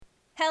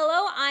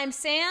I'm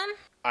Sam.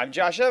 I'm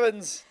Josh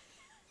Evans.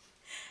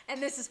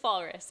 And this is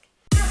Fall Risk.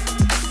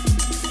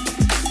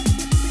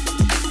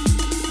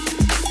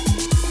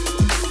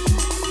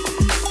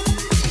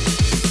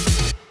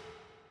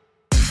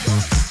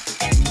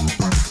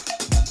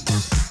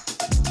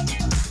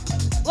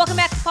 Welcome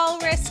back to Fall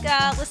Risk,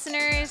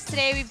 listeners.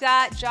 Today we've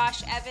got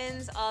Josh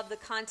Evans of the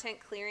Content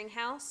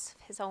Clearinghouse,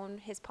 his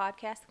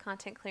podcast, The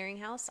Content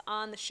Clearinghouse,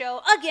 on the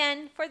show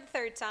again for the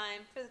third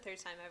time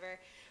ever.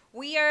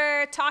 We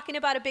are talking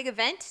about a big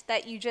event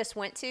that you just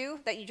went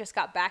to, that you just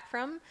got back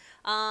from.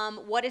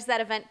 What is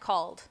that event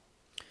called?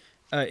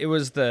 It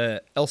was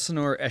the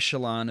Elsinore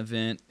Echelon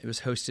event. It was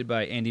hosted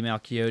by Andy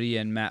Malchiodi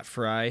and Matt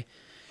Fry.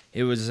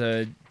 It was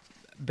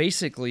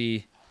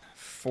basically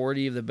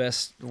 40 of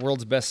the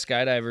world's best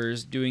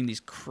skydivers doing these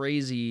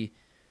crazy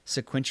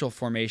sequential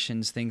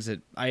formations, things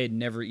that I had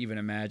never even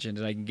imagined,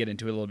 and I can get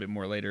into it a little bit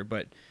more later,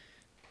 but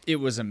it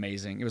was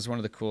amazing. It was one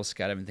of the coolest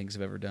skydiving things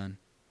I've ever done.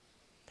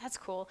 That's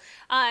cool.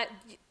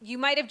 You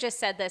might have just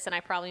said this, and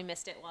I probably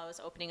missed it while I was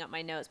opening up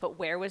my notes, but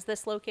where was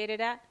this located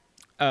at?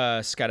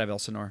 Skydive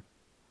Elsinore.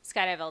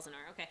 Skydive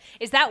Elsinore, okay.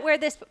 Is that where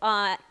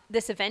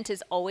this event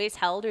is always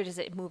held, or does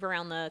it move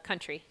around the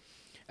country?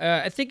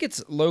 I think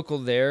it's local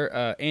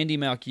there. Andy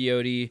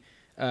Malchiodi,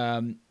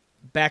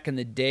 back in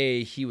the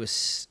day, he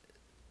was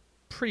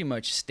pretty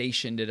much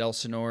stationed at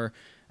Elsinore.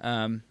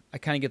 I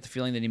kind of get the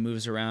feeling that he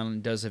moves around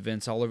and does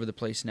events all over the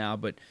place now,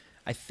 but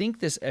I think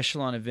this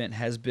Echelon event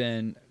has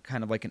been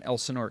kind of like an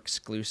Elsinore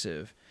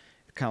exclusive,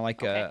 kind of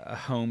like a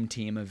home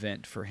team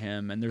event for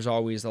him. And there's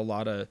always a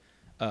lot of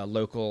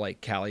local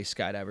like Cali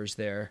skydivers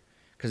there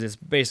because it's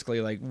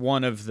basically like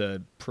one of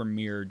the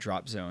premier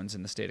drop zones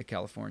in the state of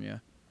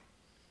California.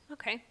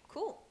 Okay,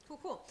 cool.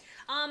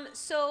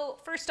 So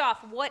first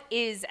off, what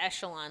is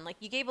Echelon? Like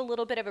you gave a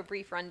little bit of a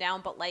brief rundown,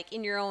 but like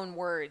in your own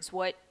words,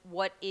 what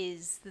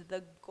is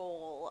the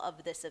goal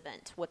of this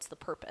event? What's the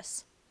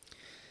purpose?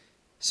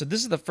 So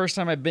this is the first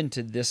time I've been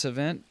to this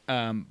event,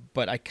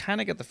 but I kind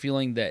of get the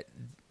feeling that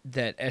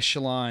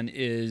Echelon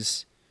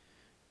is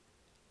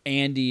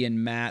Andy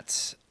and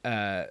Matt's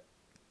kind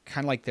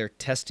of like their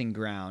testing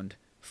ground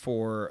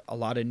for a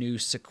lot of new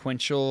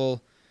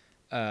sequential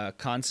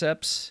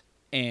concepts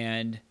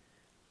and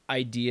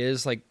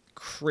ideas, like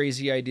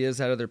crazy ideas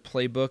out of their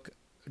playbook,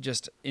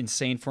 just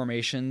insane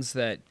formations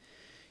that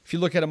if you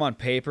look at them on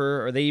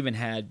paper, or they even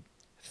had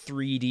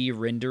 3D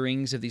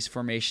renderings of these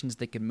formations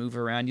that could move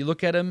around. You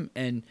look at them,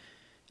 and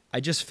I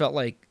just felt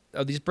like,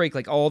 oh, these break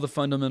like all the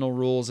fundamental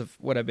rules of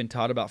what I've been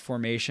taught about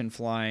formation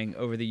flying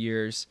over the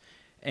years.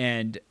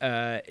 And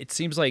it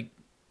seems like,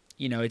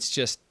 it's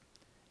just,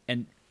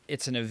 and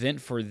it's an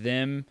event for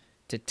them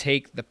to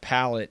take the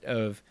palette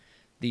of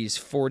these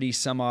 40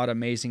 some odd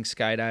amazing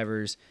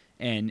skydivers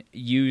and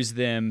use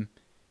them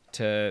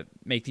to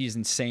make these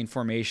insane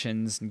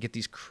formations and get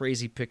these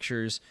crazy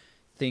pictures,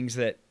 things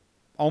that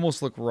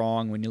almost look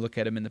wrong when you look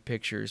at them in the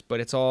pictures,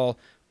 but it's all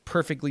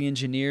perfectly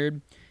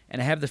engineered.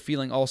 And I have the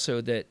feeling also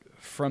that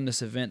from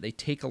this event, they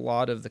take a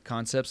lot of the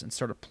concepts and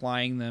start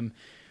applying them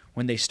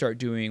when they start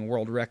doing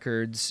world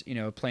records,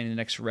 playing the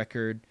next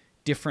record,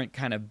 different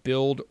kind of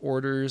build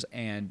orders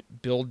and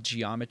build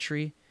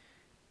geometry,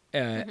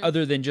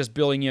 other than just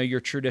building,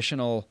 your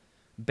traditional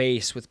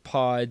base with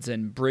pods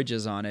and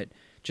bridges on it.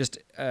 Just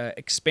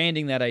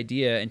expanding that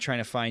idea and trying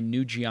to find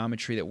new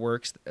geometry that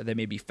works, that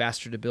may be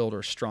faster to build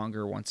or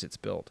stronger once it's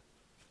built.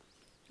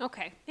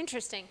 Okay,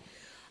 interesting.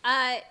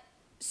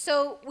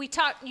 So we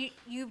talked.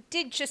 You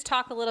did just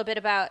talk a little bit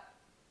about,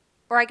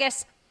 or I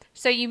guess,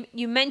 so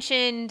you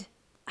mentioned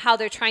how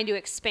they're trying to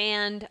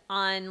expand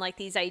on like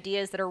these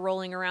ideas that are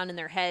rolling around in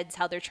their heads.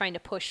 How they're trying to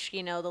push,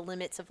 the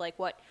limits of like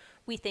what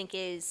we think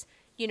is,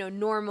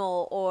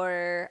 normal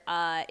or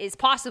is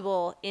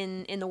possible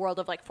in the world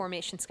of like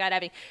formation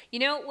skydiving.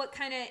 What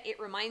kind of it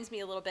reminds me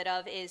a little bit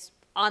of is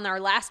on our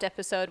last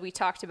episode, we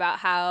talked about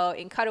how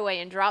in cutaway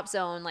and drop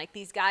zone, like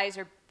these guys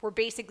were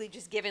basically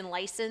just given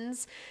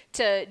license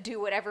to do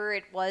whatever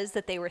it was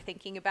that they were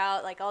thinking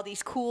about, like all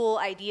these cool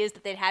ideas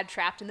that they'd had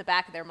trapped in the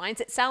back of their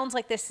minds. It sounds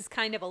like this is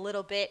kind of a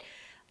little bit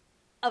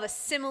of a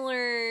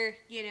similar,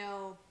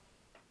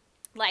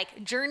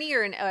 like journey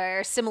or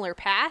a similar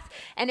path.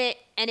 And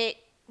it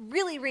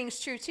really rings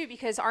true too,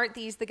 because aren't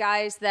these the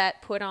guys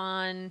that put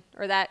on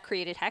or that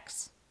created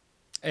Hex?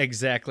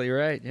 Exactly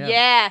right.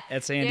 Yeah.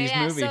 That's Andy's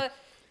movie.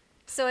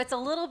 So it's a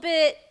little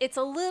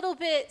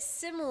bit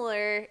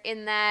similar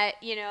in that,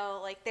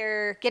 like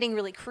they're getting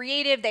really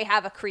creative. They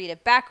have a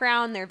creative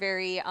background. They're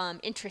very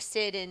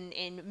interested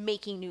in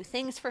making new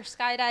things for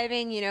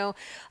skydiving.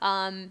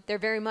 They're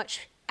very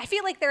much, I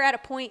feel like they're at a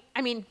point,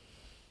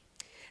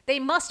 they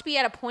must be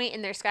at a point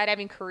in their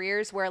skydiving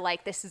careers where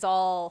like this is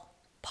all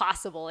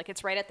possible, like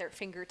it's right at their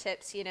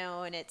fingertips,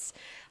 and it's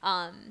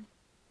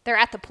they're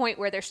at the point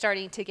where they're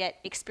starting to get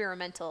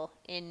experimental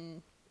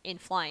in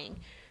flying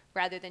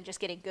rather than just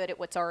getting good at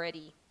what's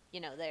already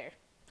there.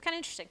 It's kind of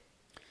interesting.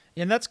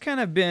 And that's kind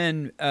of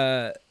been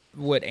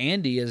what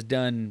Andy has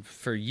done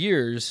for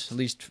years, at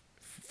least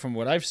from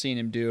what I've seen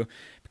him do,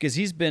 because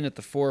he's been at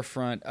the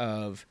forefront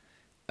of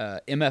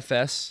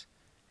MFS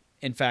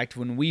In fact,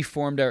 when we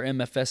formed our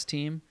MFS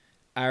team,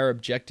 our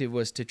objective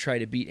was to try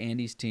to beat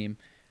Andy's team.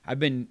 I've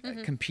been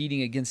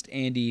competing against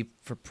Andy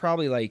for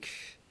probably like,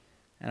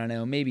 I don't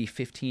know, maybe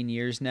 15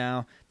 years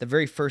now. The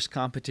very first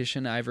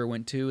competition I ever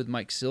went to with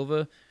Mike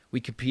Silva, we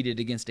competed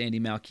against Andy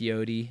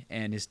Malchiodi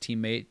and his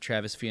teammate,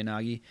 Travis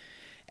Fianagi.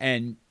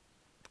 And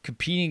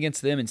competing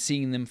against them and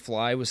seeing them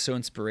fly was so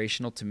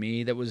inspirational to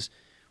me. That was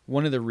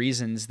one of the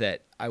reasons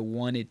that I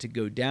wanted to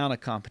go down a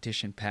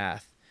competition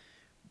path.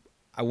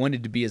 I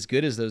wanted to be as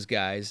good as those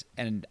guys,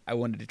 and I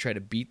wanted to try to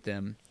beat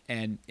them.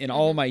 And in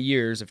all my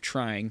years of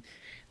trying,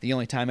 the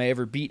only time I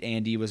ever beat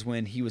Andy was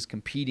when he was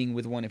competing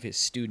with one of his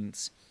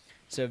students.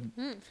 So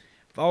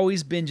I've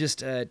always been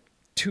just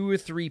 2 or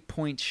 3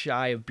 points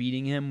shy of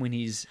beating him when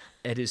he's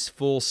at his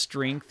full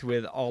strength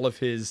with all of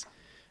his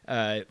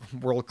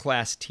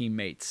world-class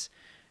teammates.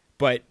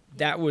 But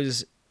that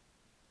was,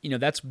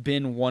 that's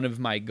been one of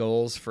my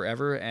goals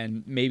forever,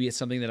 and maybe it's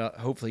something that I'll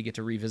hopefully get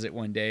to revisit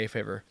one day if I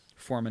ever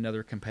form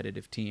another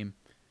competitive team.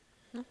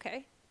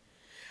 Okay.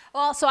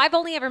 Well, so I've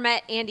only ever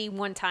met Andy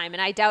one time,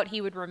 and I doubt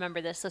he would remember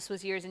this. This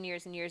was years and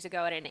years and years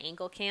ago at an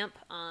angle camp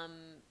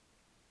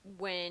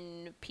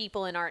when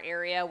people in our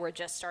area were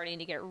just starting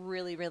to get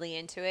really, really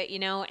into it,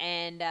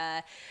 and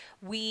a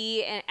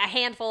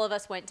handful of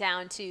us went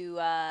down to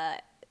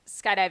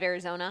Skydive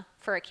Arizona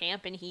for a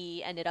camp, and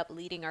he ended up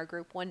leading our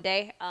group one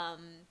day.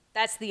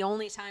 That's the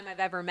only time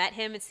I've ever met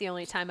him. It's the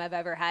only time I've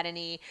ever had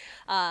any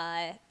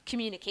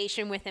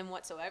communication with him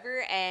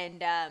whatsoever.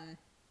 And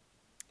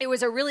it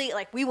was a really,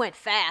 we went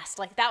fast.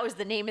 That was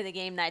the name of the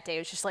game that day. It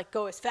was just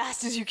go as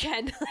fast as you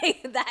can.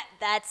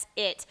 That's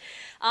it.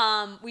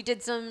 We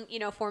did some,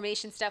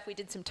 formation stuff. We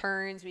did some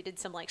turns. We did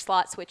some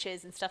slot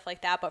switches and stuff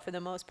like that. But for the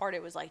most part,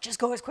 it was just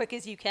go as quick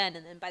as you can.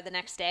 And then by the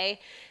next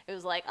day, it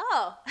was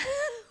oh,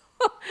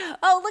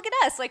 oh, look at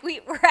us.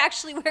 We're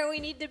actually where we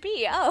need to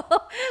be. Oh,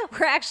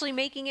 we're actually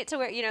making it to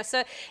where,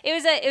 so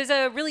it was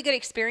a really good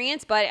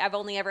experience, but I've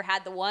only ever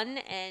had the one.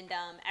 And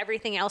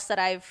everything else that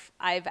I've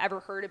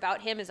ever heard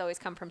about him has always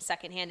come from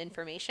secondhand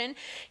information.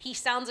 He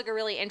sounds like a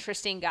really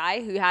interesting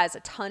guy who has a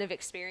ton of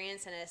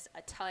experience and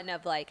a ton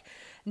of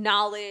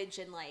knowledge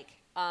and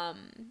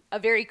a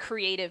very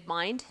creative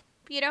mind,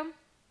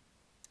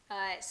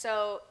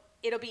 so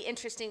it'll be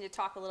interesting to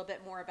talk a little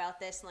bit more about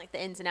this and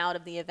the ins and out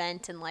of the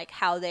event and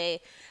how they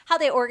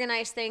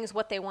organize things,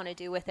 what they want to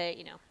do with it,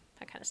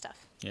 that kind of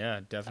stuff. Yeah,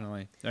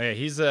 definitely. Oh yeah,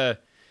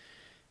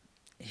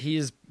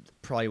 he's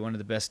probably one of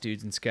the best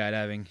dudes in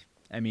skydiving.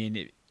 I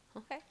mean,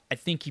 okay. I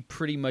think he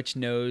pretty much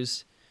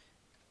knows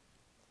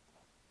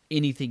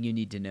anything you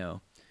need to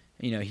know.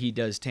 He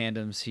does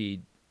tandems,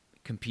 he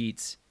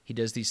competes, he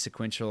does these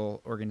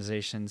sequential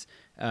organizations.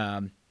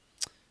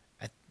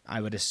 I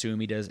would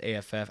assume he does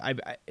AFF.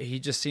 He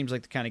just seems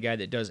like the kind of guy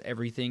that does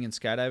everything in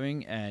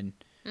skydiving, and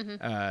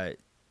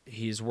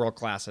he's world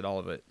class at all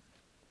of it.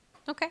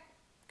 Okay,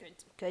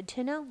 good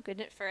to know.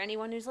 Good for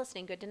anyone who's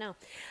listening. Good to know.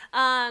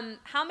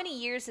 How many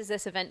years has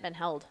this event been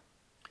held?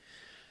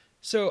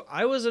 So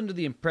I was under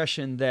the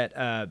impression that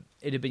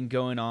it had been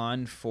going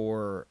on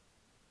for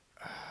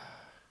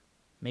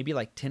maybe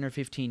 10 or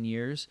 15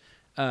 years.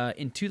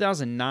 In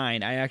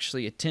 2009, I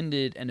actually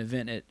attended an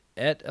event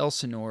at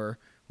Elsinore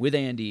with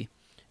Andy.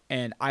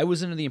 And I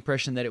was under the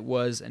impression that it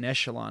was an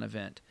Echelon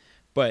event.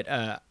 But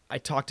I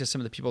talked to some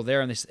of the people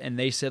there, and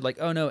they said,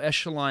 oh, no,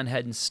 Echelon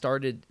hadn't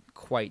started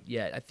quite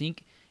yet. I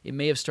think it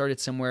may have started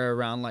somewhere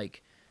around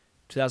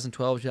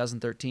 2012,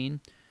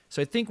 2013.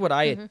 So I think what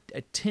I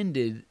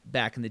attended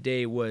back in the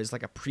day was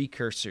a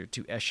precursor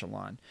to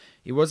Echelon.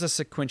 It was a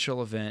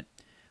sequential event,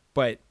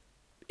 but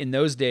in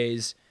those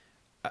days,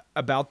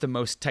 about the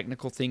most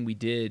technical thing we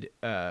did,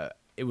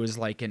 it was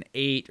an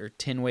 8 or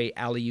 10-way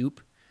alley-oop.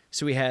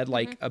 So we had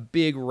a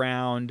big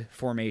round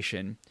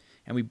formation,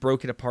 and we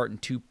broke it apart in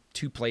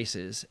two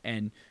places.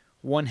 And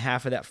one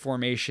half of that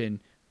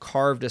formation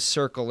carved a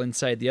circle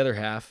inside the other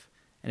half.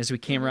 And as we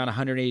came around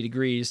 180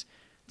 degrees,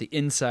 the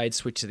inside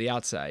switched to the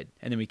outside.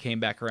 And then we came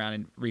back around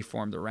and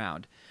reformed the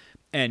round.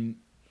 And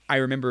I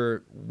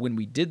remember when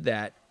we did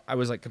that, I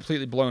was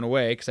completely blown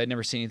away because I'd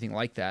never seen anything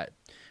like that.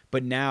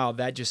 But now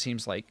that just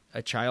seems like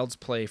a child's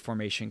play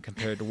formation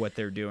compared to what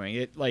they're doing.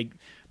 It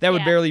that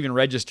would barely even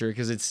register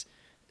because it's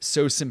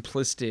so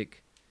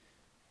simplistic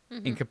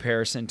in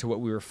comparison to what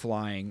we were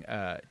flying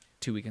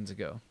 2 weekends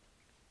ago.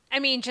 I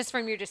mean, just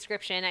from your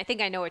description, I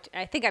think I know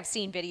I think I've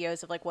seen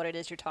videos of what it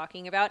is you're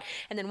talking about,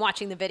 and then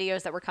watching the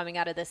videos that were coming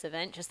out of this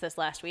event just this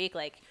last week,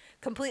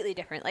 completely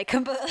different,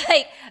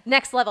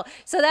 next level.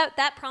 So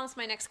that prompts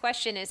my next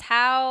question: is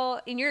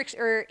how, in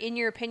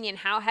your opinion,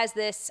 how has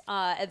this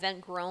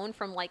event grown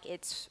from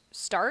its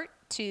start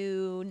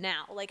to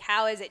now?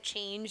 How has it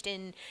changed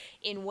in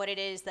what it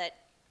is that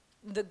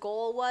the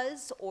goal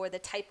was, or the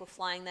type of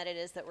flying that it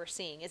is that we're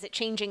seeing? Is it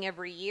changing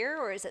every year,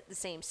 or is it the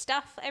same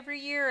stuff every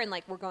year, and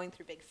we're going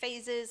through big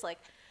phases?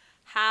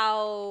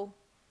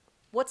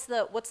 What's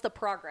the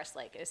progress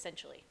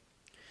essentially?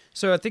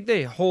 So I think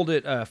they hold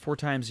it 4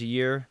 times a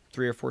year,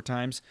 3 or 4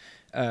 times.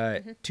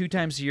 2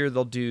 times a year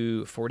they'll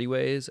do 40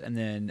 ways, and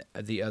then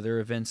the other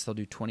events they'll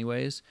do 20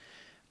 ways.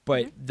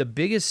 But the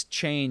biggest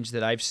change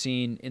that I've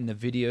seen in the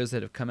videos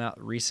that have come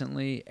out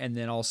recently, and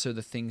then also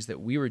the things that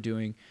we were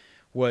doing,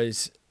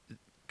 was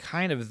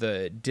kind of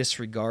the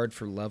disregard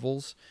for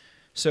levels.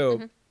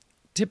 So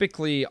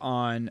typically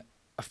on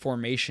a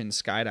formation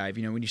skydive,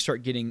 when you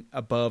start getting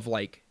above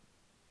like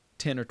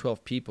 10 or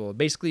 12 people,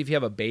 basically if you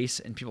have a base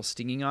and people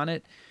stinging on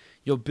it,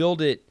 you'll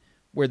build it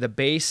where the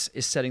base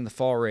is setting the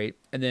fall rate,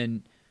 and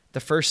then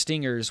the first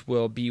stingers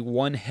will be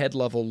one head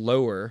level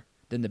lower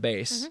than the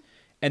base,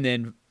 and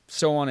then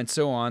so on and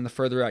so on the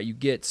further out you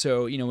get.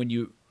 So when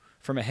you,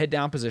 from a head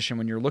down position,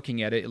 when you're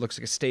looking at it, it looks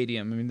like a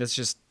stadium. I mean, that's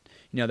just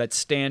that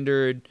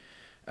standard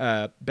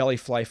belly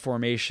fly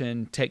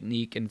formation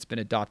technique, and it's been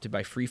adopted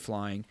by free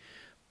flying.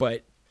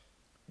 But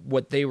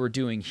what they were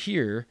doing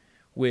here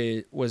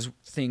was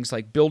things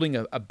like building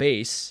a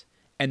base,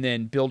 and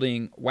then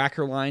building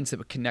whacker lines that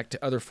would connect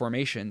to other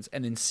formations,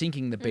 and then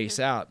sinking the base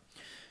out.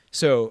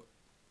 So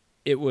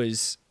it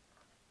was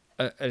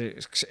an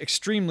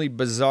extremely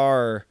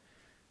bizarre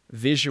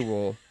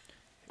visual.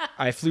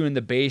 I flew in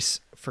the base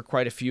for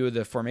quite a few of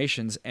the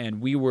formations, and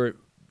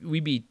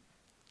we'd be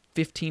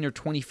 15 or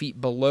 20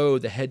 feet below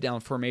the head down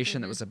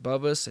formation that was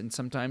above us, and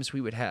sometimes we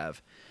would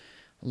have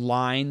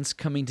lines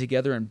coming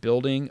together and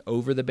building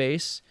over the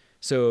base.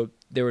 So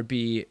there would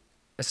be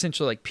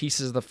essentially like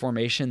pieces of the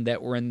formation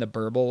that were in the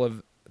burble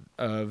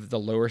of the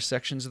lower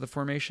sections of the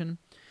formation.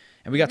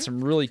 And we got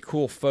some really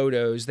cool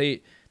photos.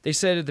 They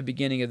said at the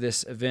beginning of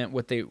this event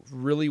what they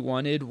really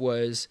wanted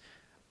was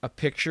a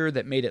picture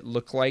that made it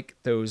look like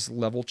those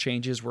level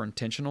changes were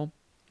intentional.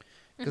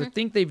 Because I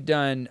think they've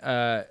done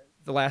the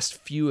last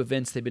few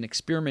events, they've been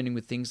experimenting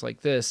with things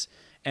like this,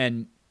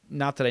 and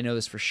not that I know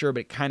this for sure,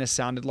 but it kind of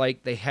sounded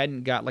like they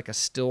hadn't got like a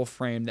still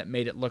frame that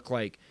made it look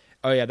like,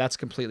 oh yeah, that's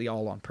completely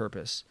all on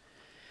purpose.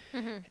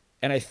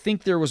 And I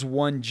think there was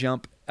one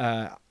jump,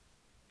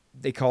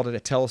 they called it a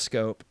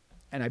telescope,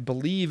 and I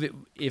believe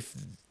if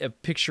a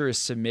picture is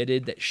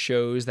submitted that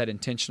shows that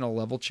intentional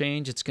level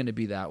change, it's going to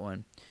be that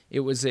one. It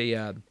was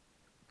an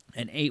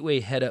 8-way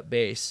head-up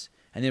base,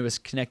 and it was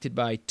connected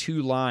by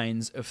 2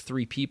 lines of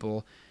 3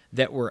 people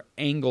that were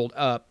angled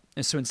up.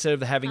 And so instead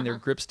of having their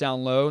grips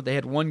down low, they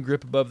had one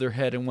grip above their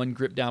head and one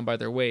grip down by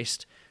their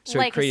waist. So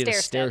like it created a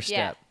stair stair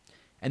step. step.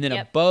 And then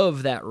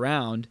above that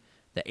round,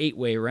 the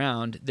 8-way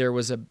round, there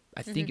was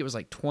I think it was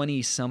like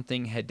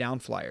 20-something head down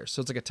flyers.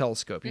 So it's like a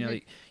telescope.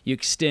 You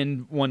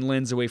extend one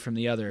lens away from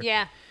the other.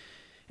 Yeah.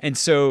 And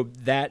so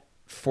that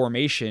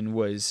formation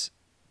was,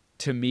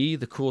 to me,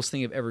 the coolest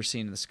thing I've ever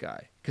seen in the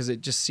sky, because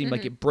it just seemed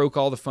like it broke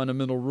all the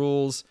fundamental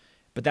rules.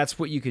 But that's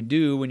what you can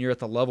do when you're at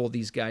the level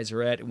these guys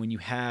are at, and when you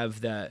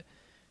have the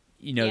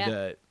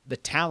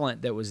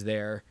talent that was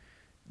there.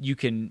 You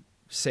can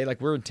say,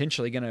 like, we're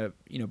intentionally going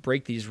to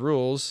break these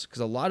rules, because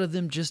a lot of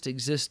them just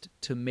exist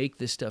to make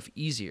this stuff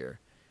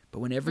easier. But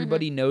when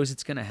everybody knows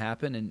it's going to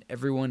happen and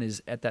everyone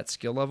is at that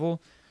skill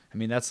level, I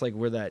mean, that's like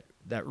where that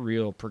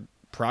real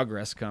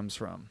progress comes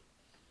from.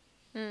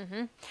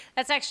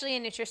 That's actually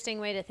an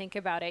interesting way to think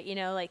about it.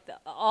 Like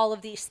all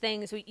of these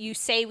things, you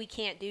say we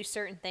can't do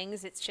certain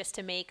things. It's just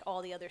to make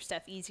all the other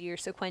stuff easier,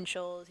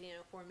 sequentials,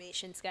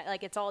 formations,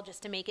 like it's all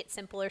just to make it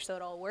simpler so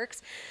it all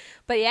works.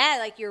 But yeah,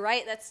 like you're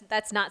right.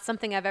 That's not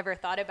something I've ever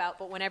thought about.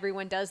 But when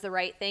everyone does the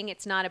right thing,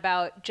 it's not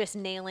about just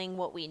nailing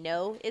what we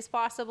know is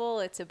possible.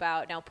 It's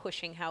about now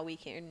pushing how we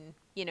can,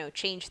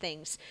 change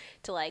things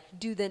to like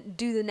do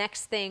the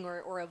next thing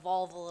or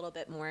evolve a little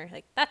bit more.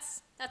 Like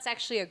that's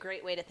actually a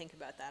great way to think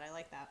about that. I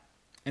like that.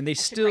 And they I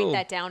still should write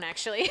that down,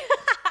 actually.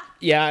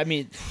 Yeah, I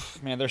mean,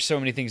 man, there's so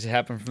many things that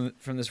happened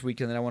from this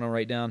weekend that I want to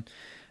write down.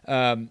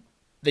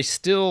 They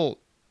still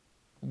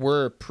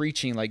were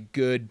preaching like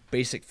good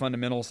basic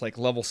fundamentals, like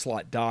level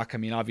slot dock. I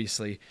mean,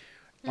 obviously,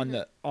 on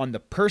the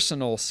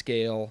personal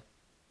scale,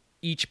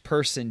 each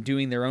person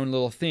doing their own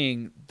little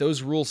thing,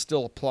 those rules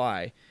still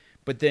apply.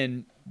 But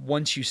then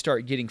once you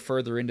start getting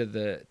further into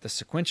the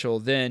sequential,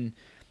 then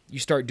you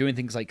start doing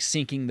things like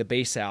sinking the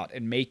base out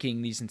and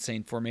making these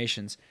insane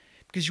formations,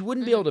 because you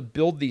wouldn't be able to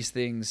build these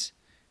things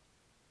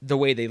the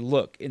way they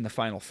look in the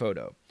final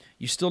photo.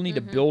 You still need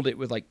to build it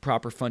with like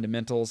proper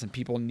fundamentals, and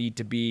people need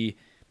to be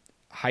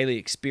highly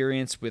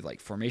experienced with like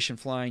formation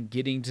flying,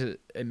 getting to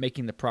and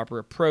making the proper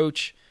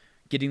approach,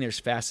 getting there as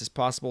fast as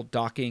possible,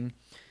 docking,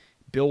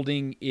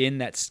 building in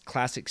that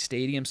classic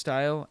stadium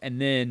style,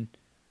 and then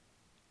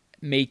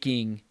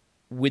making,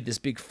 with this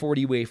big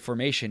 40-way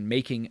formation,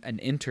 making an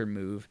enter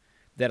move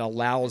that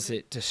allows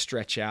it to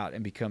stretch out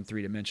and become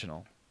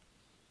 3-dimensional.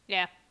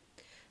 Yeah.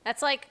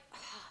 That's like,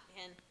 oh,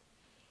 man.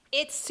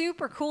 It's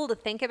super cool to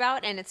think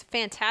about, and it's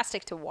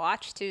fantastic to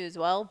watch too as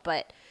well,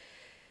 but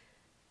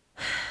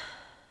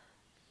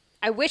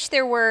I wish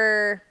there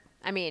were,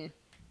 I mean,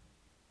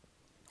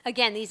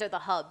 again, these are the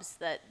hubs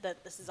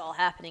that this is all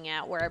happening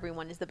at, where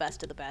everyone is the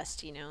best of the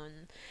best,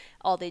 and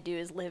all they do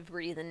is live,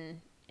 breathe,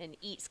 and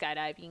eat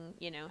skydiving,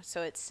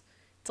 so it's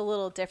a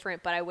little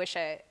different. But I wish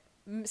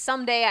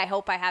someday I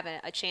hope I have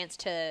a chance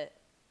to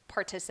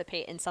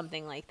participate in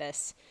something like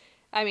this.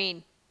 I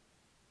mean,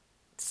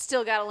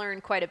 still got to learn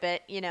quite a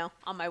bit,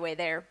 on my way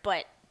there,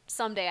 but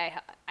someday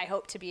I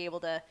hope to be able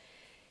to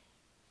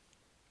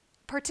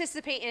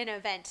participate in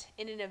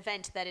an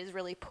event that is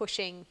really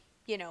pushing,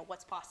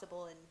 what's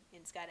possible in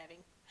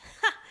skydiving.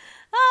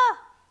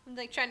 I'm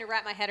like trying to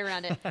wrap my head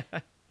around it.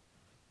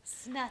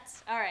 It's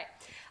nuts. All right.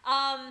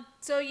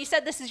 So you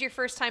said this is your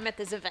first time at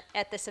this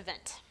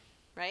event,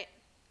 right?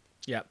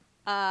 Yep.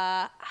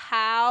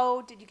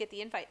 How did you get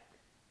the invite?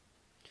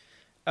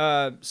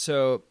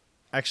 So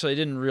actually I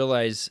didn't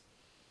realize,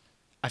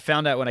 I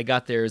found out when I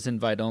got there it was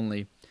invite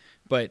only,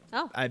 but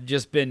I've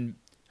been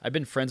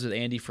friends with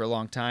Andy for a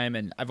long time,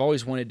 and I've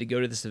always wanted to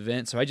go to this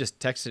event. So I just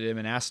texted him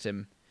and asked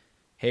him,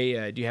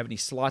 hey, do you have any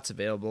slots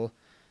available?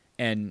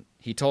 And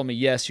he told me,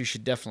 yes, you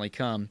should definitely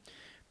come.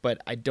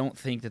 But I don't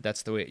think that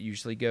that's the way it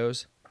usually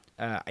goes.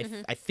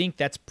 I think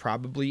that's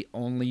probably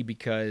only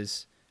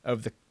because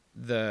of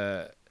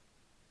the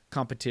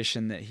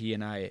competition that he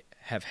and I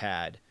have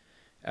had.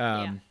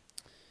 I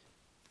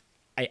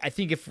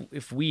think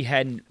if we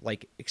hadn't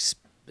like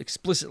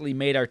explicitly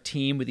made our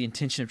team with the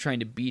intention of trying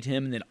to beat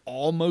him and then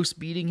almost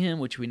beating him,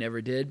 which we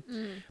never did,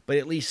 but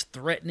at least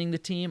threatening the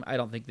team, I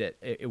don't think that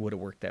it would have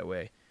worked that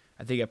way.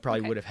 I think I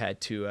probably would have had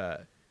to,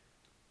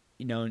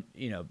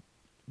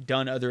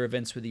 done other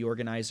events with the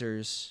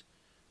organizers,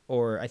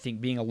 or I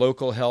think being a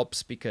local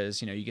helps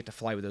because, you get to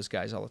fly with those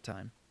guys all the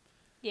time.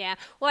 Yeah.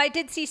 Well, I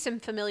did see some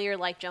familiar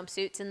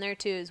jumpsuits in there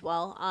too as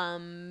well.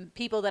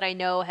 People that I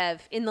know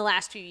have in the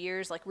last few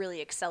years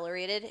really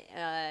accelerated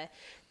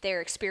their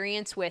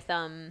experience with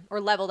or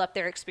leveled up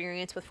their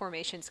experience with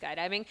formation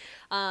skydiving.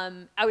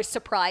 I was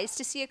surprised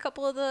to see a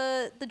couple of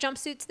the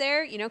jumpsuits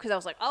there, because I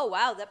was like, oh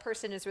wow, that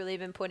person has really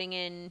been putting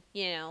in,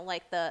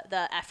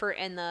 the effort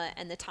and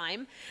the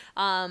time.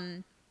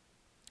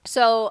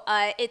 So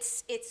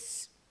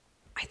it's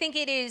I think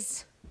it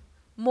is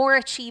more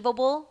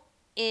achievable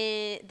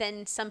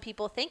than some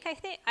people think.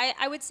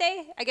 I would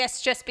say, I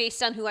guess, just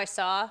based on who I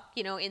saw,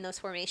 in those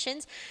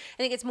formations, I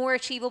think it's more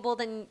achievable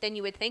than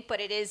you would think, but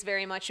it is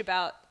very much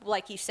about,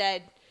 like you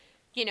said,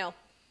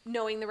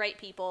 knowing the right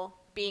people,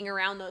 being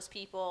around those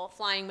people,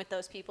 flying with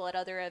those people at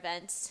other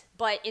events.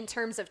 But in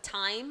terms of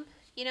time,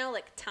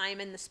 time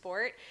in the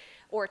sport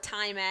or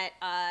time at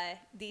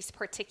these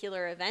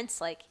particular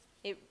events,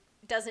 it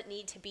doesn't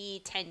need to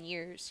be 10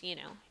 years,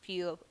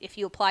 if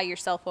you apply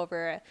yourself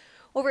over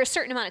a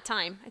certain amount of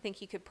time, I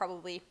think you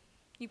probably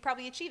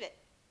achieve it,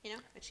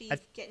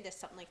 getting to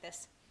something like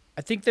this.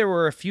 I think there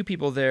were a few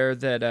people there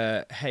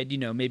that had,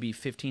 maybe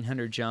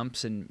 1,500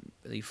 jumps and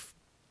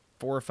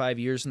 4 or 5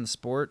 years in the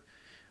sport,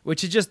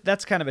 which is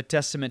that's kind of a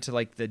testament to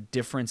the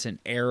difference in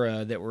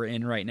era that we're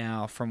in right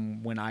now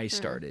from when I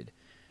started.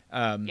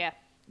 Yeah.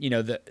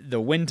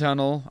 The wind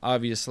tunnel,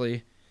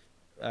 obviously,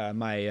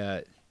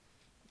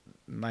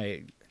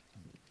 my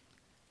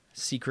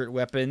secret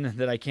weapon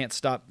that I can't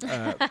stop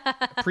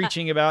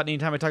preaching about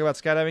anytime I talk about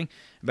skydiving.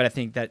 But I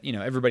think that,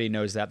 everybody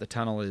knows that the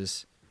tunnel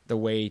is the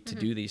way to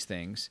do these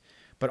things.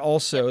 But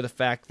also the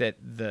fact that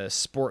the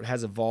sport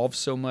has evolved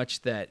so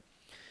much that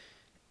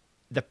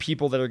the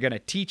people that are going to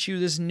teach you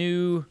these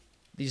new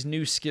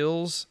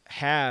skills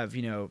have,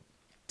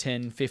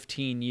 10,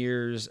 15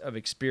 years of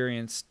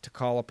experience to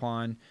call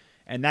upon.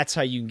 And that's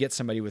how you can get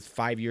somebody with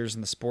 5 years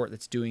in the sport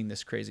that's doing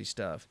this crazy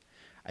stuff.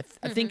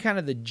 I think kind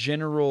of the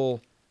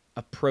general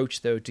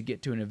approach, though, to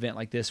get to an event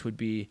like this would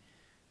be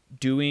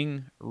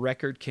doing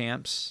record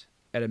camps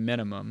at a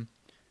minimum,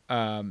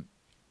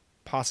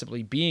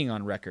 possibly being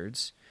on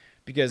records,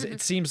 because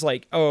it seems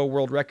like, a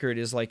world record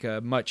is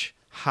a much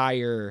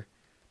higher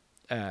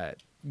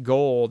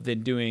goal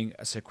than doing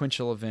a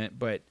sequential event.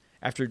 But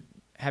after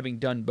having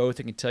done both,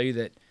 I can tell you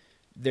that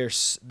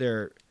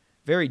they're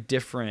very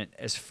different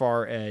as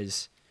far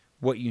as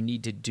what you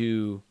need to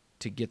do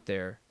to get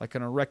there.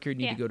 On a record,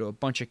 you need to go to a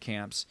bunch of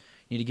camps.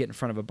 You need to get in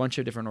front of a bunch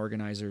of different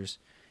organizers,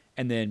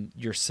 and then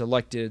you're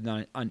selected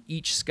on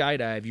each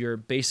skydive. You're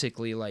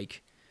basically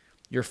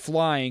you're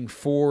flying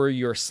for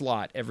your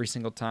slot every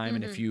single time.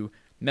 And if you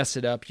mess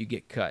it up, you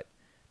get cut.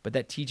 But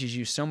that teaches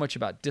you so much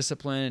about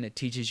discipline. It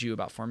teaches you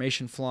about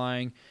formation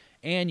flying,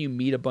 and you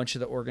meet a bunch of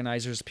the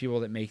organizers,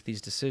 people that make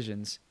these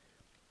decisions.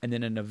 And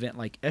then an event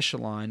like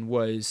Echelon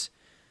was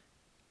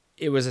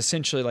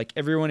essentially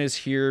everyone is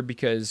here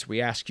because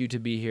we ask you to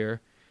be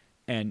here,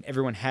 and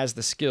everyone has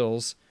the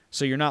skills.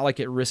 So you're not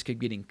at risk of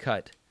getting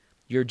cut.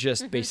 You're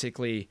just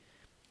basically,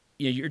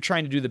 you're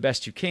trying to do the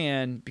best you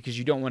can because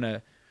you don't want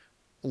to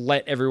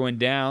let everyone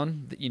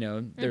down.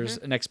 There's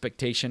an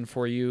expectation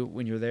for you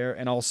when you're there.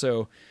 And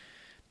also,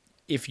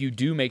 if you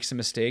do make some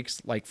mistakes,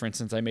 for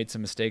instance, I made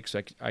some mistakes,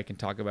 so I can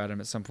talk about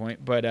them at some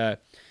point,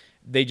 but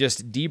they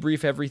just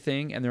debrief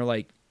everything, and they're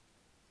like,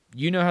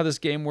 how this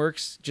game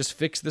works, just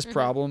fix this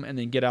problem and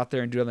then get out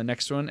there and do it on the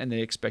next one, and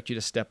they expect you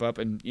to step up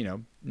and,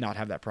 not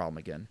have that problem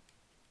again.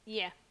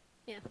 Yeah.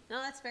 Yeah.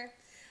 No, that's fair.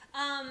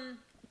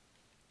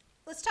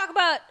 Let's talk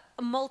about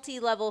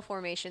multi-level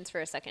formations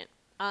for a second.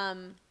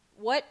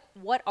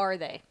 What are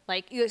they?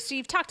 So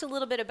you've talked a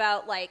little bit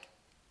about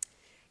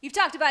you've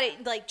talked about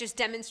it just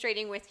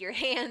demonstrating with your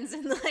hands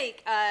and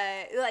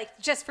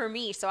just for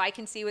me so I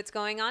can see what's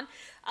going on.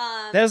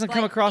 That doesn't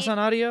come across on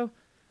audio?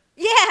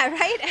 Yeah,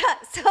 right.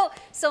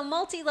 So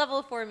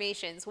multi-level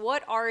formations.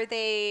 What are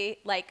they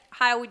like?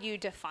 How would you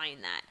define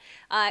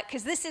that?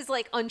 Because this is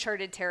like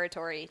uncharted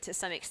territory to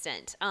some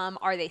extent.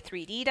 Are they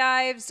 3D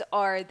dives?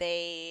 Are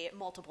they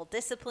multiple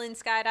discipline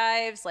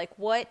skydives? Like,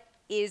 what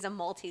is a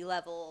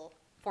multi-level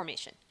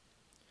formation?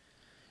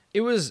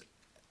 It was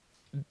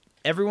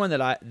everyone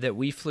that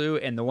we flew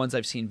and the ones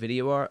I've seen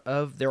video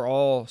of, they're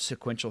all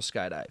sequential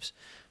skydives.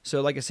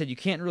 So like I said, you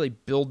can't really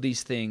build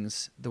these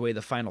things the way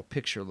the final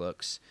picture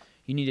looks.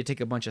 You need to take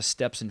a bunch of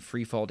steps in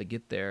free fall to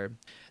get there.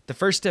 The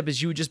first step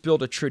is you would just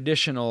build a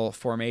traditional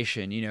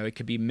formation. You know, it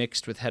could be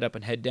mixed with head up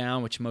and head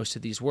down, which most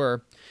of these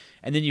were.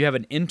 And then you have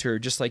an enter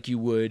just like you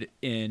would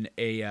in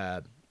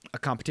a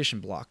competition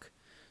block.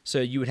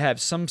 So you would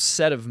have some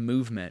set of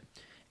movement.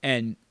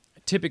 And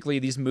typically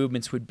these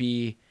movements would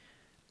be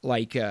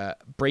like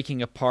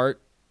breaking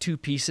apart two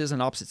pieces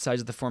on opposite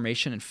sides of the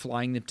formation and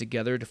flying them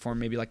together to form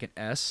maybe like an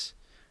S.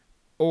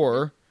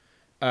 Or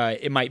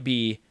it might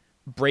be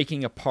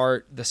breaking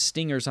apart the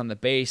stingers on the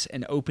base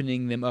and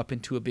opening them up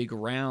into a big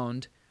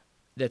round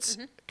that's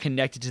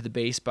connected to the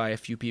base by a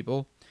few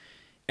people.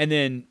 And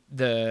then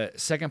the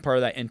second part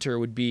of that enter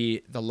would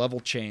be the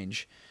level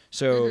change.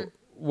 So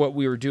what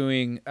we were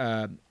doing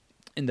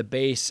in the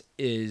base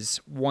is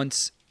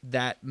once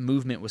that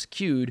movement was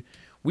cued,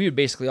 we would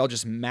basically all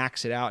just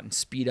max it out and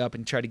speed up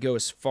and try to go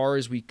as far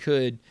as we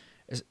could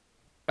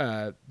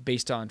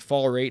based on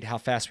fall rate, how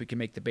fast we can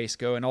make the base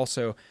go, and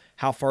also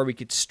how far we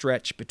could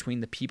stretch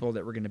between the people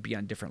that were going to be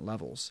on different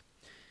levels.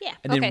 Yeah.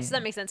 And Okay, then, so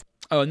that makes sense.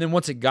 Oh, and then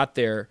once it got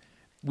there,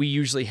 we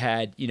usually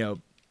had,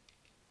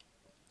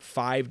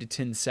 5 to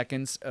 10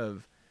 seconds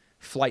of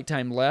flight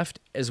time left,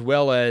 as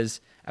well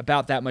as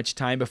about that much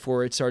time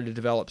before it started to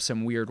develop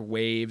some weird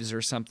waves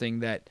or something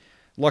that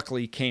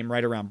luckily came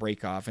right around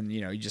break off. And,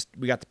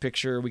 we got the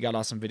picture, we got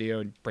awesome video,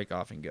 and break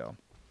off and go.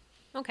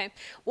 Okay.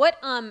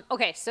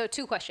 Okay, so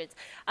two questions.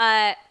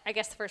 I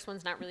guess the first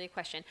one's not really a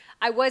question.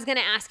 I was going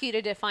to ask you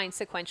to define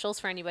sequentials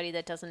for anybody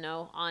that doesn't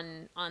know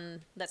on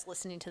that's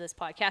listening to this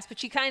podcast,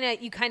 but you kind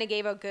of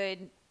gave a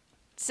good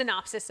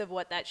synopsis of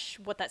what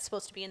that's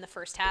supposed to be in the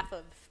first half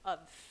of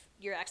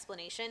your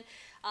explanation.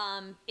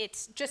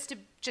 It's just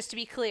to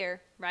be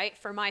clear, right?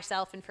 For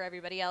myself and for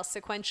everybody else,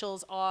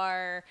 sequentials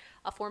are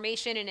a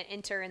formation and an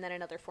enter and then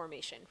another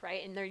formation,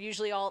 right? And they're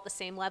usually all at the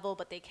same level,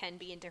 but they can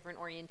be in different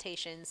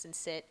orientations and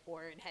sit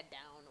or in head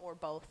down or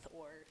both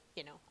or,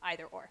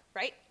 either or,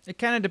 right? It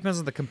kind of depends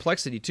on the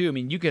complexity too. I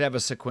mean, you could have a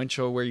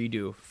sequential where you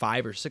do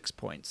 5 or 6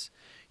 points.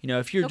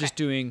 If you're just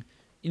doing,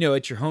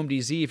 at your home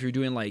DZ, if you're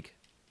doing like,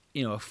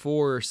 a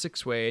 4 or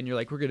 6 way and you're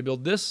like, we're going to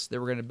build this, then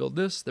we're going to build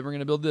this, then we're going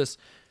to build this.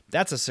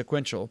 That's a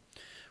sequential.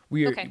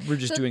 We're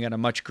just doing on a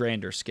much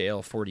grander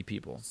scale, 40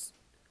 people.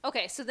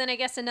 Okay, so then I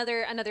guess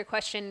another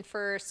question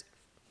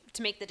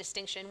to make the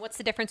distinction. What's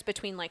the difference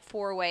between like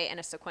 4-way and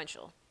a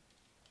sequential?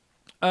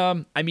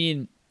 I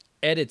mean,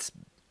 at its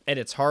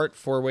heart,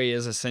 4-way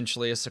is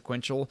essentially a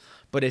sequential,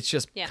 but it's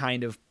just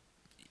kind of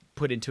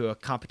put into a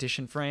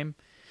competition frame.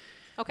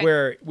 Okay.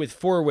 Where with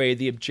 4-way,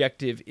 the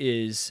objective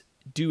is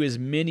do as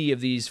many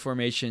of these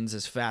formations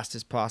as fast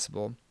as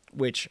possible,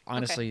 which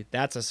honestly,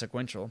 that's a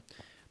sequential.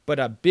 But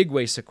a big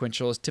way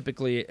sequential is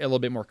typically a little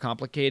bit more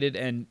complicated.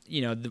 And,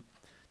 the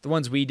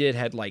ones we did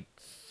had like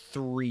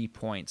 3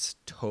 points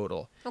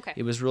total. Okay.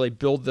 It was really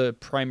build the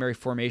primary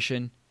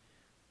formation,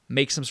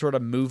 make some sort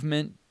of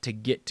movement to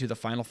get to the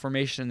final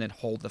formation, and then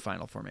hold the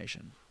final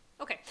formation.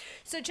 Okay.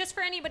 So just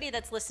for anybody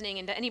that's listening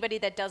and to anybody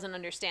that doesn't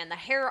understand the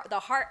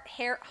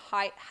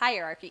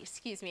hierarchy,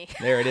 excuse me.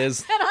 There it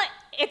is.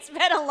 It's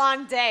been a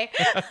long day.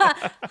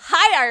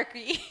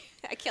 Hierarchy.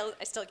 I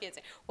still can't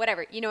say.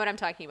 Whatever. You know what I'm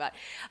talking about.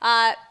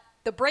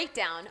 The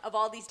breakdown of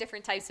all these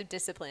different types of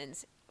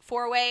disciplines.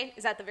 4-way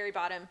is at the very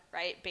bottom,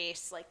 right?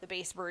 Base, like the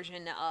base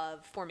version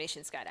of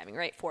formation skydiving,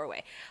 right?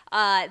 4-way.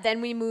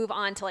 Then we move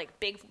on to like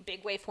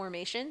big way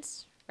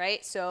formations,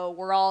 right? So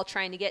we're all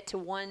trying to get to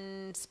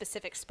one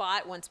specific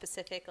spot, one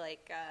specific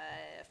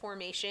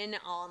formation,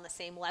 all on the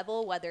same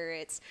level, whether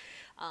it's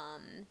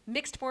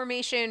mixed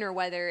formation or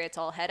whether it's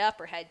all head up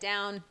or head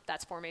down.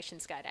 That's formation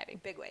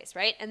skydiving, big ways,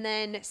 right? And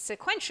then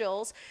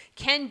sequentials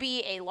can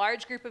be a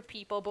large group of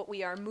people, but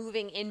we are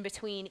moving in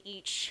between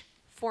each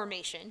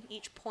formation,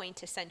 each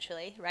point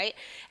essentially, right?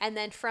 And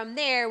then from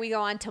there we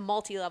go on to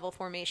multi-level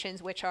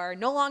formations, which are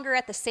no longer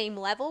at the same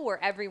level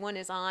where everyone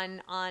is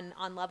on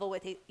level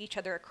with each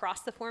other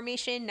across the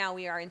formation. Now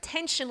we are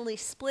intentionally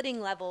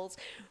splitting levels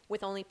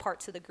with only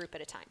parts of the group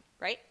at a time,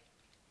 right?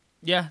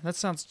 Yeah, that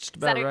sounds just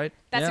about right.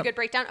 That's a good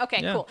breakdown.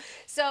 Okay, cool.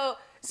 So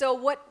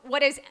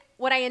what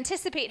I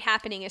anticipate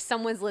happening is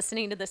someone's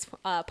listening to this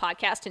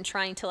podcast and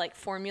trying to like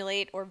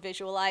formulate or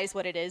visualize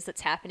what it is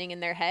that's happening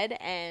in their head,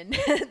 and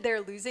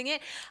they're losing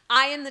it.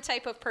 I am the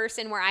type of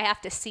person where I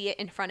have to see it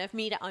in front of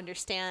me to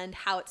understand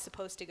how it's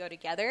supposed to go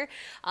together.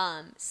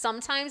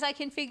 Sometimes I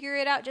can figure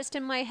it out just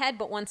in my head,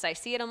 but once I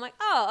see it, I'm like,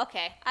 oh,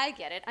 okay, I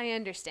get it. I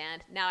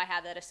understand. Now I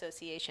have that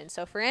association.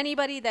 So for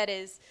anybody that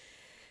is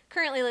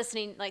currently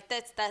listening, like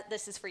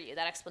this is for you.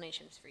 That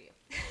explanation is for you.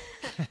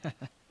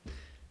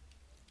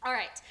 All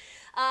right.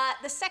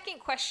 The second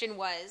question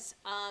was,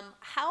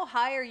 how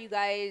high are you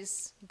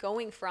guys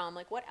going from?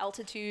 Like, what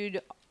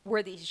altitude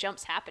were these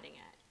jumps happening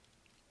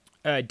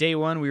at? Day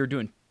one, we were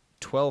doing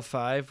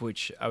 12.5,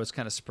 which I was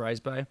kind of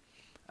surprised by.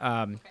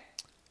 Okay.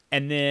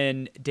 And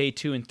then day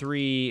 2 and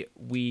 3,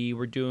 we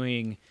were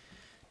doing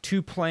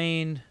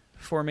 2-plane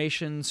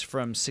formations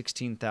from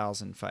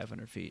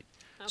 16,500 feet.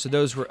 So Okay.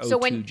 those were So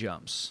O2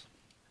 jumps.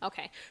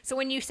 Okay. So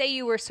when you say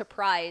you were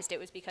surprised, it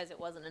was because it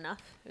wasn't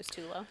enough? It was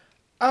too low?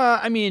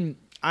 I mean,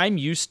 I'm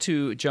used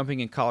to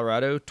jumping in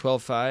Colorado,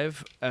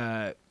 12.5.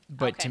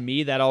 But Okay. to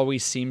me, that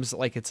always seems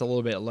like it's a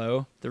little bit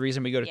low. The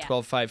reason we go to Yeah.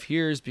 12.5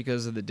 here is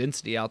because of the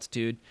density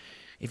altitude.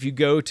 If you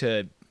go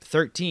to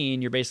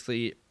 13, you're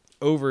basically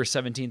over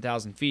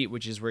 17,000 feet,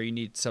 which is where you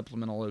need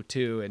supplemental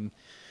O2. And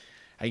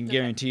I can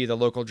guarantee you the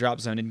local drop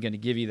zone isn't going to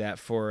give you that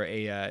for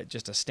a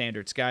just a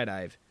standard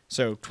skydive.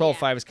 So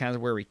 12.5 is kind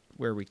of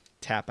where we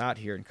tap out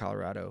here in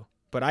Colorado.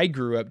 But I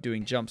grew up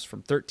doing jumps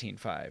from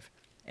 13.5,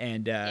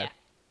 and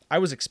I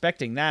was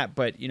expecting that.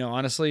 But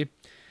honestly,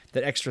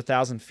 that extra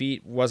 1,000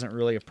 feet wasn't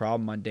really a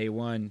problem on day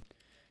one.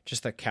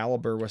 Just the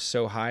caliber was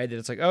so high that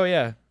it's like, oh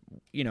yeah,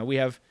 we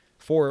have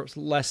 4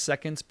 less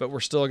seconds, but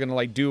we're still gonna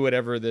like do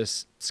whatever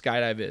this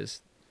skydive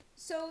is.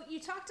 So you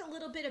talked a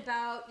little bit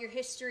about your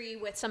history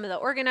with some of the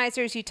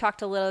organizers. You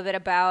talked a little bit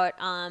about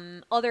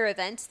other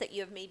events that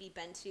you have maybe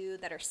been to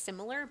that are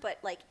similar, but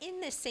like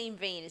in this same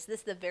vein, is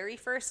this the very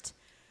first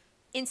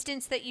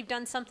instance that you've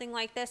done something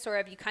like this, or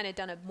have you kind of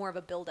done more of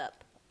a build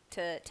up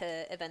to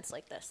events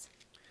like this?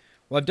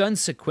 Well, I've done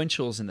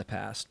sequentials in the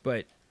past,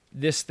 but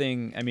this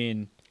thing, I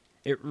mean,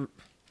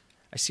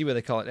 I see why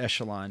they call it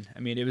Echelon. I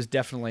mean, it was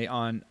definitely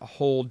on a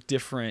whole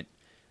different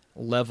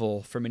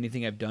level from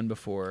anything I've done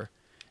before.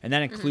 And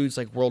that includes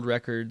like world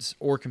records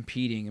or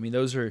competing. I mean,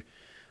 those are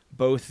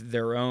both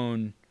their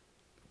own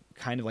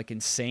kind of like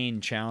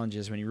insane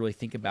challenges when you really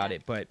think about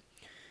it. But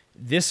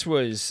this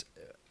was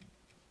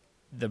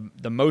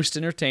the most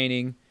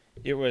entertaining.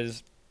 It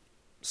was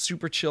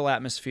super chill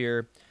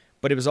atmosphere,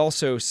 but it was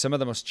also some of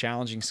the most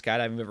challenging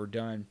skydiving I've ever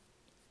done.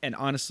 And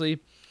honestly,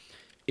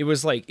 it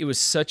was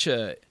such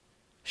a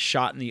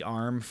shot in the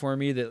arm for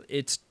me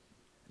that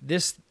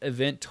this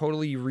event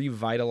totally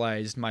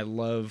revitalized my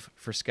love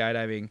for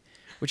skydiving,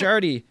 which I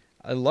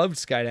loved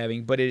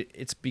skydiving, but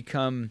it's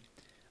become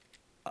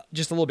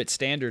just a little bit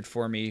standard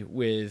for me.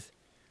 With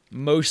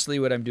mostly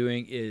what I'm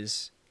doing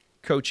is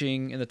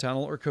coaching in the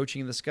tunnel or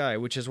coaching in the sky,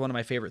 which is one of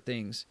my favorite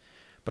things.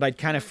 But I'd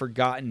kind of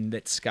forgotten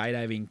that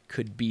skydiving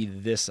could be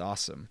this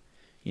awesome.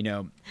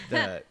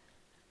 The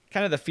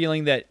kind of the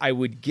feeling that I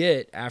would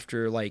get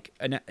after like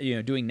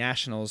doing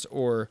nationals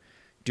or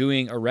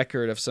doing a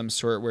record of some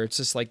sort, where it's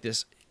just like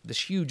this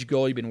huge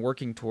goal you've been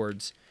working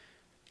towards.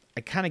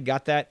 I kind of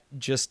got that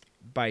just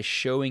by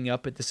showing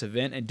up at this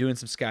event and doing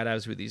some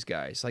skydives with these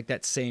guys. Like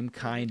that same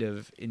kind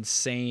of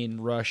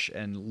insane rush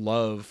and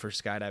love for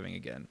skydiving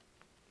again.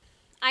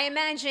 I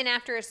imagine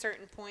after a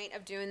certain point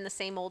of doing the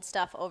same old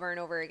stuff over and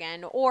over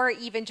again, or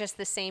even just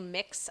the same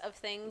mix of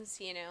things,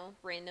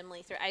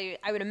 randomly through,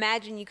 I would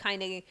imagine you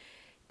kind of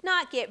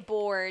not get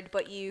bored,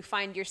 but you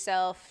find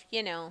yourself,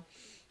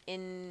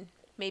 in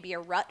maybe a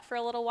rut for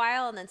a little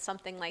while, and then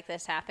something like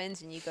this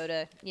happens and you go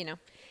to,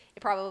 it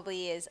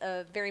probably is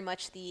very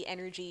much the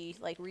energy,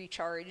 like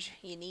recharge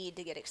you need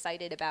to get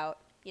excited about,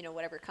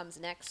 whatever comes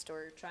next,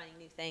 or trying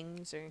new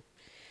things, or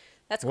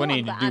that's cool.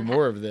 Wanting to do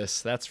more of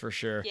this, that's for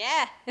sure.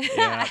 Yeah.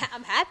 Yeah.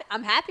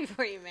 I'm happy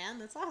for you, man.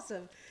 That's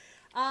awesome.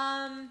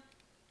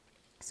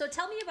 So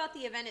tell me about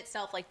the event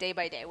itself, like day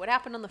by day. What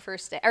happened on the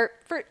first day? Or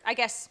I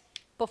guess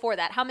before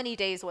that, how many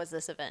days was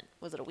this event?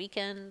 Was it a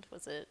weekend?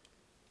 Was it?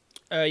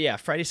 Yeah,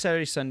 Friday,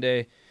 Saturday,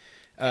 Sunday.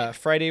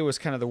 Friday was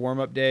kind of the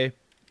warm-up day.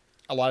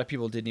 A lot of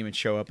people didn't even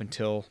show up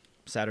until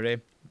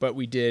Saturday, but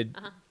we did.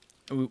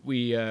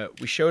 We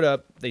showed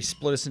up. They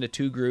split us into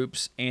 2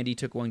 groups. Andy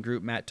took one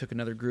group. Matt took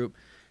another group.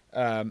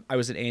 I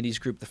was in Andy's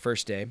group the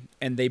first day,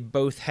 and they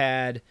both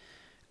had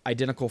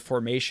identical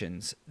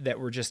formations that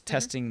were just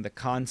testing the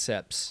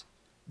concepts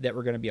that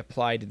were going to be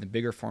applied in the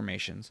bigger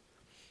formations.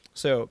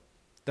 So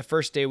the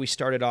first day we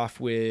started off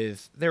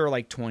with, there were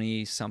like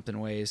 20 something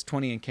ways,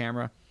 20 in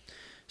camera.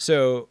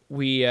 So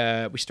we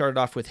started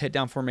off with head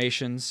down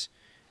formations,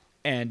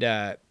 and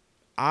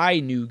I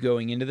knew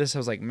going into this, I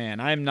was like,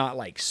 man, I'm not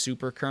like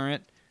super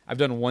current. I've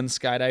done 1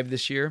 skydive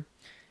this year.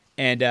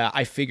 And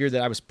I figured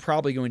that I was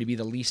probably going to be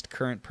the least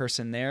current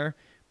person there.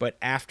 But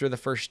after the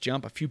first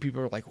jump, a few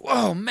people were like,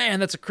 whoa, man,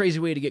 that's a crazy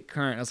way to get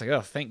current. I was like,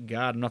 oh, thank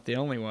God I'm not the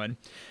only one.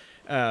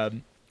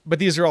 But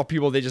these are all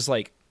people that just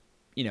like,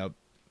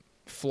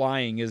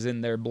 flying is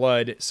in their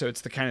blood. So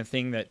it's the kind of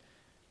thing that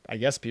I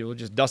guess people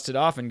just dust it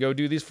off and go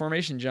do these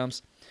formation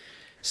jumps.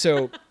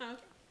 So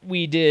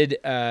we did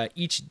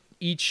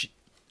each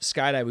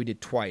skydive we did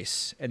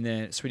twice. And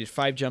then so we did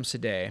 5 jumps a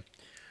day.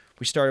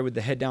 We started with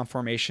the head down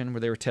formation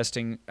where they were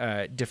testing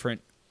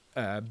different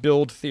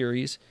build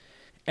theories.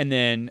 And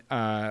then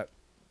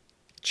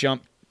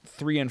jump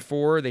 3 and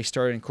 4, they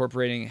started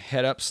incorporating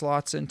head up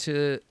slots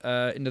into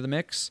the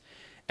mix.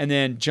 And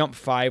then jump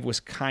 5 was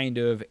kind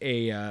of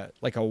a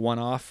like a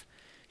one-off.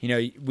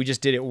 we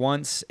just did it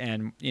once,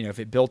 and if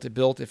it built, it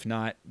built. If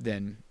not,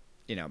 then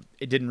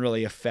it didn't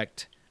really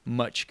affect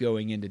much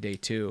going into day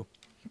 2.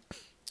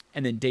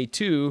 And then day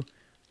 2,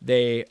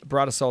 they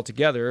brought us all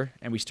together,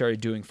 and we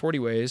started doing 40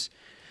 ways.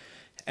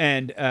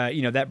 And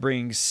that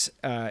brings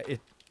a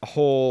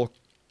whole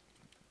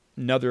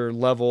another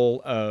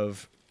level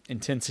of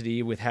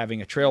intensity with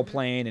having a trail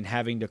plane and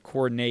having to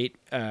coordinate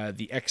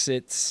the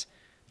exits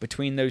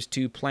between those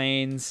 2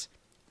 planes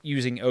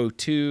using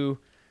O2.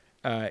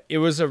 It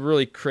was a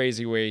really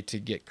crazy way to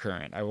get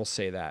current, I will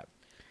say that.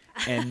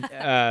 And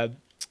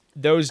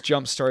those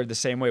jumps started the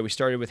same way. We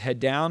started with head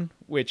down,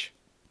 which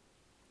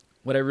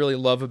what I really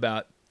love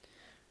about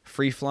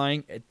free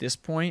flying at this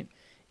point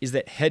is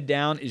that head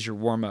down is your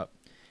warm-up.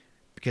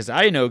 Because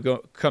I know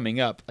coming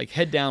up, like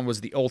head down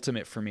was the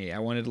ultimate for me. I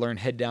wanted to learn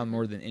head down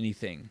more than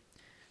anything.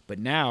 But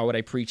now what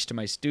I preach to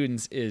my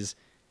students is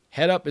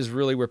head up is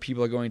really where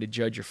people are going to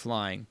judge your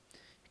flying,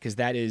 because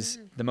that is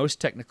the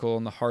most technical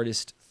and the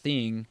hardest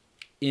thing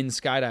in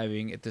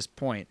skydiving at this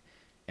point.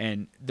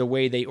 And the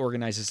way they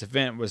organized this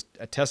event was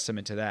a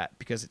testament to that,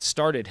 because it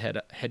started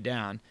head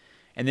down.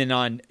 And then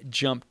on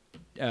jump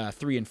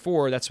 3 and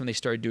 4, that's when they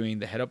started doing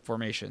the head up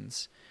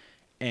formations.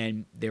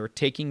 And they were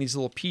taking these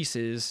little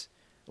pieces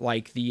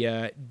like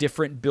the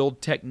different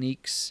build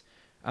techniques.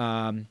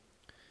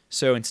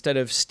 So instead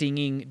of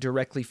stinging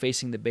directly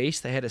facing the base,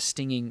 they had a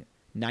stinging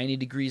 90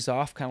 degrees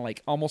off, kind of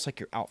like almost like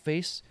your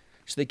outface.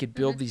 So they could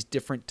build these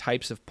different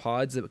types of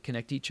pods that would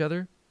connect each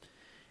other.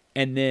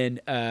 And then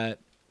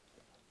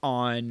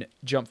on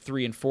jump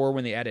 3 and 4,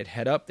 when they added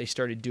head up, they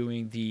started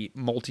doing the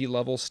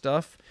multi-level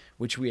stuff,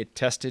 which we had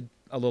tested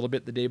a little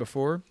bit the day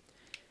before.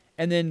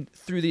 And then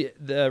through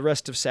the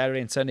rest of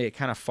Saturday and Sunday, it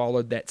kind of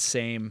followed that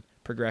same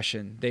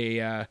progression.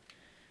 They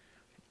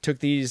took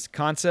these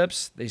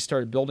concepts, they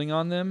started building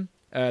on them.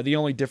 The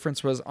only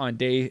difference was on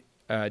day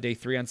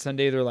 3 on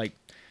Sunday, they're like,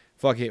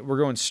 fuck it, we're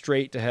going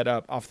straight to head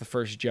up off the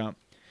first jump.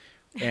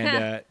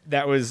 And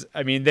that was,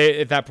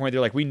 at that point,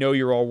 they're like, we know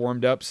you're all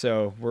warmed up,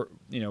 so we're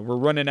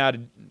running out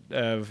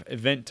of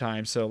event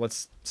time, so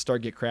let's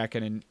get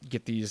cracking and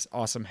get these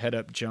awesome head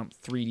up jump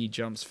 3D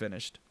jumps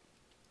finished.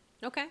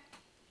 Okay.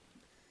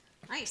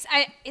 Nice.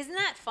 Isn't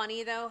that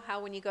funny though?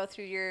 How when you go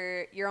through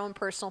your own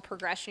personal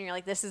progression, you're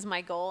like, "This is my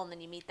goal," and then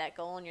you meet that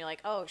goal, and you're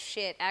like, "Oh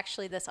shit!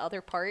 Actually, this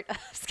other part of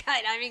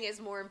skydiving is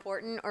more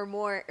important, or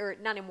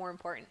not more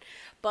important,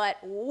 but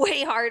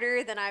way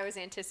harder than I was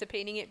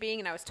anticipating it being,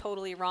 and I was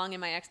totally wrong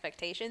in my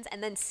expectations."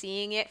 And then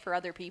seeing it for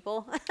other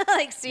people,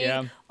 like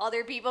seeing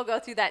other people go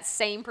through that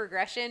same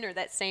progression or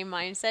that same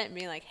mindset, and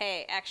being like,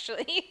 "Hey,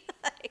 actually,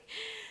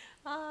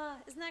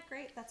 isn't that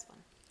great? That's fun."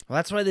 Well,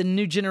 that's why the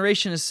new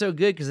generation is so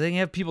good, because they can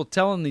have people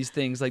telling these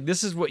things. Like,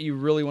 this is what you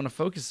really want to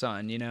focus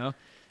on,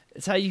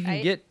 It's how you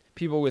can get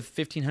people with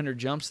 1,500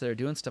 jumps that are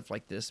doing stuff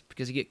like this,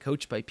 because you get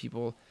coached by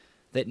people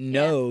that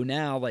know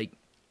now, like,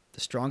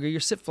 the stronger your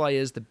sit fly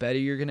is, the better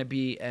you're going to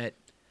be at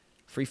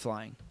free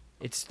flying.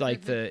 It's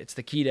like it's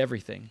the key to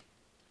everything.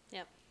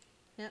 Yep.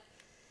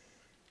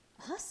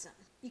 Awesome.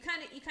 You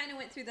kind of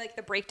went through like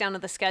the breakdown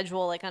of the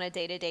schedule, like on a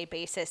day-to-day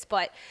basis,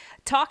 but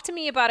talk to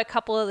me about a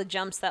couple of the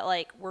jumps that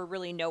like were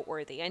really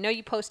noteworthy. I know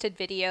you posted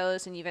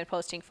videos and you've been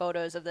posting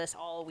photos of this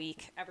all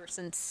week ever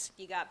since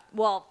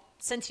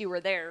since you were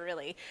there,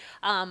 really.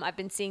 I've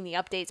been seeing the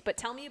updates, but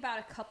tell me about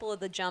a couple of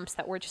the jumps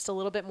that were just a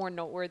little bit more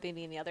noteworthy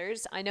than the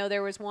others. I know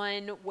there was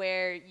one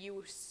where you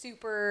were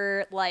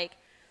super like,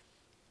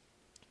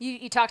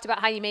 You talked about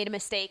how you made a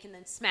mistake and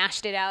then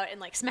smashed it out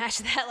and like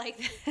smashed that, like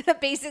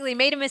basically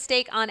made a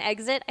mistake on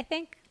exit, I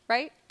think,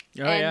 right?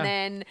 Oh, and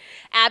then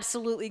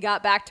absolutely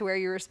got back to where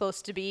you were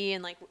supposed to be.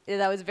 And like,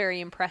 that was very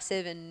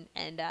impressive. And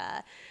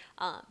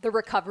the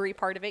recovery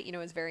part of it,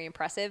 was very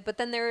impressive. But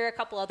then there were a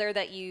couple other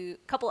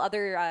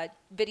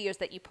videos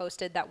that you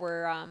posted that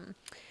were,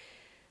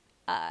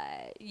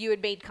 you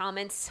had made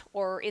comments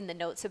or in the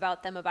notes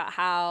about them, about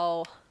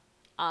how,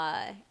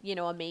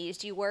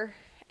 amazed you were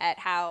at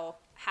how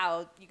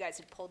you guys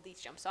had pulled these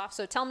jumps off.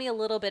 So tell me a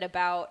little bit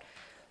about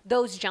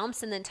those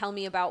jumps, and then tell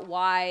me about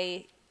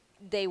why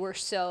they were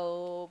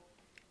so,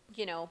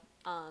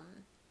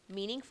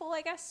 meaningful,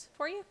 I guess,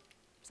 for you.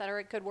 Is that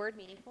a good word,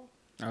 meaningful?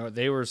 Oh,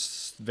 they were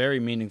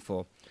very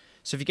meaningful.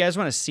 So if you guys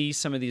want to see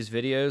some of these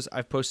videos,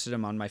 I've posted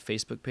them on my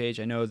Facebook page.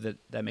 I know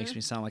that makes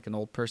me sound like an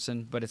old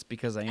person, but it's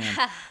because I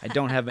am. I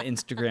don't have an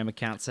Instagram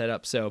account set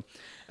up. So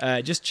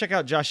just check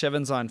out Josh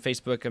Evans on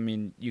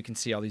Facebook. You can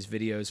see all these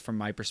videos from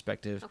my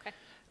perspective. Okay.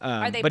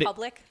 Are they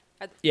public?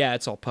 Yeah,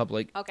 it's all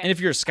public. Okay. And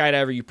if you're a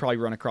skydiver, you probably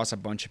run across a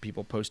bunch of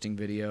people posting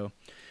video.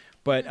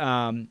 But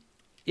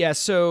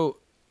so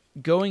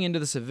going into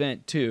this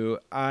event too,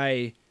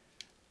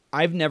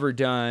 I've never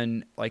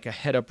done like a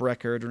head up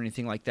record or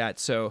anything like that.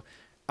 So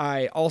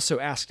I also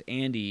asked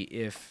Andy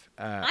if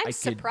I'm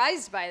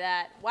surprised by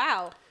that.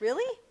 Wow,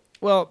 really?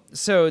 Well,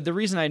 so the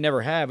reason I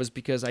never have is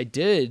because I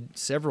did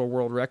several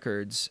world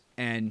records,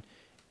 and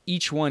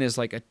each one is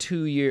like a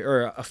 2-year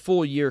or a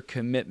full year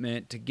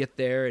commitment to get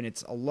there, and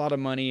it's a lot of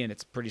money and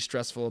it's pretty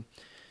stressful.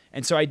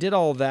 And so I did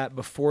all of that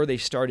before they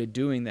started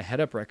doing the head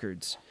up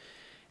records.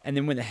 And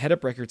then when the head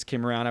up records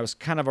came around, I was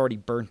kind of already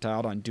burnt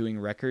out on doing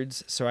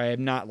records. So I have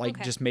not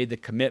just made the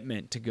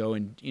commitment to go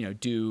and,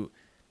 do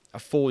a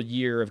full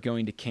year of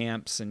going to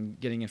camps and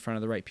getting in front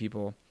of the right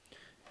people.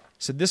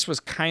 So this was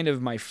kind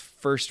of my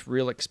first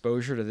real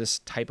exposure to this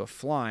type of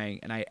flying.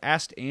 And I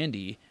asked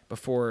Andy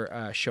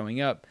before showing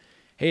up,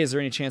 hey, is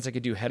there any chance I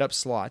could do head up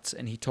slots?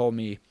 And he told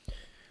me,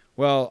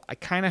 well, I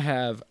kind of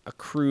have a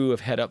crew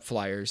of head up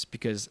flyers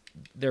because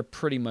they're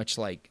pretty much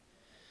like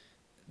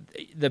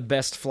the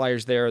best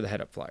flyers there are the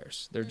head up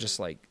flyers. They're just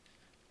like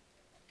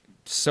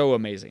so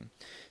amazing.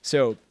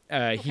 So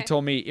he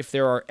told me if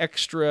there are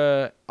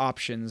extra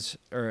options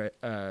or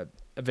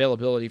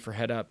availability for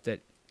head up that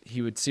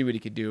he would see what he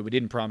could do, but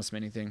didn't promise me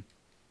anything.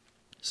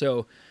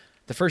 So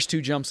the first 2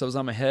 jumps I was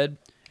on my head,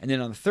 and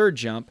then on the third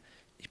jump,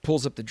 he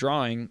pulls up the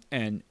drawing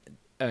and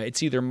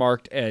it's either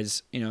marked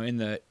as, in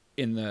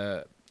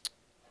the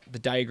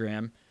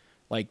diagram,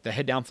 like the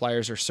head down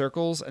flyers are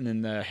circles, and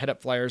then the head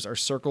up flyers are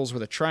circles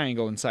with a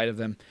triangle inside of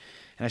them.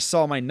 And I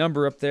saw my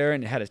number up there,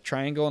 and it had a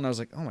triangle, and I was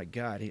like, oh my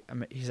God,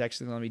 he's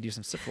actually going to let me do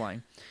some SIP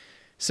flying.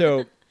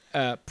 So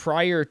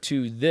prior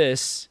to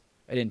this,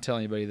 I didn't tell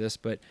anybody this,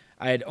 but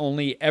I had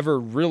only ever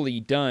really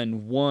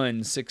done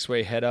one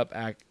 6-way head up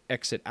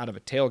exit out of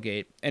a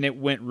tailgate, and it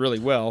went really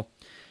well.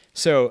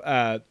 So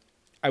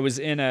I was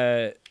in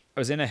a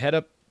head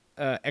up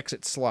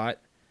exit slot.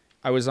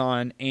 I was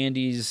on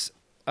Andy's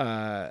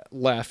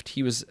left.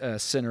 He was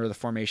center of the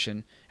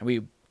formation, and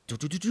we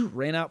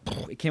ran out.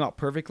 It came out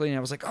perfectly, and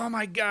I was like, oh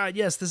my God,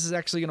 yes, this is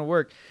actually going to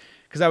work.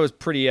 Because I was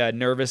pretty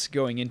nervous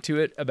going into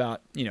it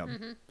about,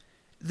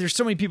 there's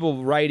so many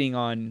people riding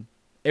on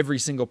every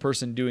single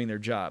person doing their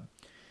job.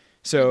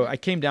 So I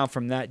came down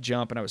from that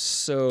jump, and I was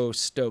so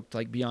stoked,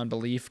 like beyond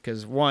belief,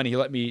 because one, he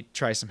let me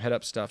try some head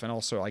up stuff, and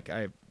also like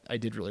I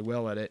did really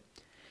well at it.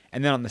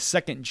 And then on the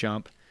second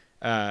jump,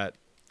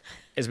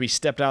 as we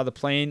stepped out of the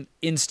plane,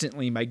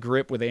 instantly my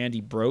grip with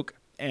Andy broke.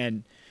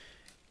 And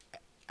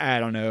I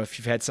don't know if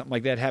you've had something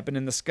like that happen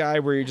in the sky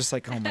where you're just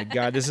like, oh my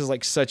God, this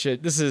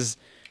is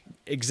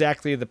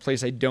exactly the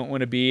place I don't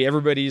want to be.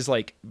 Everybody's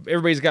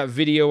got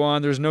video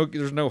on. There's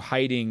no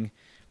hiding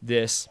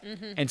this.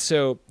 And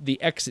so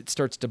the exit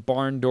starts to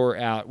barn door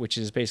out, which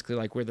is basically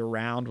like where the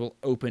round will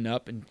open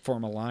up and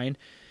form a line.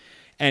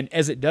 And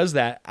as it does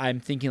that, I'm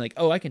thinking like,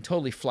 oh, I can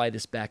totally fly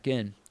this back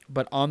in.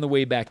 But on the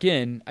way back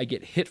in, I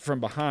get hit from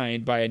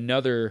behind by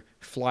another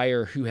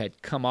flyer who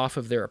had come off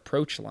of their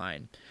approach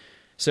line.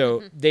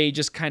 So they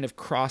just kind of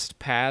crossed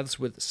paths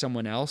with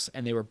someone else,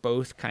 and they were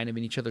both kind of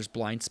in each other's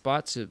blind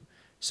spots.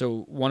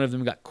 So one of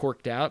them got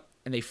corked out,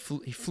 and he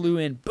flew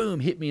in, boom,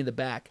 hit me in the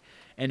back.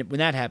 And when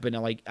that happened,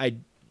 I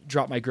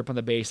dropped my grip on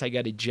the base. I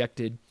got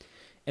ejected.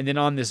 And then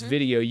on this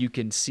video, you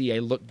can see I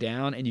look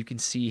down, and you can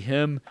see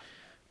him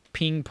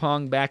ping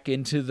pong back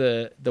into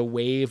the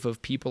wave of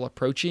people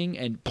approaching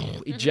and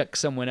eject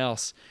someone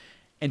else.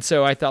 And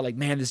so I thought like,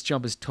 man, this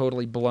jump is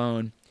totally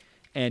blown.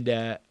 And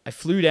I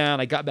flew down.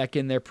 I got back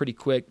in there pretty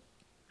quick.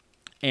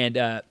 And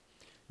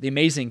the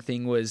amazing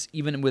thing was,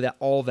 even with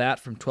all that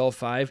from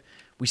 12.5,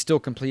 we still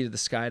completed the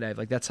skydive.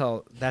 Like that's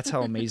how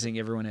amazing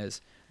everyone is.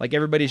 Like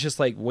everybody's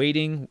just like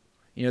waiting.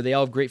 They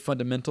all have great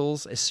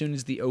fundamentals. As soon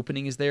as the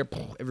opening is there,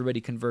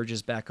 everybody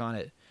converges back on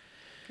it.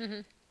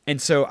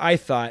 And so I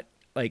thought,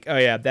 like, oh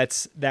yeah,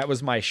 that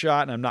was my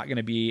shot, and I'm not going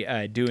to be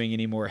doing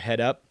any more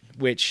head up,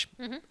 which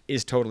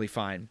is totally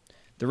fine.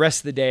 The rest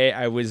of the day,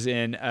 I was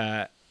in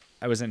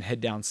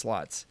head down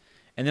slots,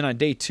 and then on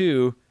day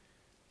 2,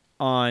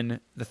 on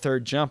the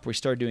third jump, we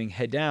started doing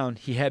head down.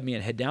 He had me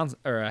in head down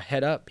or a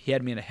head up. He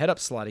had me in a head up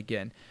slot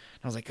again.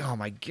 And I was like, oh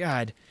my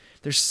God,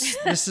 this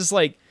is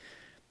like,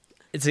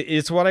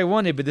 it's what I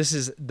wanted, but this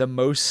is the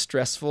most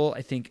stressful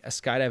I think a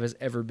skydive has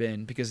ever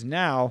been, because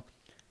now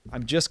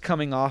I'm just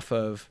coming off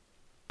of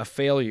a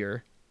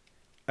failure.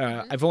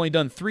 I've only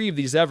done 3 of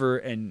these ever,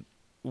 and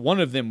one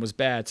of them was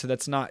bad. So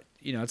that's not,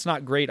 it's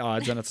not great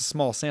odds, and it's a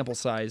small sample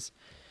size.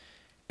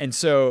 And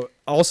so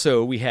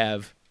also we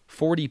have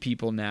 40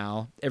 people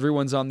now.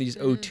 Everyone's on these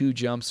O2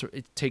 jumps.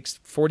 It takes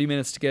 40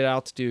 minutes to get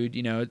altitude.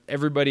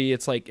 Everybody,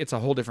 it's a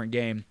whole different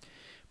game.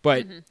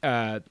 But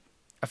a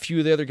few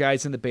of the other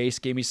guys in the base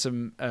gave me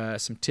some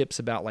tips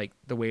about like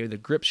the way the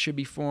grips should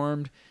be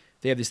formed.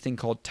 They have this thing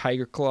called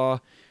Tiger Claw,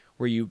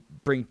 where you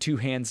bring 2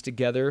 hands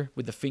together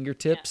with the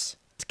fingertips.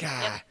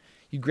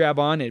 You grab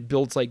on, it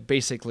builds like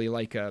basically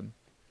like a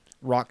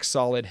rock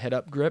solid head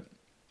up grip.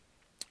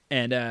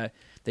 And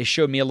they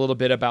showed me a little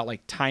bit about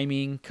like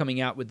timing coming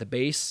out with the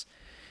base.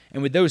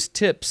 And with those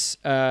tips,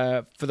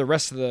 for the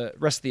rest of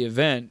the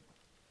event,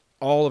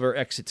 all of our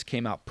exits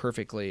came out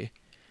perfectly.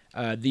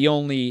 The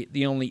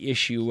only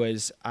issue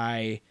was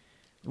I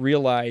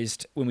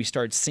realized when we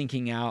started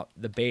syncing out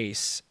the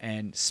base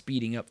and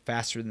speeding up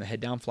faster than the head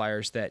down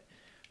flyers that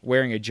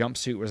wearing a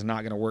jumpsuit was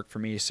not going to work for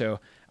me. So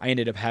I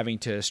ended up having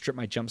to strip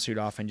my jumpsuit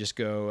off and just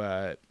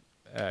go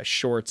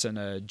shorts and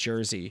a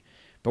jersey.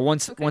 But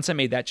once I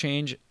made that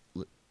change,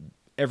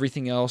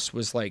 everything else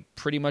was like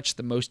pretty much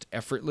the most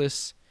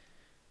effortless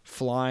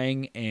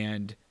flying,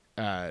 and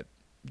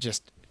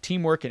just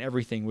teamwork and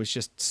everything was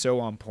just so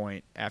on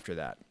point after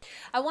that.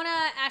 I want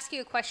to ask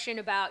you a question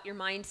about your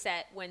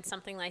mindset when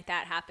something like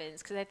that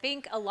happens, because I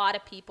think a lot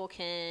of people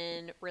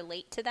can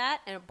relate to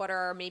that, but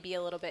are maybe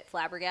a little bit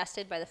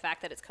flabbergasted by the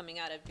fact that it's coming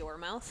out of your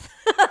mouth,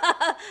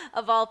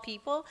 of all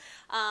people.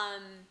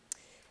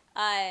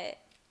 As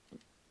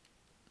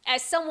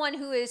someone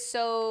who is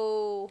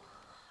so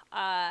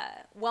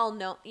well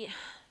known, yeah,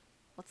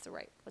 what's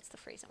the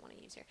phrase I want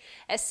to use here?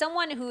 As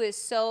someone who is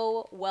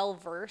so well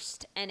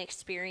versed and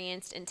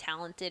experienced and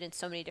talented in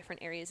so many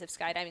different areas of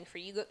skydiving, for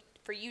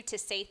you to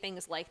say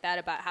things like that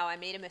about how I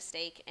made a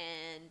mistake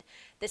and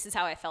this is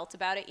how I felt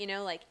about it,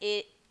 like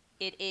it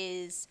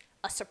is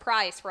a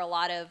surprise for a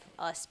lot of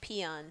us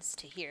peons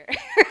to hear,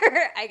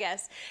 I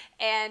guess.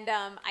 And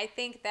I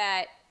think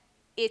that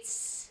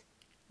it's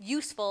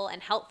useful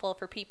and helpful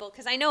for people,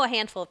 because I know a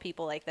handful of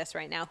people like this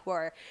right now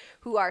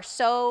who are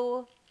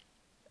so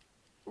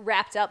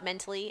wrapped up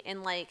mentally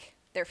in like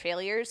their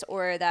failures,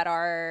 or that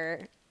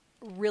are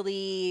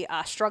really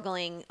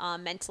struggling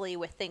mentally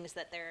with things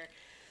that they're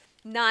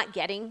not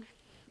getting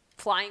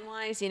flying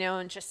wise,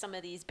 and just some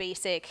of these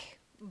basic,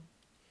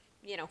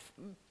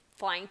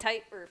 flying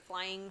type or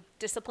flying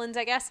disciplines,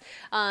 I guess.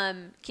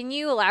 Can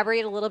you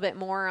elaborate a little bit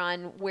more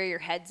on where your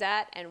head's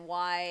at and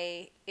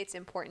why it's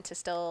important to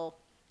still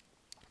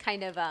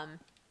kind of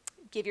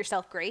give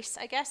yourself grace,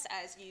 I guess,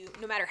 as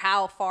no matter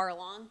how far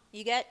along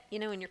you get,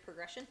 in your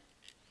progression?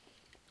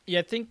 Yeah,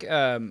 I think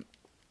I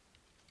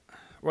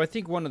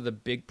think one of the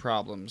big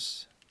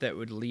problems that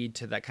would lead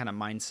to that kind of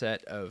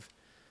mindset of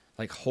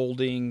like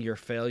holding your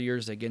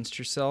failures against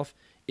yourself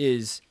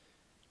is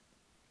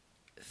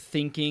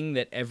thinking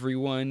that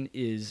everyone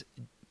is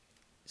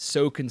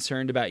so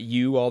concerned about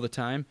you all the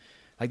time.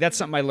 Like that's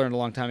something I learned a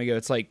long time ago.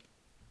 It's like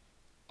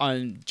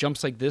on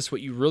jumps like this,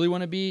 what you really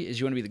want to be is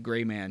you want to be the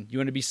gray man. You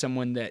want to be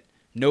someone that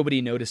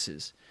nobody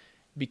notices.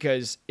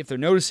 Because if they're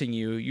noticing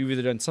you, you've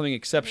either done something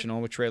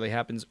exceptional, which rarely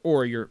happens,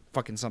 or you're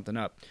fucking something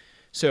up.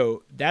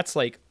 So that's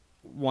like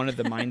one of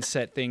the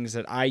mindset things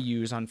that I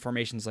use on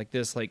formations like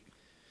this. Like,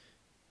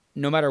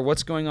 no matter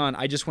what's going on,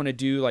 I just want to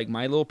do like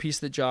my little piece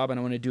of the job, and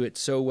I want to do it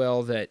so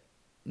well that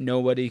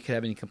nobody could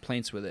have any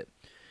complaints with it.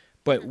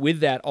 But with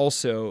that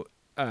also,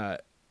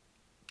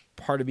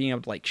 part of being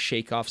able to like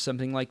shake off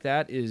something like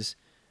that is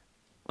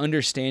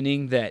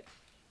understanding that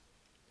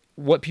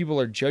what people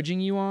are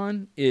judging you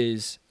on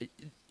is...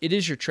 it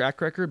is your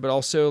track record, but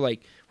also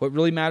like what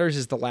really matters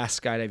is the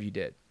last skydive you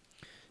did.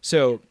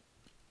 So,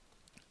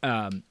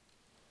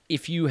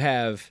 if you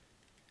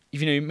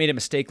made a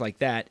mistake like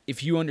that,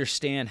 if you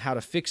understand how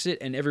to fix it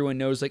and everyone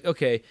knows like,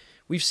 okay,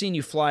 we've seen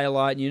you fly a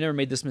lot and you never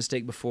made this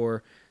mistake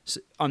before. So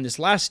on this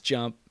last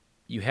jump,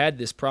 you had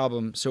this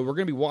problem. So we're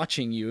going to be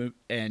watching you,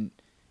 and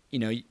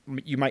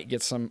you might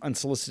get some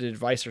unsolicited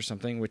advice or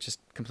something, which is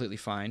completely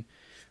fine.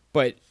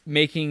 But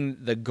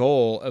making the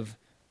goal of,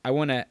 I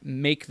want to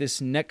make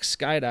this next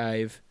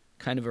skydive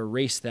kind of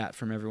erase that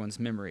from everyone's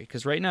memory.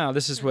 Because right now,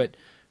 this is what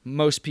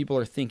most people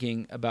are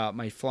thinking about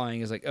my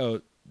flying is like,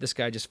 oh, this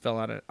guy just fell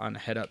out on a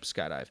head-up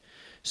skydive.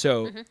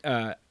 So,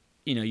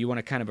 you want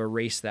to kind of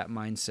erase that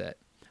mindset.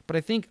 But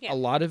I think a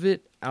lot of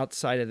it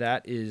outside of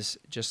that is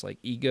just like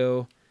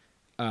ego.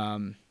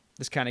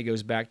 This kind of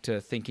goes back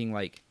to thinking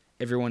like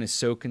everyone is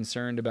so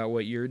concerned about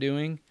what you're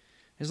doing.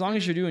 As long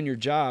as you're doing your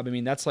job, I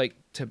mean, that's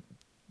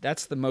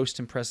the most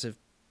impressive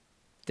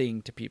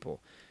thing to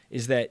people,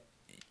 is that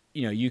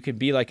you can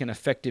be like an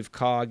effective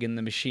cog in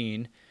the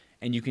machine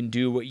and you can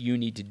do what you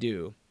need to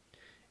do.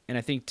 And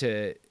I think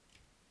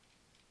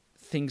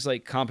things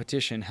like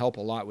competition help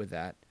a lot with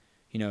that.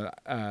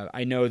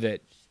 I know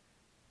that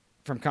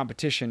from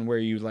competition where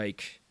you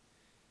like,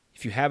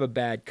 if you have a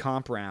bad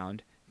comp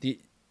round, the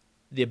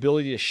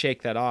ability to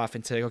shake that off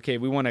and say, okay,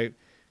 we need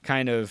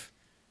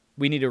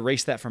to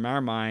erase that from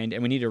our mind,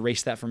 and we need to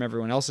erase that from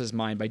everyone else's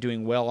mind by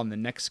doing well on the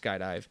next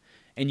skydive.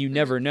 And you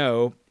never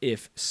know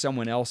if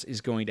someone else is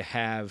going to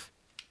have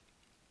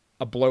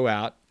a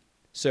blowout.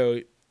 So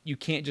you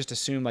can't just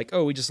assume like,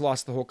 oh, we just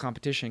lost the whole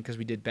competition because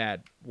we did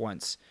bad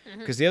once.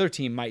 Because the other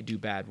team might do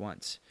bad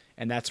once.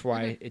 And that's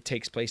why it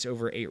takes place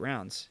over 8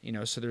 rounds.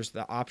 So there's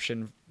the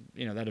option,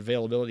 that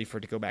availability for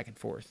it to go back and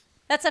forth.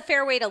 That's a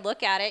fair way to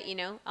look at it,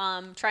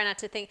 try not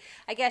to think.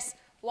 I guess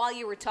while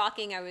you were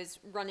talking, I was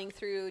running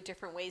through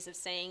different ways of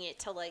saying it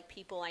to like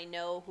people I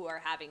know who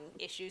are having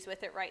issues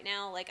with it right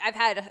now. Like I've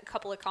had a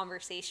couple of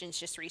conversations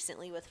just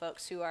recently with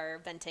folks who are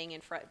venting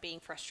and being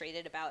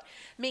frustrated about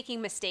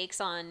making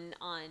mistakes on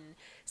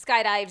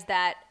skydives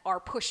that are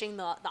pushing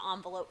the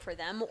envelope for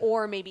them,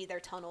 or maybe their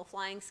tunnel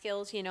flying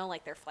skills,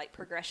 like their flight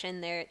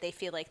progression. They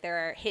feel like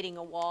they're hitting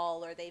a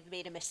wall, or they've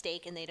made a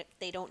mistake and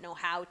they don't know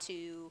how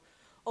to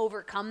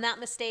overcome that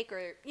mistake,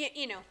 or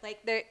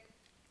like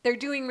they're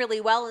doing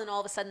really well and all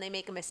of a sudden they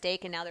make a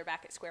mistake and now they're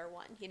back at square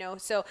one,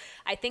 So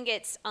I think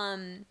it's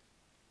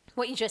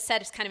what you just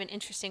said is kind of an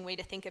interesting way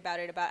to think about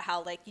it, about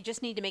how like you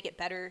just need to make it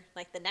better,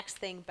 like the next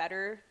thing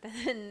better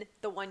than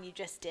the one you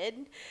just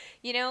did,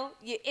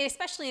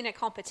 especially in a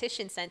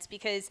competition sense,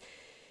 because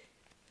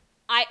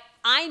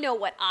I know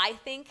what I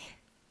think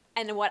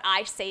and what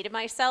I say to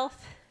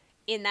myself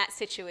in that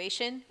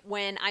situation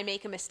when I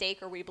make a mistake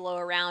or we blow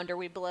around or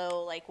we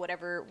blow like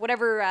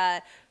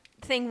whatever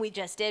thing we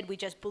just did, we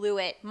just blew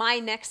it. My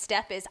next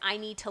step is I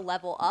need to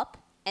level up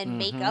and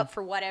make up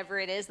for whatever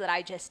it is that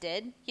I just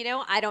did. You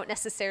know, I don't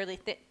necessarily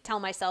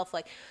tell myself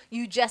like,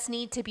 you just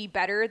need to be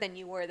better than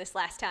you were this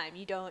last time.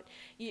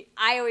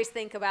 I always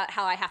think about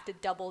how I have to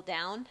double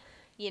down,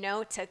 you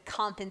know, to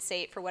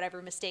compensate for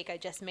whatever mistake I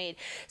just made.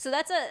 So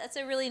that's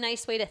a really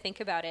nice way to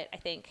think about it. I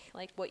think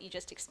like what you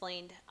just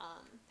explained,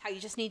 how you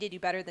just need to do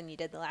better than you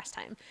did the last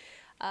time.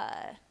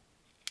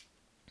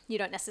 You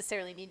don't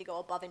necessarily need to go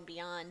above and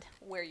beyond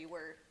where you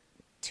were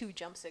 2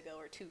 jumps ago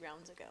or 2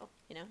 rounds ago,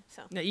 you know?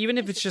 So now, even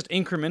if it's just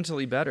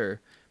incrementally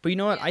better. But you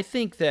know what? Yeah. I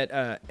think that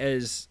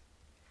as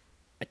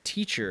a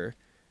teacher,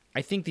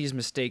 I think these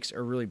mistakes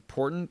are really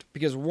important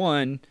because,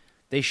 one,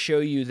 they show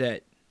you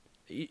that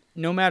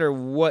no matter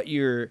what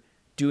you're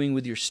doing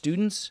with your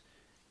students,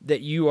 that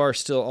you are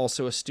still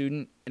also a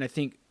student. And I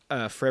think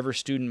forever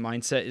student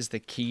mindset is the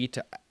key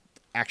to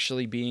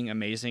actually being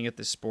amazing at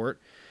this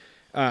sport.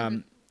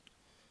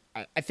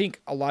 I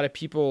think a lot of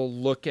people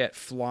look at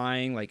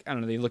flying like, I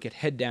don't know, they look at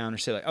head down or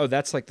say like, oh,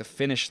 that's like the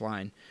finish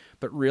line.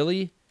 But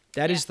really,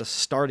 that is the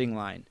starting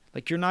line.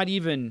 Like you're not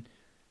even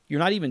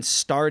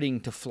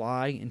starting to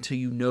fly until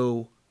you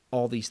know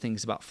all these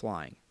things about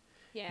flying.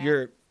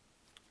 Yeah.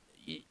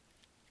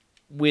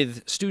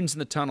 With students in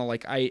the tunnel,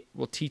 like I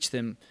will teach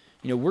them,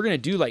 you know, we're going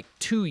to do like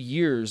 2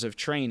 years of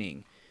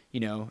training,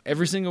 you know,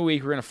 every single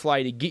week we're going to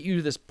fly to get you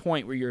to this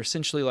point where you're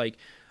essentially like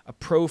a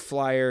pro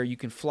flyer. You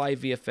can fly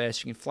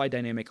VFS, you can fly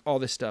dynamic, all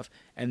this stuff.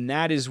 And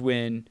that is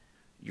when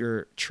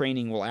your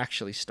training will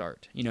actually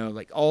start. You know,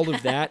 like all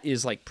of that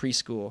is like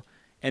preschool.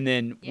 And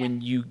then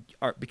when you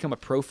become a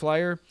pro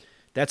flyer,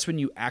 that's when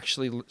you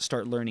actually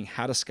start learning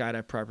how to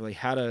skydive properly,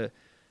 how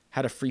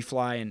to free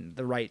fly, and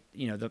the right,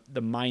 you know,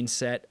 the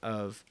mindset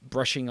of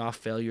brushing off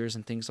failures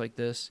and things like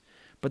this.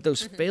 But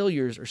those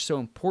failures are so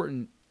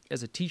important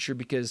as a teacher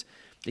because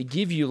they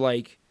give you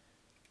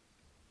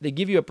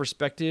a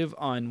perspective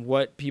on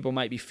what people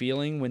might be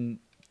feeling when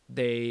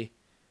they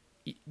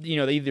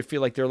either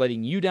feel like they're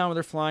letting you down when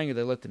they're flying or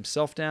they let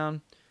themselves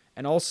down.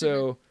 And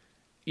also,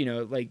 you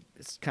know, like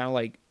it's kind of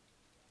like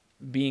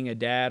being a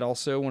dad.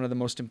 Also, one of the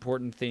most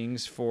important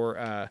things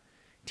for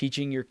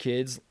teaching your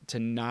kids to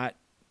not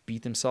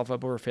beat themselves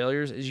up over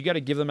failures is you got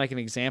to give them like an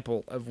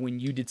example of when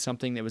you did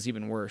something that was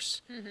even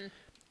worse.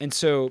 And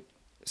so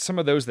some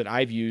of those that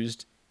I've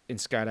used in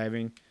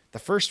skydiving, the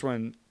first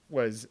one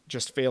was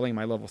just failing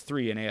my level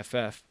 3 in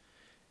AFF.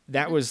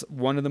 That was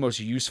one of the most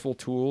useful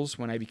tools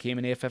when I became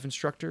an AFF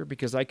instructor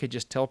because I could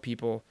just tell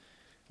people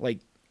like,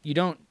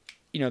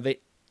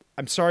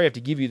 I'm sorry I have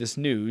to give you this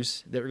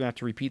news that we're going to have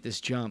to repeat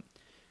this jump.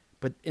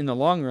 But in the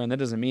long run, that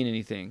doesn't mean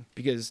anything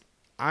because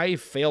I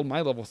failed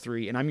my level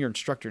 3 and I'm your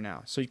instructor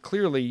now. So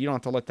clearly you don't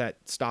have to let that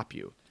stop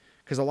you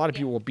because a lot of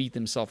people will beat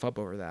themselves up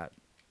over that.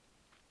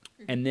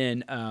 And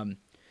then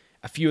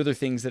a few other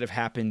things that have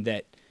happened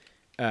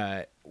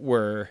that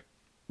were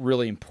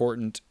really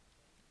important.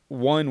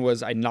 One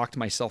was I knocked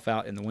myself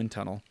out in the wind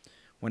tunnel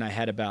when I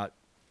had about,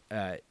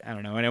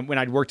 when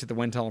I'd worked at the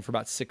wind tunnel for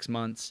about 6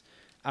 months.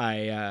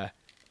 I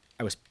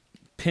was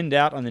pinned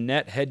out on the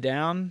net, head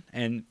down,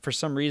 and for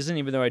some reason,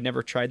 even though I'd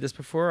never tried this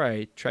before,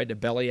 I tried to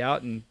belly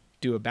out and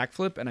do a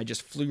backflip, and I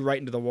just flew right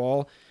into the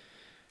wall.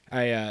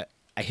 I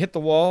hit the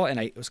wall, and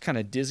I was kind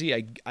of dizzy.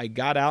 I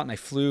got out, and I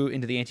flew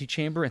into the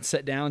antechamber and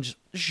sat down, just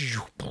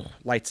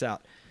lights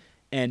out.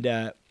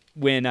 And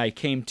when I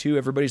came to,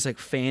 everybody's like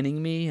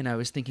fanning me, and I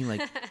was thinking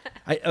like,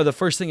 the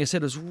first thing I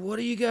said was, "What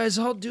are you guys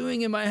all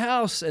doing in my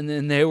house?" And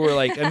then they were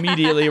like,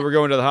 immediately, we're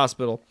going to the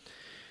hospital.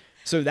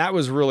 So that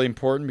was really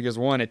important because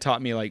one, it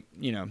taught me like,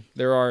 you know,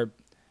 there are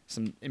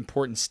some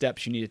important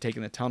steps you need to take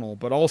in the tunnel,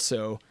 but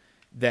also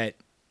that,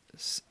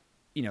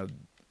 you know,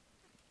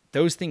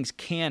 those things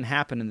can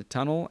happen in the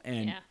tunnel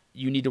and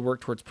you need to work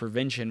towards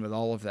prevention with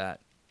all of that.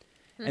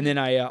 And then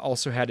I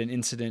also had an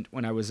incident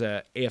when I was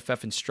a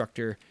AFF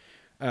instructor.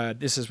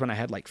 This is when I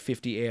had like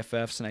 50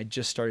 AFFs and I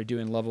just started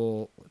doing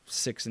level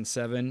 6 and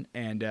 7.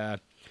 And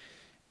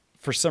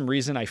for some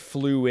reason, I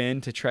flew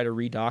in to try to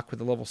redock with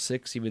the level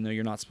 6, even though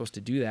you're not supposed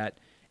to do that.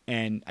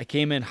 And I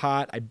came in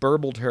hot. I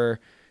burbled her.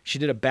 She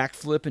did a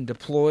backflip and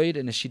deployed.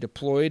 And as she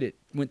deployed, it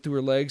went through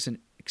her legs and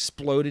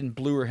exploded and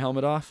blew her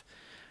helmet off.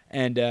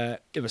 And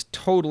it was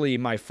totally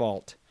my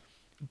fault.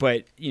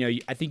 But, you know,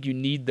 I think you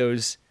need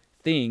those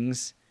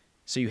things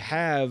so you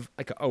have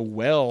like a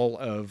well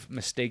of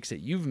mistakes that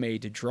you've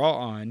made to draw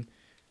on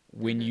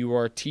when you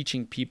are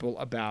teaching people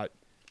about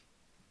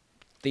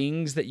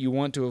things that you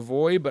want to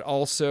avoid, but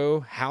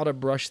also how to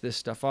brush this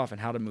stuff off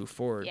and how to move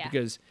forward.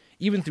 Because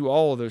even through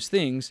all of those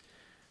things,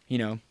 you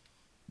know,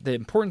 the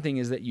important thing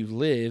is that you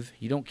live,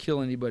 you don't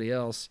kill anybody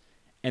else,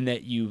 and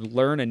that you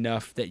learn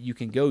enough that you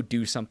can go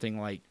do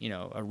something like, you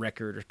know, a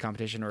record or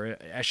competition or an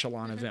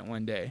Echelon event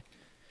one day.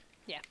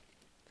 Yeah.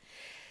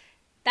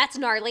 That's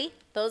gnarly.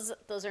 Those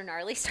are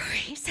gnarly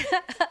stories.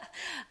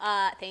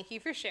 Thank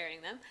you for sharing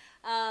them.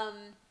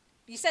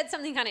 You said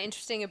something kind of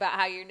interesting about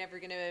how you're never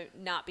going to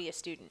not be a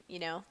student, you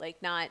know,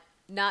 like not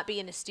not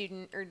being a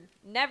student or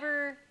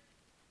never.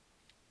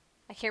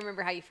 I can't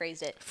remember how you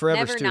phrased it. Forever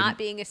never student. not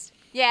being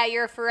yeah,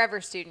 you're a forever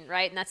student,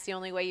 right? And that's the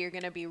only way you're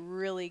going to be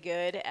really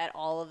good at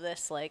all of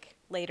this, like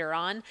later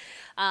on.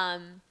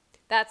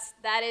 That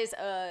is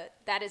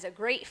a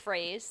great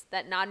phrase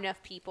that not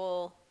enough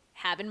people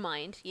have in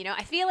mind. You know,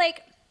 I feel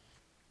like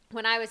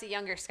when I was a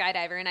younger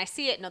skydiver, and I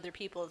see it in other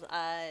people's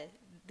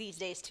these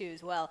days too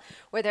as well,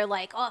 where they're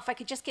like, oh, if I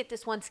could just get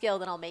this one skill,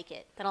 then I'll make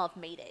it. Then I'll have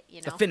made it.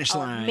 You know, the finish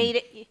I'll have line. made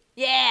it.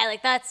 Yeah,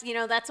 like that's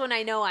when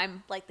I know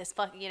I'm like this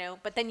fucking, you know.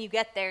 But then you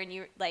get there and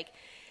you're like,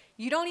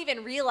 you don't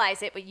even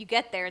realize it, but you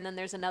get there and then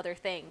there's another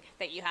thing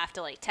that you have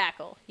to like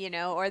tackle, you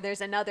know, or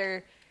there's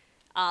another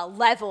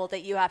level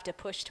that you have to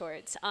push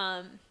towards.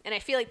 And I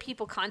feel like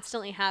people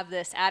constantly have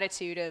this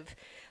attitude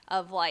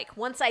of like,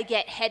 once I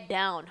get head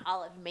down,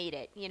 I'll have made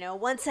it. You know,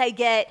 once I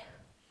get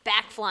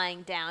back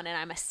flying down and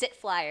I'm a sit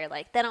flyer,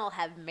 like then I'll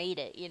have made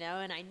it, you know,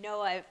 and I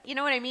know you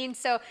know what I mean?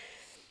 So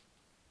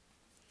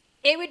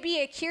it would be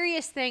a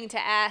curious thing to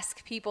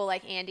ask people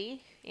like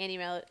Andy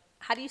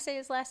how do you say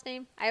his last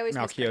name? I always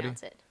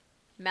mispronounce it.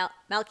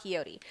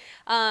 Malchiodi.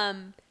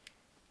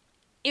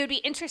 It would be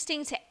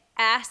interesting to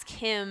ask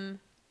him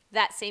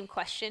that same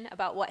question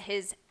about what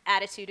his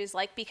attitude is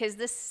like,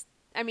 because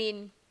I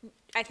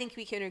think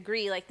we can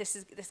agree, like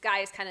this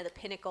guy is kind of the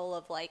pinnacle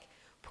of like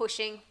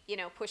pushing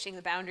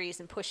the boundaries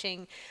and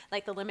pushing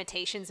like the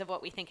limitations of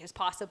what we think is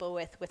possible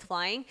with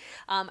flying.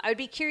 I would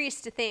be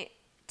curious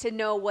to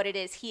know what it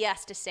is he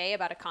has to say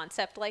about a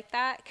concept like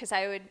that, because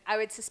I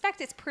would suspect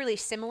it's pretty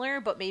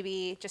similar, but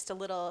maybe just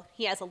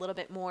he has a little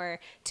bit more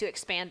to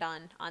expand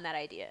on that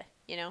idea,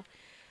 you know.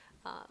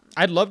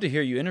 I'd love to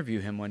hear you interview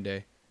him one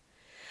day.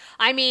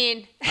 I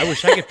mean, I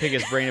wish I could pick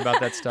his brain about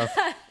that stuff.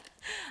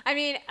 I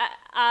mean,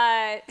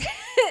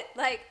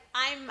 like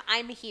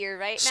I'm here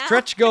right now.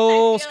 Stretch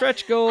goal.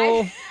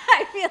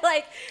 I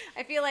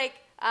feel like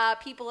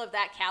people of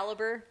that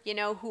caliber, you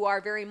know, who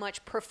are very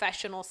much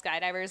professional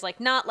skydivers,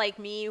 like not like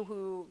me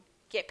who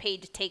get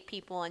paid to take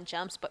people on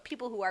jumps, but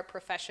people who are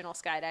professional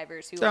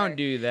skydivers who don't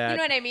do that. You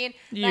know what I mean?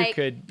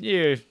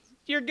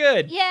 You're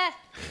good. Yeah,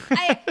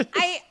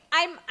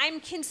 I'm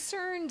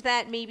concerned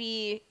that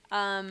maybe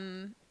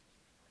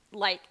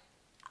like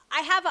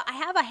I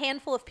have a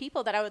handful of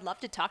people that I would love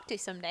to talk to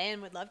someday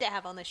and would love to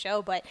have on the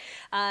show, but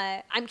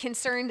I'm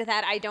concerned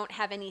that I don't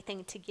have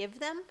anything to give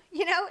them,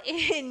 you know,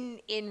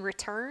 in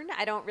return.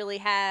 I don't really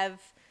have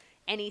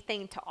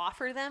anything to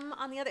offer them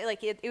on the other.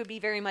 Like it would be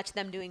very much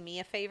them doing me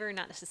a favor,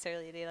 not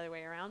necessarily the other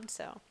way around.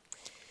 So.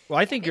 Well,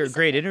 I think you're a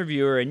great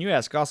interviewer, and you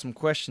ask awesome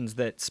questions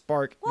that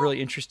spark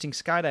really interesting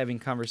skydiving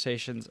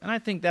conversations, and I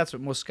think that's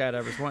what most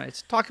skydivers want.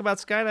 It's talk about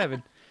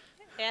skydiving.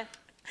 Yeah.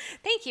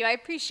 Thank you. I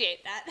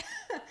appreciate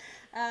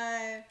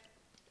that.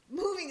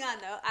 Moving on,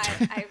 though,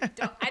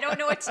 I don't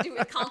know what to do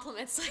with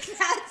compliments like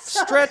that.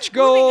 So Stretch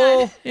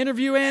goal.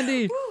 Interview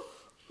Andy.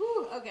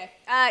 Woo, okay.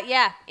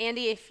 Yeah,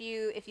 Andy, if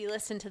you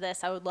listen to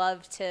this, I would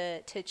love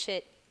to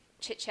chit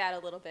chat a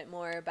little bit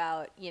more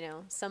about, you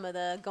know, some of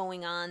the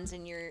going ons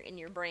in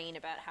your brain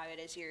about how it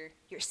is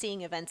you're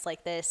seeing events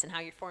like this and how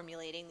you're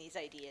formulating these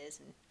ideas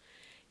and,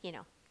 you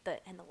know, the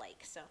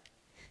like. So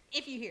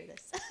if you hear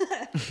this,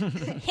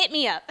 hit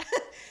me up.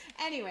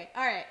 Anyway,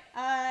 all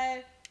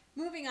right.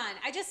 Moving on.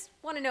 I just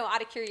want to know,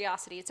 out of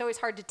curiosity, it's always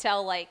hard to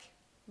tell like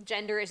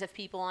genders of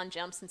people on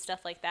jumps and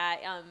stuff like that.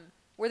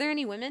 Were there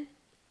any women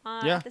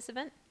at this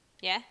event?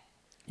 Yeah.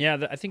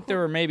 Yeah, I think there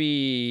were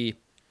maybe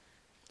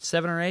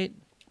 7 or 8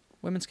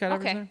 women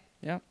skydivers there.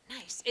 Yeah.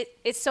 Nice.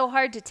 It's so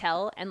hard to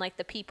tell, and like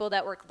the people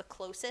that were the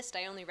closest,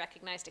 I only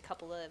recognized a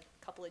couple of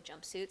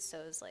jumpsuits, so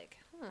it was like,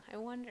 I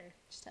wonder.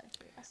 Just out of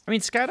curiosity. I mean,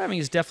 skydiving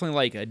is definitely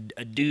like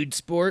a dude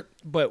sport,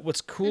 but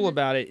what's cool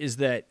about it is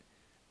that,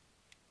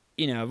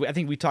 you know, I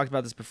think we talked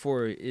about this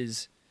before,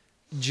 is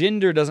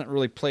gender doesn't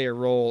really play a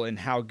role in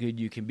how good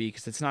you can be,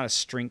 because it's not a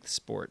strength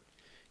sport.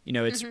 You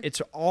know, it's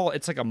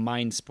like a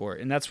mind sport,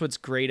 and that's what's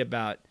great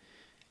about.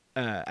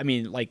 I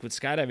mean, like with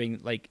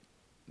skydiving, like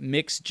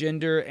mixed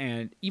gender,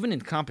 and even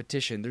in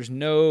competition, there's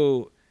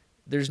no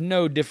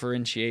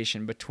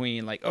differentiation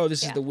between like, oh,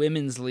 this is the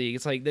women's league.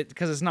 It's like that,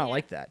 because it's not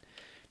like that.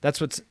 That's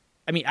what's.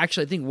 I mean,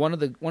 actually, I think one of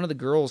the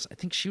girls, I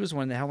think she was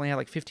one that only had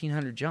like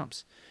 1,500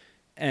 jumps,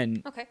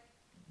 and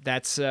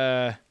that's.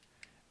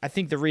 I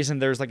think the reason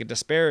there's like a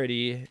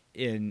disparity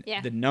in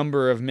the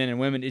number of men and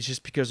women is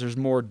just because there's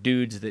more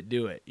dudes that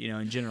do it, you know,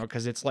 in general,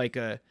 because it's like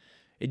it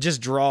just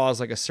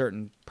draws like a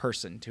certain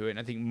person to it. And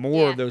I think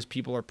more of those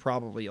people are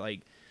probably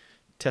like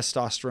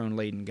testosterone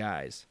laden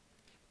guys.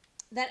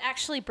 That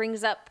actually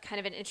brings up kind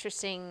of an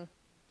interesting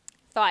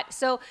thought.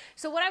 So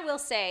what I will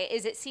say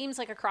is, it seems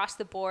like across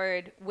the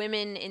board,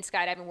 women in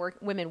skydiving,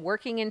 women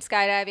working in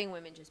skydiving,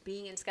 women just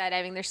being in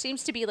skydiving, there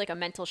seems to be like a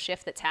mental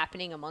shift that's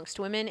happening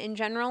amongst women in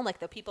general, like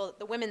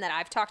the women that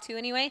I've talked to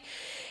anyway,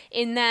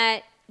 in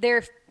that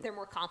they're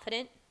more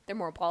confident, they're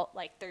more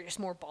they're just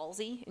more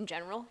ballsy in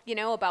general, you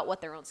know, about what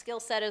their own skill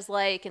set is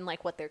like and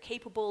like what they're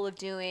capable of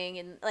doing,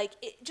 and like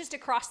just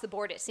across the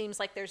board, it seems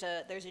like there's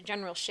a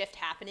general shift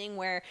happening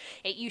where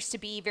it used to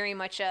be very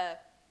much a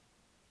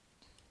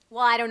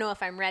well, I don't know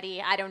if I'm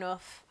ready. I don't know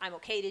if I'm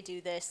okay to do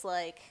this.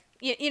 Like,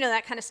 you know,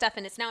 that kind of stuff.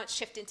 And it's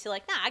shifted to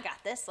like, nah, I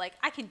got this. Like,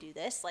 I can do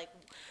this. Like,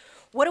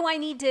 what do I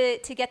need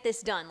to get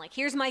this done? Like,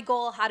 here's my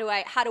goal. How do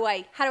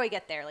I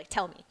get there? Like,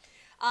 tell me.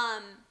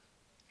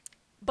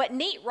 But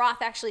Nate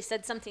Roth actually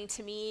said something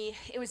to me.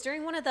 It was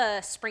during one of the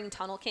spring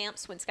tunnel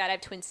camps when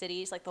Skydive Twin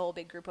Cities, like the whole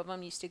big group of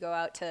them used to go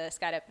out to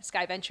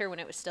Sky Venture when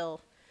it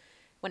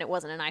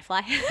wasn't an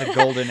iFly. The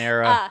golden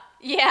era.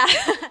 Yeah.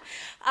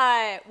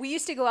 We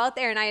used to go out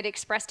there, and I had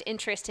expressed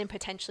interest in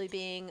potentially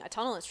being a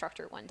tunnel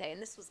instructor one day.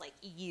 And this was like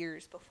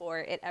years before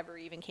it ever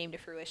even came to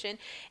fruition.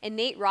 And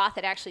Nate Roth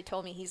had actually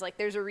told me, he's like,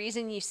 there's a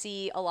reason you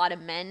see a lot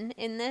of men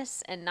in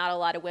this and not a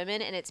lot of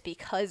women. And it's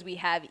because we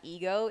have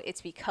ego.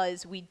 It's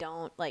because we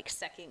don't like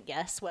second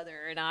guess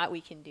whether or not we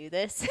can do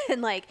this.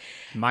 And like,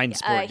 Mind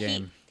sport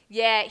game.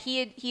 Yeah,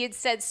 he had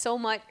said so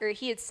much, or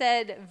he had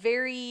said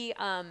very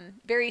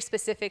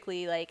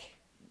specifically like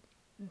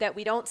that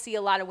we don't see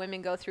a lot of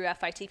women go through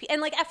FITP,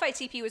 and like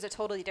FITP was a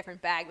totally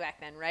different bag back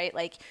then, right?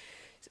 Like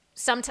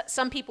some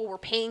people were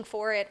paying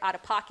for it out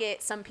of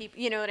pocket, some people,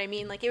 you know what I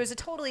mean? Like it was a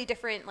totally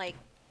different like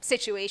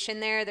situation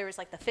there. There was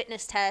like the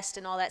fitness test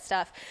and all that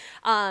stuff,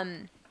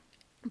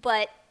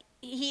 but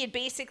he had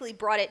basically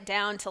brought it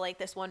down to like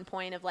this one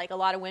point of like a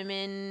lot of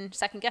women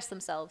second guess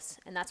themselves,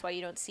 and that's why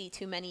you don't see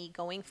too many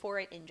going for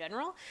it in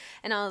general.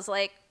 And I was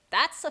like,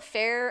 that's a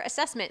fair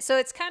assessment. So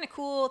it's kind of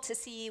cool to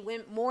see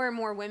more and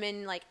more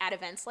women like at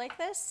events like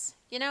this,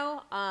 you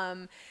know,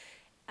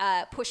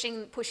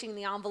 pushing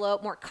the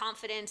envelope, more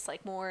confidence,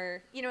 like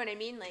more, you know what I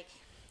mean? Like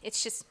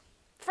it's just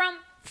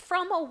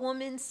from a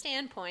woman's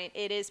standpoint,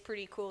 it is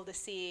pretty cool to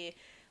see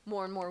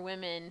more and more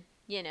women,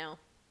 you know,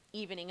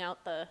 evening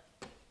out the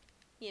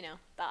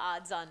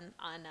odds on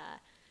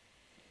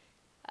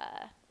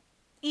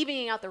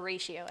evening out the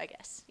ratio, I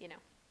guess, you know.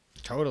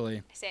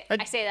 Totally.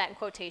 I say that in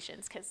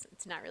quotations because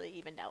it's not really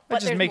evened out.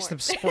 That just makes the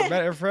sport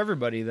better for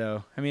everybody,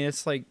 though. I mean,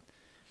 it's like,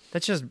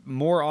 that's just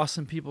more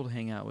awesome people to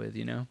hang out with,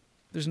 you know?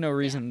 There's no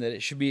reason that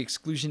it should be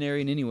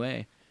exclusionary in any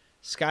way.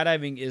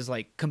 Skydiving is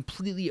like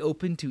completely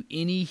open to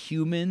any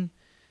human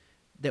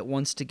that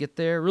wants to get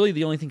there. Really,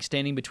 the only thing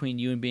standing between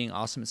you and being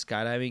awesome at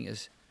skydiving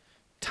is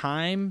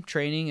time,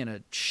 training, and a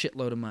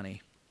shitload of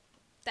money.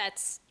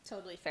 That's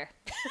totally fair.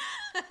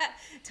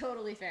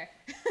 Totally fair.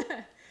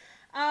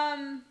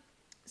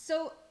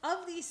 So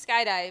of these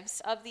skydives,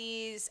 of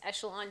these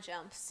Echelon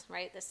jumps,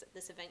 right, this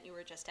event you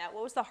were just at,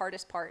 what was the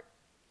hardest part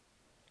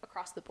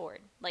across the board,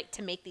 like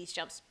to make these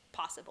jumps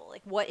possible?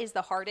 Like what is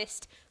the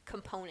hardest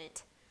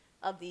component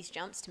of these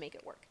jumps to make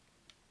it work?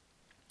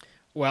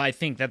 Well, I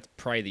think that's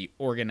probably the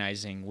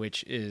organizing,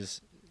 which is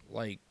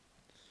like,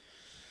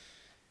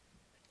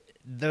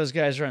 those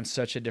guys are on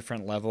such a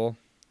different level.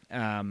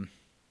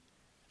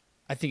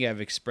 I think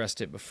I've expressed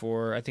it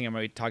before. I think I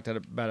might have talked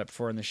about it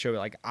before in the show.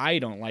 Like, I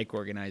don't like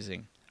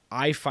organizing.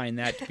 I find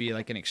that to be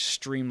like an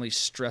extremely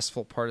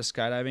stressful part of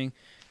skydiving,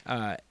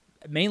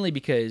 mainly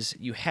because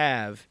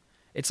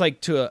it's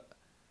like to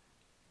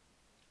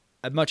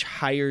a much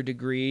higher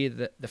degree,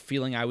 the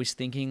feeling I was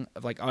thinking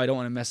of like, oh, I don't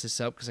want to mess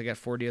this up because I got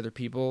 40 other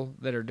people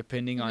that are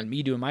depending on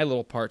me doing my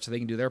little part so they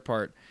can do their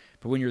part.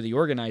 But when you're the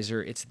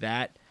organizer, it's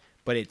that,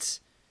 but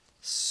it's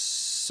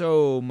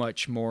so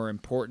much more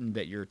important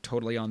that you're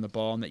totally on the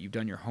ball and that you've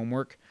done your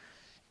homework.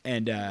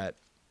 And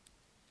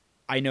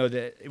I know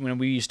that when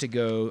we used to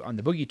go on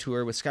the boogie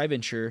tour with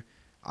Skyventure,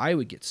 I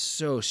would get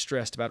so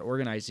stressed about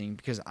organizing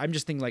because I'm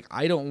just thinking like,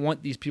 I don't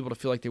want these people to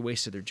feel like they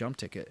wasted their jump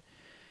ticket.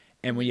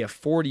 And when you have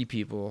 40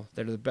 people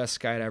that are the best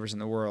skydivers in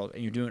the world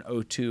and you're doing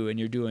O2 and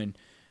you're doing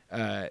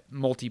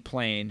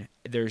multi-plane,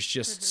 there's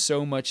just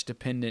so much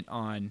dependent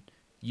on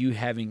you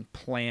having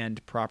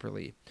planned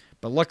properly.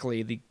 But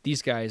luckily,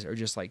 these guys are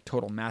just like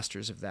total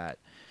masters of that.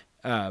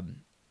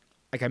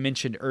 Like I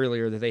mentioned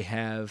earlier, that they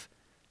had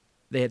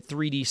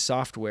 3D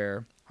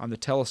software on the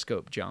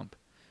telescope jump.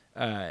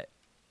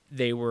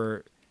 They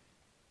were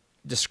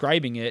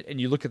describing it, and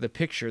you look at the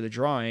picture, the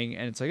drawing,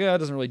 and it's like, oh, it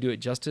doesn't really do it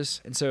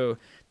justice. And so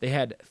they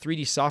had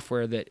 3D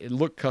software that it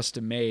looked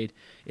custom made.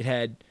 It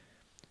had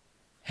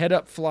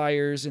head-up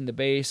flyers in the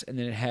base, and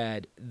then it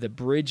had the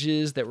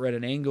bridges that were at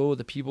an angle with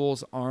the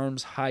people's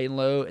arms high and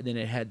low, and then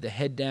it had the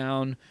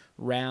head-down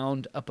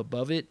round up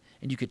above it,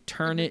 and you could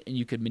turn it, and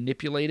you could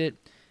manipulate it.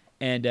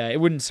 And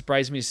it wouldn't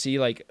surprise me to see,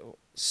 like,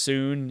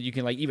 soon you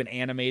can, like, even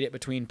animate it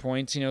between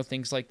points, you know,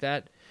 things like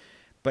that.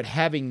 But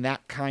having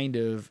that kind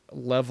of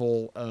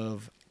level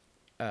of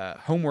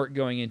homework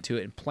going into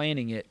it and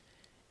planning it,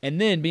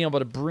 and then being able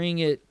to bring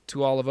it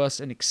to all of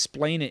us and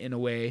explain it in a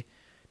way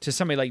to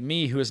somebody like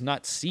me who has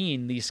not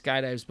seen these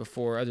skydives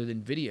before other than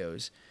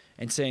videos,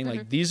 and saying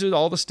like, these are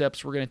all the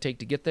steps we're going to take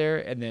to get there,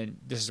 and then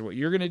this is what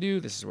you're going to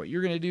do, this is what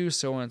you're going to do,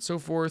 so on and so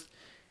forth,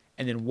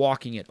 and then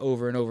walking it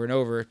over and over and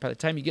over. By the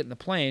time you get in the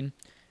plane,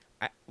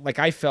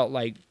 I felt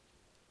like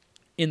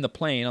in the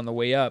plane on the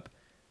way up,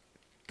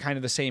 kind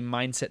of the same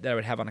mindset that I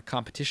would have on a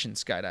competition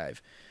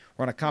skydive.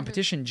 Or on a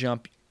competition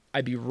jump,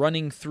 I'd be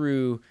running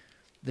through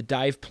the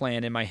dive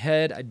plan in my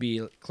head. I'd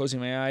be closing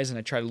my eyes and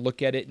I try to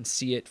look at it and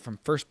see it from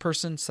first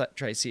person,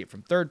 try to see it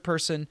from third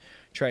person,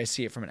 try to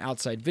see it from an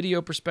outside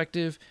video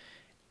perspective.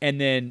 And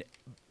then,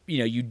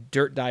 you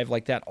dirt dive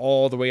like that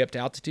all the way up to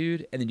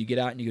altitude, and then you get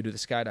out and you go do the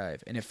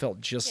skydive. And it felt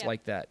just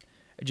like that.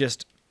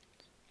 Just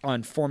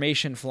on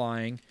formation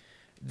flying,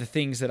 the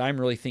things that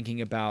I'm really thinking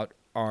about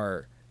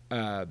are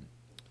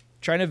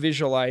trying to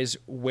visualize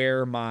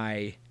where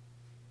my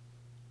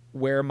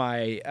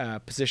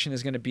position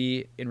is going to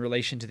be in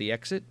relation to the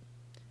exit,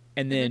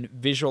 and then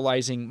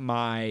visualizing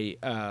my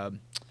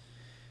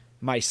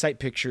my sight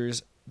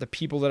pictures, the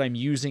people that I'm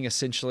using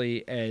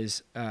essentially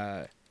as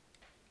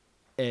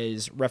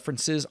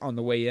references on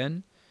the way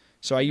in.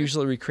 So I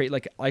usually recreate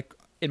like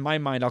in my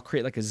mind, I'll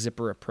create like a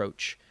zipper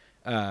approach.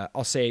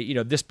 I'll say,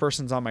 this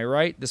person's on my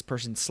right, this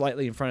person's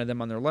slightly in front of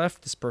them on their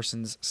left, this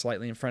person's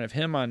slightly in front of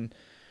him on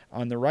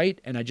the right,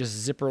 and I just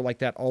zipper like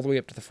that all the way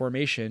up to the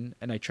formation,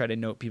 and I try to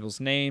note people's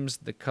names,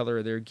 the color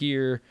of their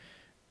gear,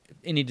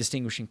 any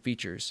distinguishing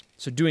features.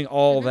 So doing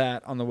all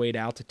that on the way to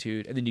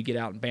altitude, and then you get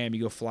out and bam,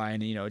 you go fly,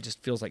 and it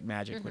just feels like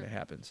magic when it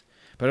happens.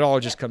 But it all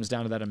just comes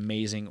down to that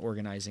amazing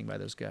organizing by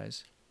those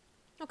guys.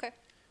 Okay.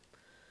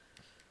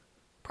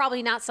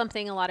 Probably not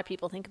something a lot of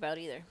people think about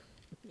either.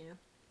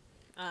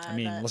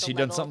 Unless you've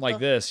done something like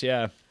this,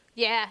 yeah.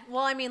 Yeah,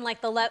 well, like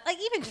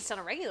even just on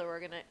a regular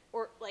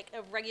or like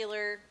a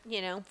regular,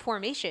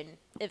 formation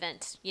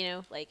event,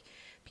 like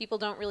people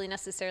don't really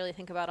necessarily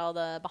think about all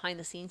the behind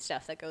the scenes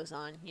stuff that goes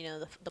on,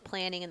 the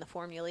planning and the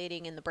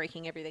formulating and the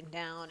breaking everything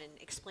down and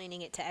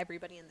explaining it to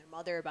everybody and their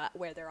mother about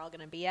where they're all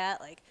going to be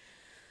at. Like,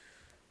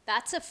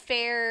 that's a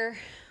fair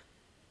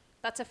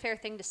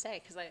thing to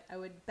say, because I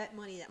would bet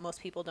money that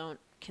most people don't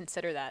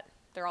consider that.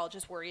 They're all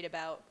just worried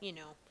about,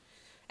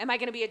 am I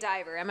going to be a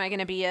diver? Am I going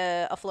to be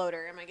a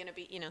floater? Am I going to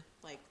be,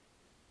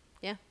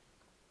 yeah,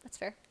 that's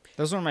fair.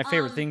 That was one of my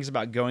favorite things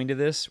about going to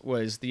this,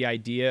 was the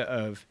idea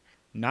of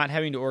not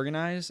having to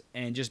organize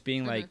and just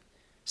being like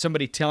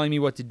somebody telling me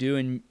what to do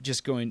and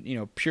just going,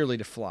 purely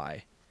to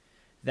fly.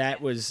 That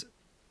was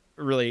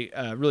really,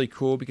 really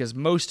cool, because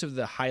most of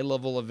the high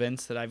level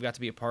events that I've got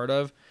to be a part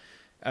of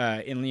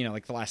in,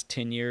 like the last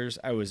 10 years,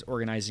 I was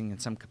organizing in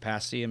some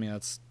capacity.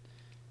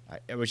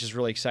 I was just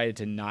really excited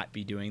to not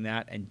be doing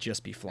that and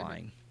just be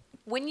flying.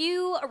 When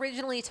you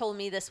originally told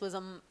me this was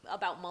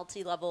about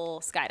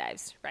multi-level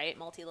skydives, right?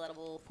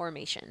 Multi-level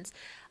formations.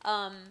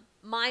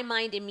 My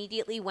mind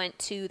immediately went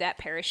to that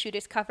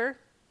parachutist cover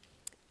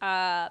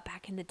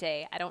back in the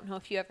day. I don't know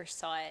if you ever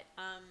saw it.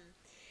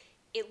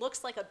 It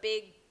looks like a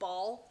big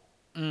ball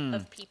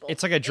of people.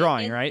 It's like a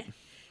drawing, right?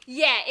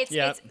 Yeah, it's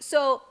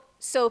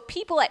so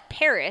people at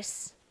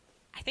Paris,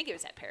 I think it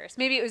was at Paris,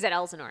 maybe it was at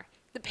Elsinore.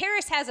 The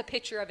Paris has a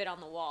picture of it on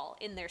the wall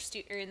in their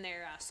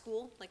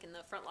school, like in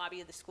the front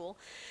lobby of the school,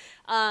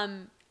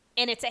 and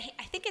I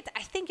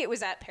think it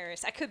was at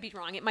Paris. I could be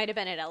wrong. It might have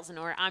been at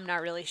Elsinore. I'm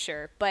not really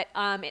sure, but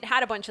it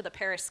had a bunch of the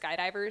Paris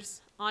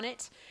skydivers on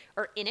it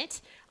or in it,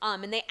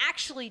 and they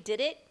actually did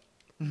it.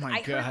 Oh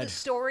my God. Heard the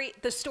story.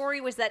 The story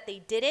was that they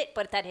did it,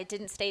 but that it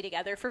didn't stay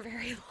together for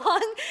very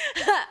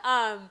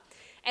long.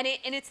 And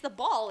it's the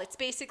ball. It's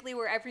basically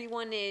where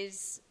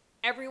everyone's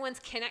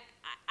connect.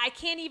 I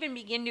can't even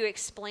begin to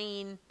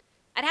explain.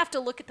 I'd have to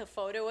look at the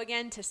photo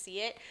again to see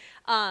it.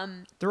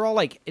 They're all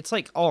it's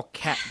like all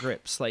cat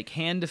grips, like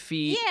hand to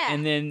feet. Yeah.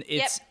 And then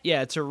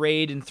it's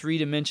arrayed in 3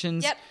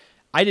 dimensions. Yep.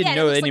 I didn't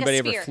know that like anybody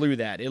ever flew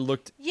that.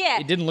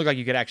 It didn't look like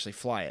you could actually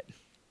fly it.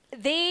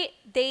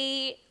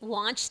 They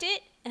launched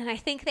it, and I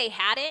think they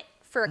had it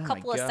for a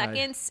couple of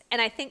seconds, and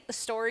I think the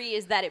story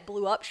is that it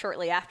blew up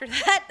shortly after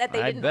that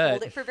they didn't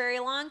hold it for very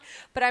long,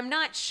 but I'm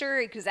not sure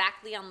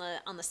exactly on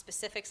the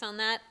specifics on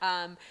that.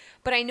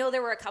 But I know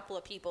there were a couple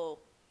of people,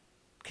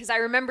 because I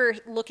remember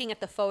looking at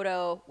the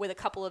photo with a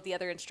couple of the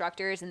other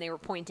instructors, and they were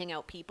pointing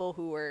out people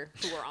who were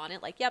on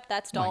it, like, yep,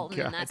 that's Dalton,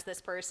 and that's this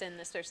person,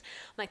 this person.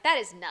 I'm like, that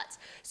is nuts.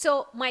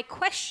 So my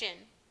question,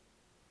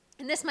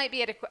 and this might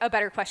be a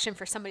better question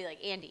for somebody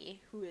like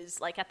Andy, who is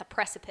like at the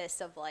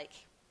precipice of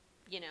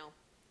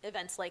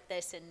events like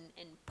this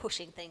and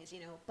pushing things,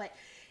 but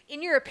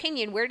in your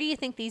opinion, where do you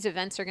think these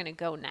events are going to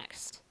go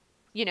next?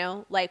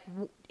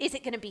 Is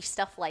it going to be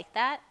stuff like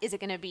that? Is it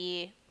going to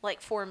be like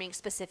forming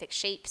specific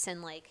shapes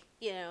and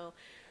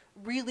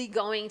really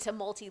going to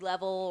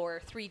multi-level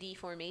or 3D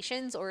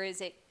formations? Or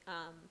is it,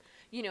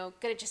 going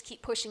to just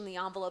keep pushing the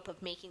envelope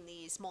of making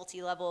these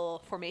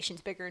multi-level formations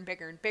bigger and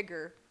bigger and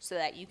bigger so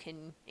that you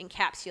can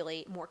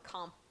encapsulate more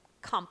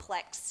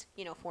complex,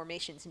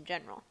 formations in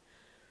general?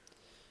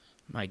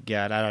 My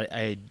God,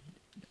 I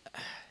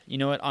you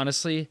know what?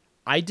 Honestly,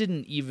 I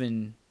didn't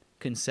even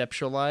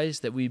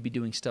conceptualize that we'd be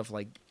doing stuff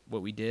like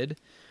what we did.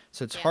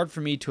 So it's hard for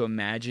me to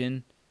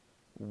imagine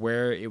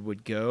where it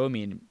would go.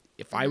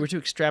 If I were to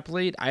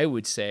extrapolate, I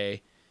would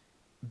say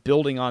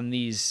building on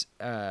these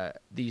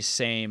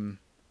same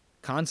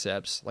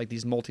concepts, like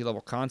these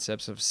multi-level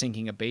concepts of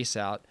sinking a base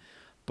out.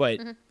 But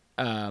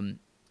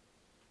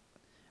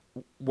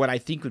what I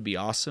think would be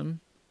awesome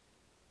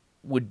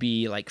would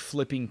be like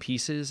flipping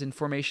pieces in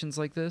formations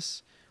like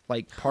this.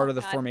 Like part of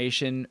the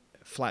formation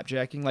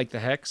flapjacking, like the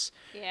hex.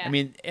 Yeah. I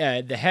mean,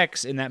 the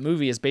hex in that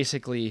movie is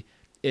basically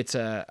it's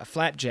a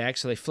flapjack,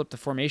 so they flip the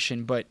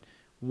formation, but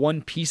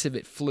one piece of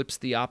it flips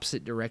the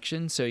opposite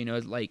direction. So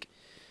like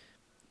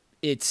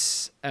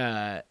it's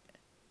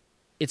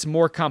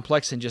more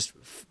complex than just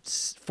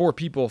four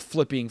people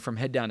flipping from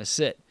head down to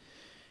sit.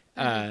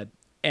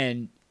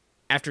 And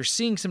after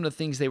seeing some of the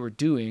things they were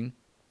doing,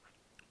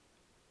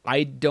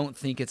 I don't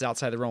think it's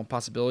outside the realm of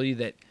possibility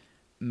that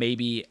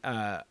maybe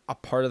a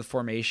part of the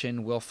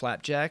formation will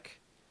flapjack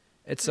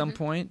at some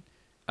point.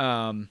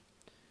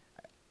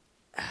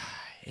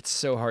 It's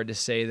so hard to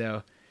say,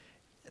 though.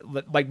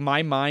 Like,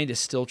 my mind is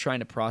still trying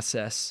to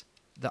process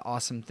the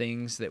awesome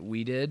things that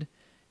we did.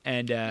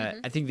 And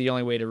I think the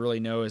only way to really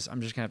know is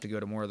I'm just going to have to go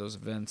to more of those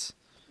events.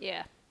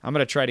 Yeah. I'm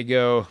going to try to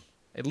go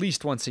at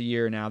least once a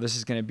year now. This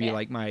is going to be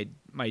like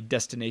my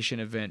destination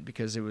event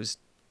because it was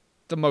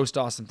the most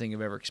awesome thing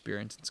I've ever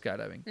experienced in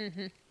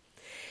skydiving.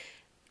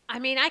 I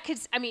mean,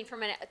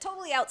 from a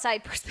totally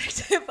outside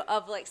perspective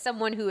of like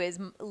someone who is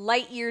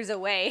light years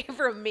away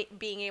from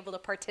being able to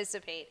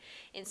participate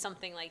in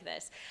something like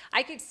this,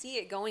 I could see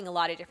it going a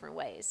lot of different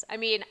ways. I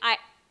mean, I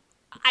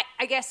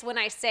guess when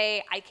I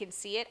say I can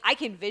see it, I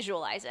can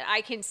visualize it.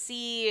 I can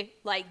see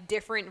like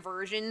different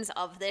versions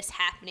of this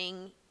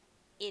happening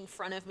in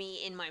front of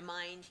me in my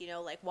mind,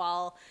 like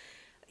while,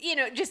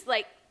 just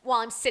like while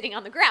I'm sitting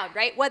on the ground,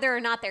 right? Whether or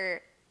not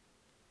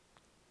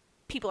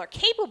people are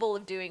capable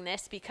of doing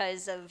this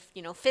because of,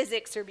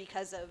 physics or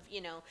because of,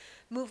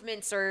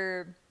 movements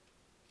or,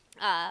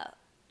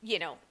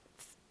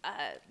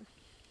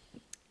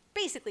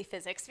 basically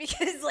physics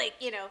because like,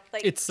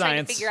 like it's trying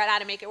science. to figure out how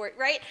to make it work,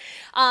 right?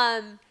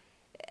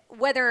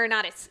 Whether or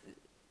not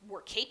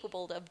we're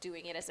capable of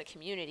doing it as a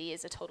community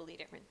is a totally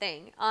different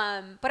thing.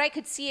 But I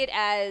could see it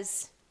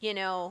as,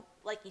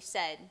 like you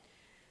said,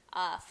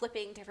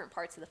 flipping different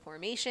parts of the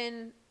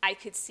formation. I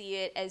could see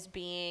it as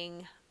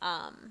being,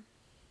 what's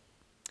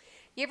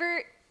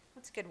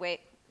a good way?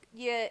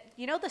 The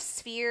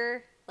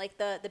sphere, like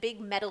the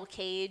big metal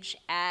cage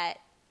at,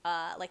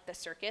 like the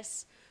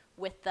circus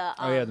with the,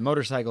 the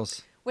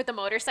motorcycles. With the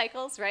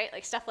motorcycles, right?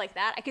 Like stuff like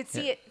that. I could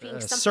see it being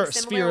something similar.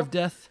 Sphere of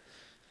death.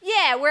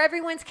 Yeah, where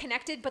everyone's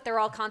connected, but they're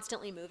all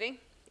constantly moving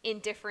in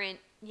different,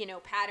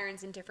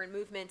 patterns and different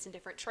movements and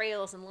different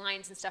trails and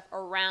lines and stuff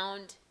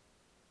around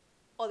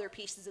other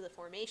pieces of the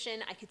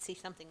formation. I could see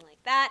something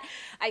like that.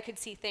 I could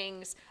see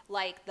things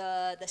like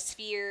the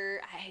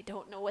sphere. I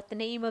don't know what the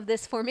name of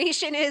this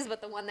formation is,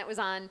 but the one that was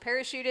on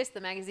Parachutist,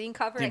 the magazine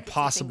cover. The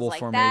impossible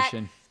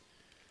formation.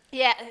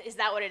 Yeah, is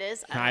that what it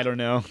is? I don't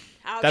know.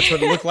 Okay. That's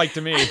what it looked like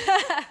to me.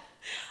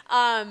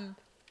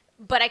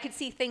 But I could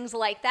see things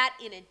like that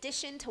in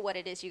addition to what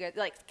it is you guys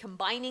like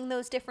combining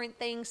those different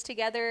things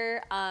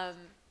together.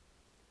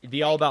 It'd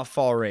be all about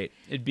fall rate.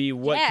 It'd be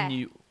what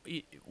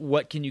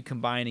can you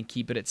combine and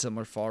keep it at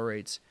similar fall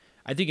rates.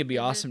 I think it'd be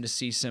awesome to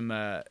see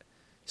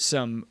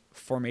some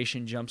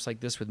formation jumps like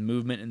this with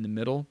movement in the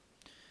middle.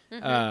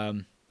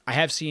 I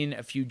have seen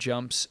a few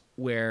jumps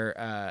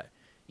where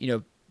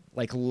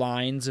like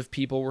lines of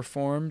people were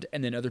formed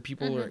and then other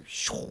people were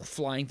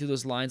flying through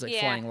those lines like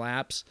flying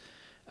laps.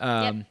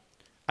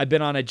 I've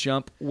been on a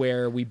jump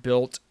where we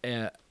built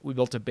a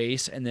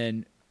base and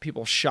then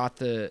people shot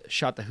the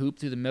hoop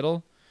through the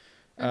middle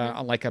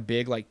on like a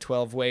big like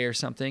 12-way or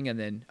something, and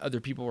then other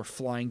people were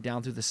flying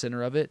down through the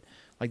center of it.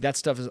 Like that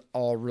stuff is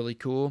all really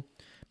cool.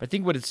 But I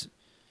think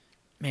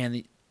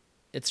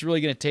it's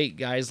really going to take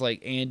guys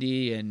like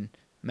Andy and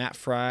Matt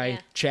Fry,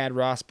 Chad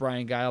Ross,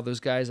 Brian Guile,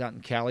 those guys out in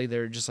Cali.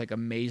 They're just like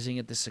amazing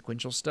at the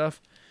sequential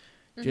stuff.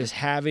 Just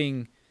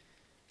having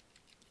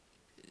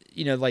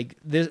like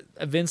this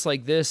events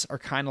like this are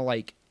kind of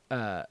like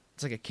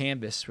it's like a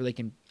canvas where they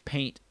can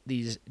paint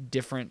these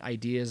different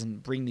ideas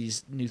and bring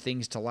these new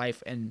things to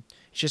life, and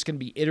it's just going to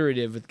be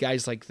iterative with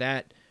guys like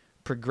that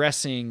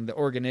progressing the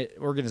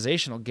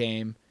organizational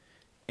game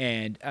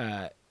and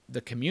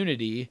the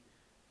community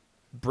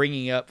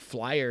bringing up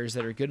flyers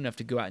that are good enough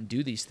to go out and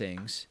do these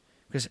things,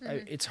 because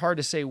it's hard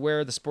to say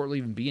where the sport will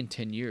even be in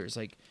 10 years.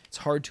 Like it's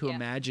hard to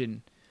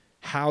imagine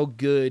how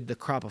good the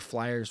crop of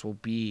flyers will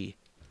be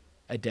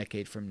a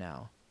decade from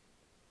now.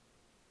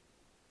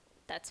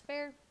 That's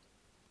fair.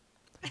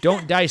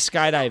 Don't die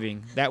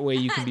skydiving. That way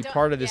you can be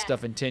part of this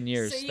stuff in 10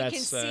 years. So you can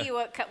see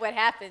what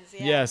happens.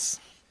 Yeah. Yes.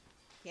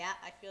 Yeah,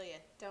 I feel you.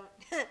 Don't.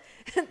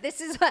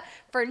 This is what,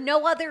 for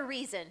no other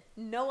reason.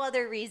 No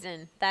other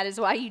reason. That is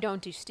why you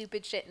don't do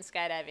stupid shit in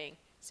skydiving.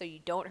 So you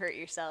don't hurt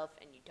yourself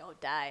and you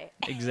don't die.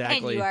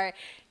 Exactly. And you are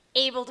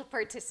able to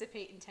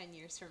participate in 10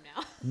 years from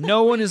now.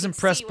 No one is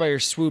impressed by your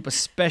swoop,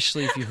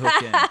 especially if you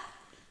hook in.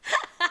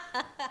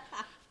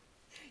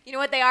 You know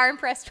what they are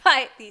impressed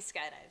by? These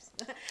skydives.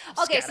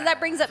 Okay, so that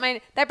brings up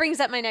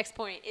my next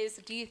point is,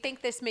 do you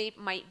think this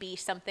might be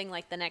something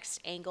like the next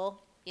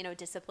angle,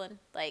 discipline?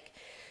 Like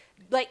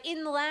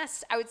in the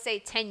last, I would say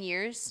 10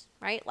 years,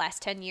 right?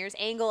 Last 10 years,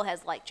 angle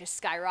has like just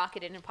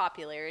skyrocketed in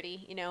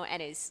popularity,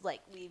 and is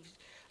like,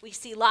 we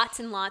see lots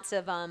and lots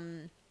of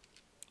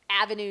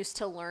avenues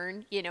to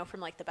learn, from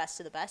like the best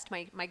of the best.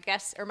 My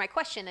guess or my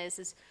question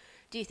is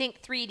Do you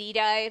think 3D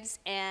dives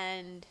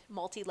and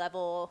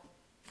multi-level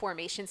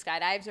formation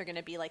skydives are going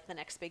to be like the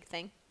next big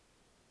thing?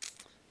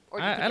 Or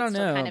do you think I don't it's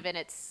still know. kind of in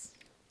its...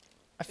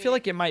 I feel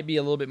like it might be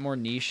a little bit more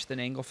niche than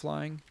angle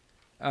flying.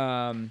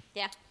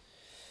 Yeah.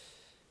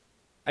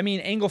 I mean,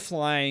 angle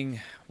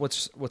flying,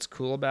 what's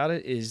cool about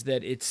it is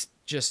that it's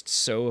just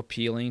so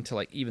appealing to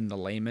like even the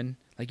layman.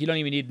 Like you don't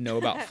even need to know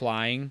about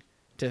flying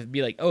to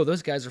be like, oh,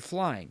 those guys are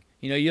flying.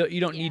 You know,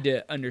 you don't need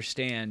to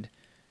understand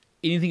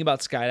anything about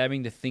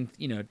skydiving to think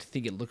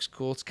it looks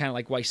cool. It's kind of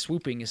like why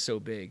swooping is so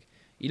big.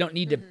 You don't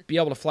need to be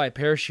able to fly a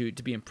parachute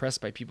to be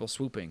impressed by people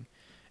swooping.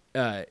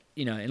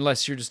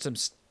 Unless you're just some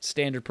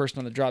standard person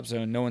on the drop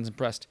zone, no one's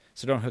impressed,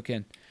 so don't hook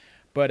in.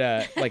 But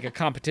like a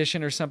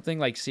competition or something,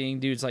 like seeing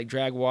dudes like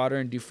drag water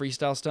and do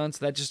freestyle stunts,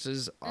 that just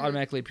is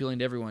automatically appealing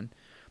to everyone.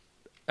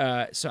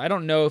 So I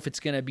don't know if it's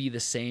going to be the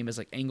same as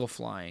like angle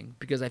flying,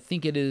 because I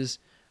think it is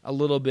a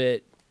little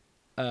bit,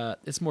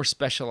 it's more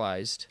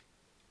specialized,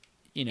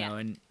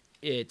 and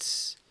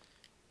it's...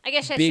 I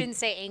guess I big... shouldn't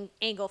say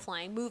angle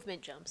flying.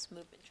 Movement jumps.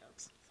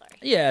 Sorry.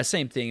 Yeah,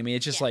 same thing. I mean,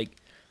 it's just like,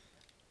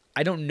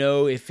 I don't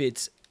know if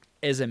it's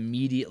as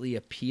immediately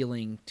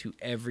appealing to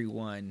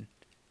everyone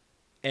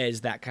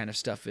as that kind of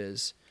stuff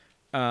is.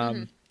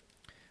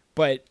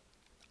 But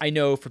I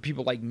know for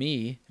people like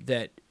me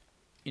that,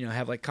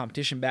 have like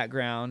competition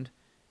background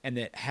and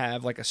that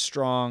have like a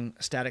strong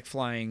static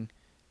flying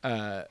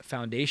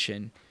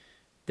foundation,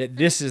 that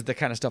this is the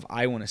kind of stuff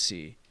I want to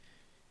see.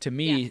 To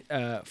me,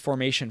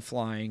 formation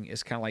flying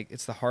is kind of like,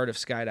 it's the heart of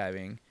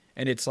skydiving.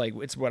 And it's like,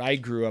 it's what I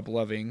grew up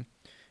loving,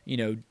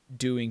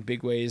 doing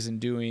big ways and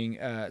doing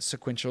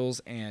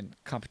sequentials and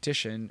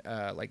competition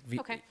like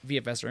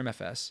VFS or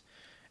MFS.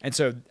 And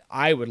so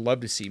I would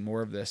love to see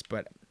more of this,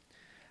 but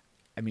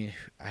I mean,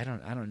 I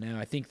don't know.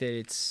 I think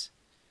that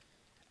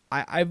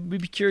I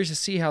would be curious to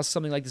see how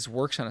something like this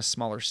works on a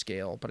smaller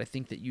scale, but I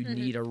think that you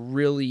need a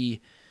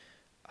really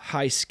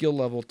high skill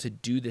level to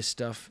do this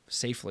stuff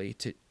safely,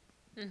 to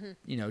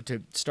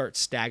to start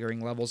staggering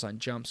levels on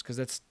jumps, because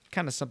that's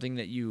kind of something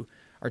that you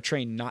are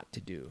trained not to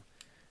do.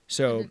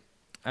 So,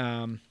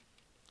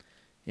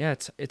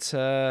 it's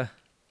I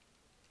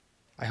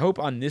hope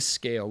on this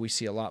scale we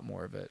see a lot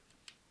more of it.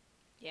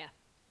 Yeah.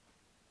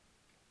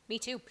 Me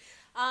too.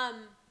 Now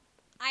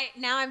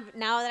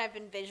that I've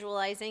been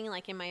visualizing,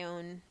 like in my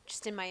own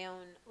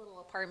little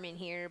apartment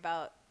here,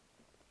 about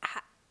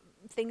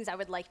things I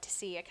would like to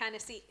see. I kind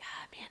of see,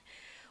 man,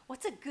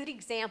 what's a good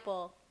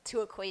example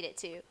to equate it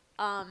to?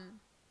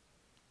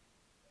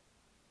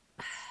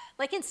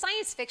 Like in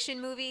science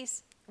fiction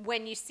movies,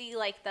 when you see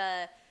like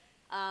the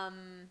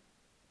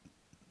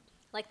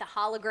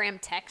hologram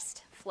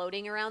text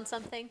floating around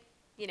something,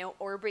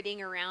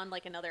 orbiting around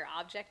like another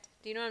object.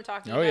 Do you know what I'm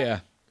talking about? Oh, yeah.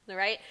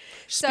 Right?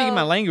 Speaking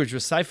my language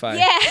with sci-fi.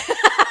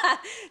 Yeah.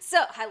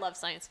 So I love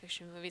science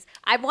fiction movies.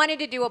 I wanted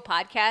to do a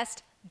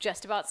podcast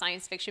just about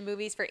science fiction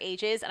movies for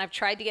ages, and I've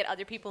tried to get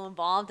other people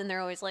involved, and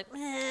they're always like,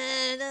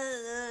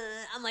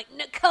 I'm like,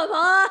 no, come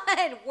on,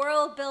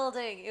 world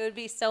building. It would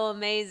be so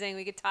amazing.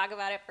 We could talk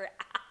about it for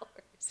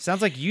hours.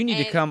 Sounds like you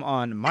need to come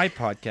on my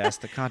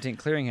podcast, The Content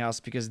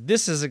Clearinghouse, because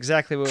this is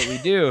exactly what we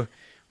do.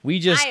 We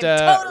just I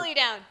am totally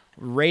down.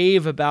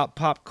 Rave about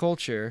pop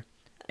culture,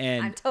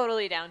 and I'm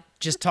totally down.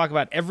 Just talk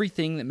about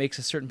everything that makes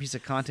a certain piece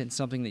of content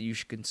something that you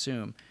should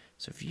consume.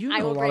 So if you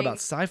know a lot about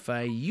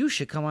sci-fi, you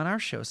should come on our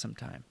show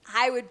sometime.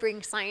 I would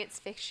bring science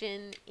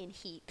fiction in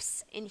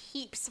heaps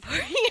for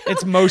you.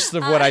 It's most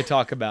of what I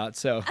talk about,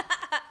 so.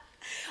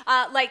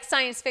 Like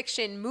science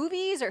fiction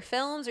movies or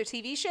films or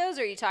TV shows,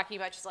 or are you talking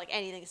about just like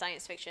anything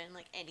science fiction,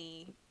 like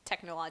any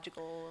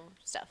technological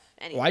stuff?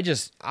 Anything? Well,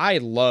 I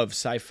love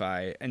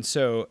sci-fi, and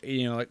so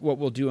like what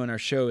we'll do on our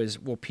show is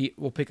we'll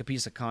pick a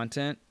piece of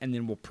content, and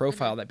then we'll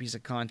profile that piece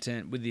of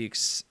content with the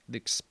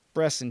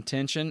express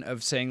intention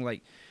of saying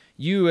like,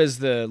 you as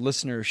the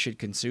listener should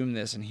consume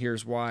this, and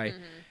here's why.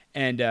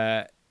 And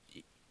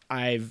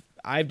I've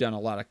done a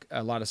lot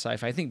of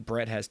sci-fi. I think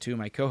Brett has too,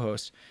 my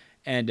co-host,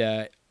 and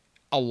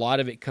a lot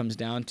of it comes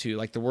down to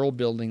like the world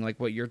building, like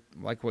what you're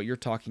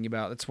talking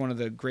about. That's one of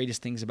the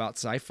greatest things about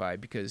sci-fi,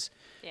 because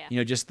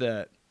just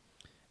to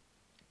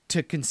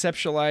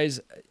conceptualize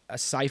a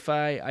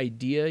sci-fi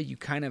idea, you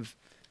kind of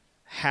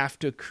have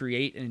to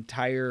create an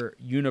entire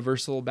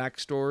universal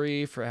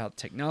backstory for how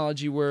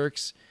technology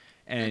works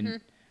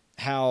and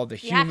how the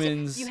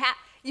humans.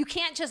 You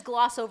can't just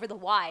gloss over the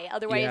why.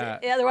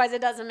 Otherwise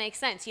it doesn't make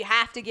sense. You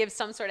have to give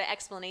some sort of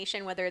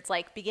explanation, whether it's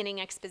like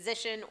beginning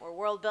exposition or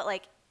world build.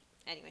 Like,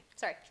 anyway,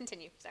 sorry.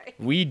 Continue. Sorry.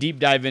 We deep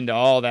dive into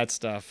all that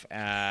stuff.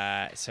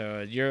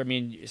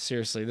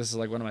 Seriously, this is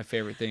like one of my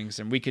favorite things,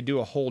 and we could do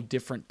a whole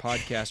different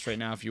podcast right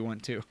now if you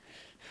want to.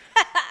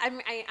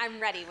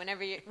 I'm ready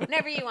whenever you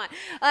want.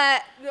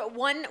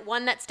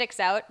 One that sticks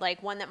out,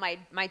 like one that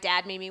my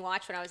dad made me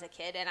watch when I was a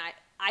kid, and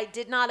I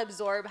did not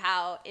absorb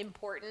how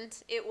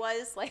important it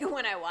was, like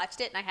when I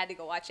watched it, and I had to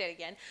go watch it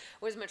again,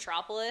 was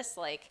Metropolis,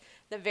 like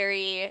the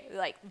very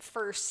like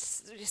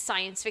first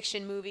science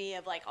fiction movie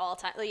of like all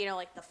time,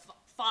 like the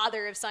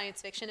father of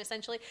science fiction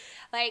essentially.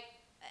 Like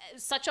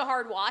such a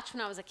hard watch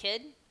when I was a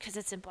kid because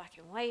it's in black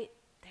and white.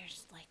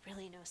 there's like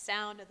really no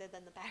sound other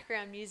than the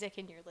background music,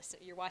 and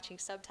you're watching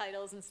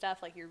subtitles and stuff,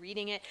 like you're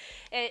reading it.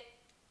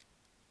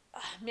 Oh,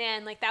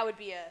 man, like that would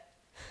be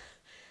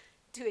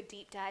do a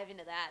deep dive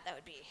into that. That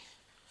would be,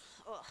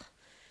 ugh.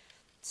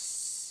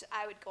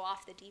 I would go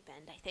off the deep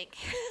end, I think.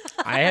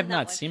 I have on that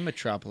not one. seen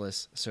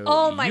Metropolis, so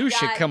Oh my you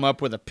should God. come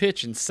up with a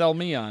pitch and sell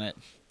me on it.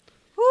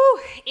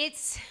 Whew,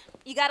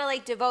 you gotta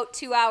like devote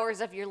 2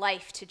 hours of your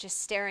life to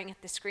just staring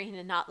at the screen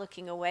and not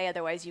looking away,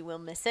 otherwise you will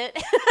miss it.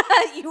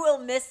 You will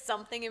miss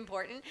something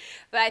important.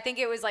 But I think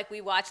it was like we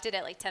watched it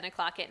at like 10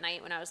 o'clock at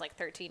night when I was like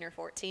 13 or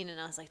 14, and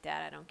I was like,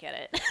 Dad, I don't get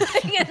it.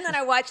 And then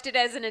I watched it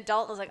as an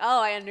adult and was like,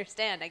 oh, I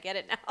understand, I get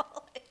it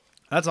now.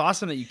 That's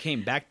awesome that you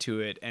came back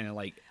to it and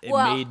it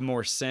Well, made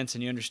more sense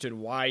and you understood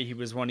why he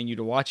was wanting you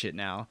to watch it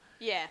now.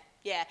 yeah,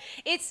 yeah.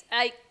 It's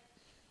like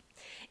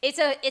it's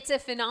a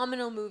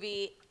phenomenal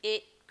movie.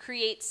 It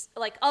creates,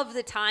 like, of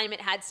the time, it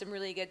had some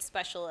really good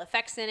special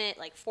effects in it,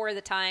 like for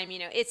the time,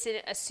 it's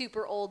a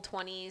super old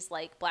 20s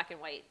like black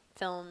and white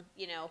film,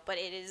 but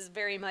it is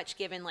very much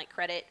given like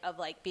credit of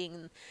like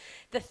being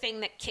the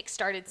thing that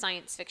kickstarted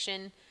science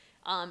fiction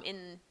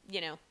in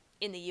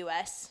in the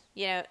US,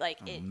 like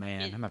Oh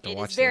man, I'm gonna have to it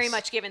watch is very this.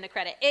 much given the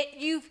credit.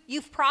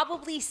 You've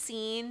probably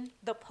seen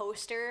the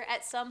poster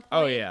at some point.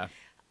 Oh yeah.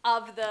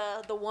 Of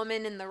the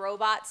woman in the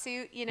robot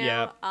suit,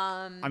 Yeah.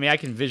 I mean, I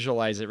can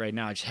visualize it right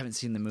now. I just haven't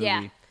seen the movie.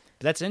 Yeah.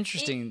 But that's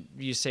interesting.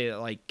 You say that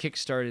like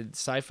kickstarted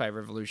sci-fi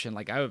revolution.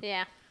 Like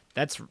Yeah.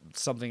 that's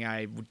something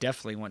I would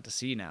definitely want to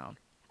see now.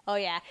 Oh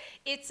yeah.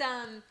 It's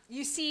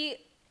you see,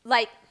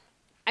 like,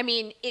 I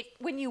mean,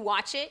 when you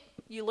watch it,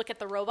 you look at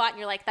the robot and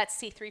you're like, that's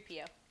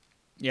C-3PO.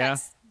 Yeah.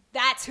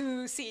 That's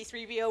who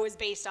C-3PO was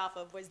based off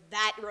of, was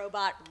that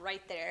robot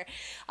right there.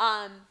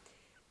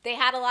 They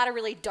had a lot of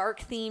really dark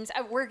themes.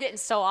 We're getting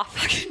so off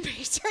fucking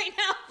base right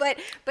now, but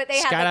they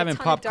had like, Skydiving a and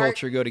ton pop of dark,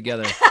 culture go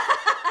together.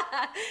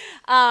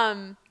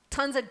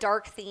 tons of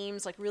dark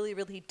themes, like really,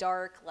 really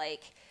dark,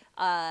 like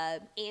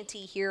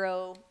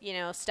anti-hero,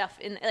 stuff.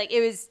 In like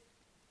it was.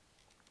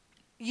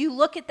 You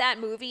look at that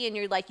movie and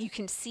you're like, you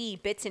can see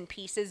bits and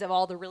pieces of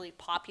all the really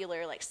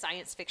popular like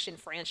science fiction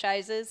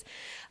franchises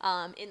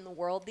in the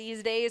world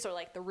these days, or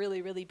like the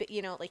really, really big,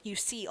 like you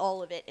see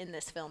all of it in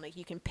this film. Like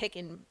you can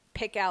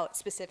pick out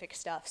specific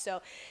stuff.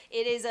 So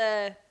it is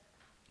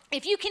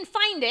if you can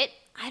find it,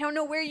 I don't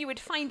know where you would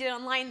find it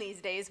online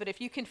these days, but if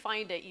you can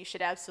find it, you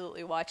should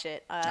absolutely watch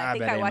it. I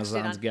bet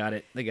Amazon's got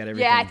it. They got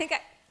everything. Yeah,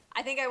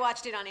 I think I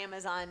watched it on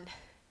Amazon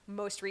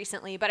most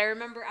recently, but I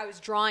remember I was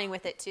drawing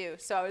with it too.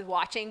 So I was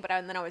watching,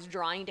 then I was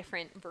drawing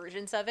different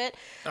versions of it.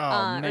 Oh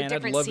or man, I'd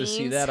different love to see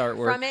scenes that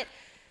artwork from it.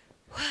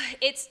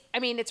 It's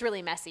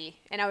really messy,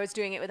 and I was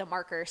doing it with a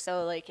marker,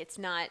 so like it's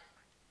not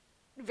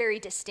very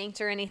distinct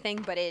or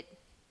anything, but it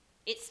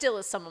still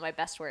is some of my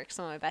best work,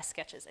 some of my best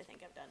sketches I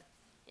think I've done,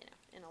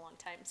 in a long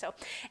time. So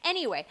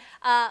anyway,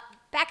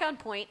 back on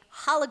point,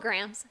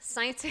 holograms,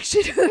 science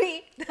fiction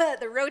movie,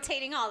 the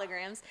rotating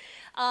holograms.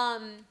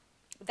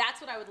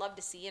 That's what I would love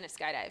to see in a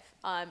skydive,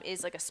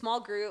 is like a small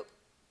group,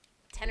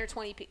 10 or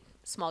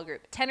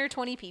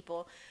 20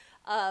 people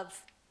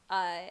of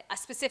a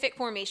specific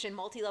formation,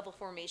 multi-level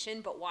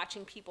formation, but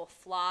watching people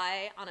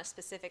fly on a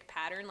specific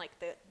pattern, like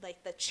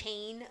the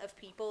chain of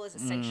people is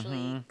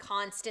essentially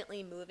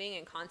constantly moving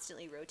and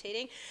constantly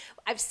rotating.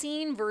 I've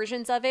seen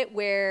versions of it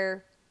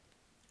where,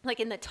 like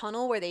in the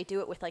tunnel, where they do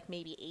it with like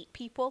maybe 8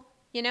 people,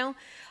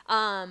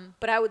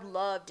 but I would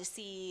love to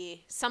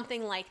see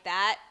something like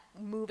that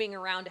moving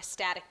around a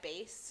static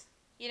base,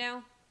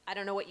 I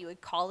don't know what you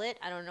would call it.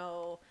 I don't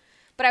know,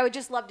 but I would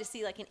just love to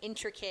see like an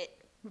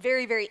intricate,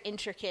 very, very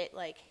intricate,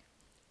 like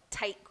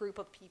tight group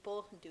of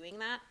people doing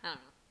that. I don't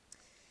know.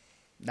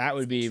 That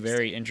would be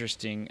very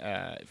interesting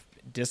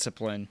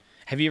discipline.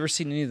 Have you ever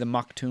seen any of the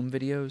Maktoum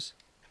videos?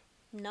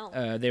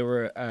 No. They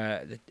were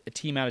a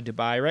team out of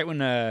Dubai right when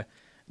the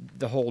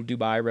whole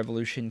Dubai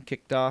revolution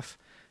kicked off.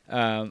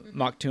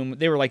 Maktoum,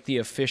 they were like the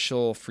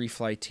official free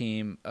fly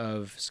team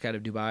of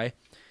Skydive Dubai.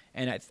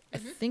 And I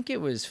think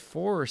it was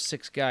 4 or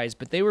 6 guys,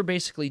 but they were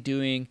basically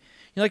doing,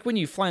 like when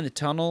you fly in the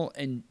tunnel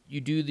and you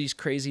do these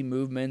crazy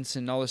movements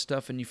and all this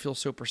stuff and you feel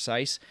so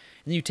precise,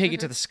 and then you take it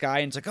to the sky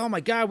and it's like, oh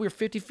my God, we're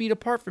 50 feet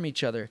apart from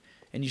each other.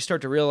 And you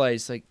start to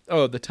realize like,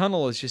 oh, the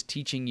tunnel is just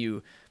teaching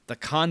you the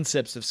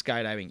concepts of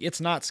skydiving. It's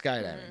not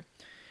skydiving.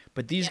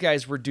 But these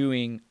guys were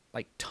doing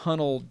like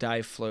tunnel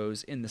dive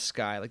flows in the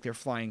sky. Like they're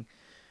flying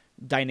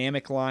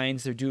dynamic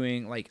lines. They're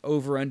doing like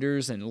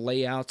over-unders and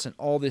layouts and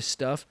all this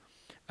stuff.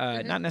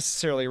 Not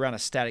necessarily around a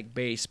static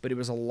base, but it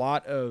was a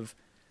lot of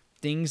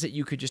things that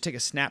you could just take a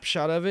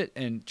snapshot of it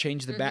and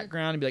change the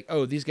background and be like,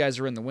 oh, these guys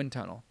are in the wind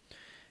tunnel.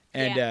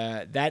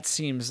 And that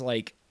seems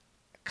like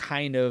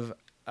kind of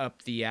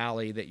up the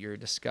alley that you're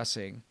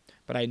discussing.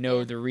 But I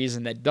know the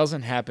reason that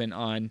doesn't happen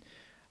on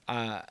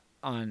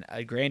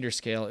a grander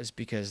scale is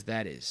because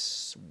that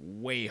is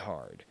way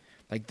hard.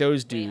 Like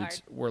those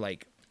dudes were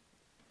like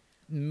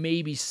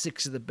maybe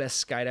 6 of the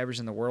best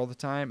skydivers in the world at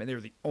the time, and they were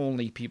the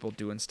only people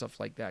doing stuff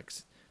like that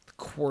 'cause the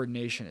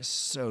coordination is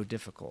so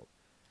difficult.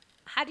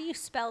 How do you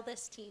spell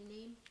this team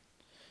name?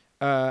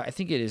 I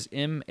think it is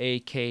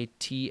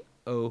Maktoum.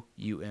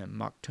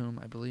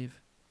 Mocktoum, I believe.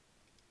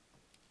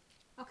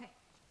 Okay.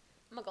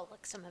 I'm going to go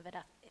look some of it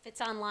up. If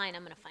it's online,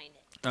 I'm going to find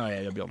it. Oh,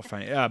 yeah, you'll be able to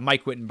find it.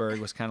 Mike Wittenberg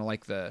was kind of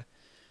like the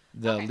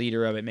Okay.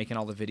 leader of it, making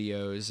all the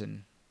videos,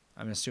 and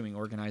I'm assuming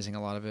organizing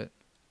a lot of it.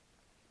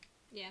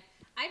 Yeah.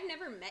 I've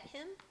never met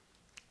him,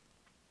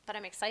 but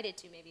I'm excited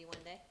to maybe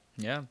one day.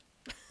 Yeah.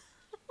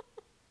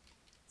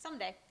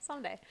 Someday.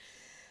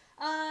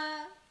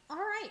 All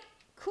right.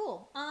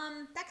 Cool.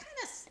 That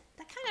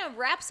kind of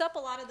wraps up a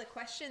lot of the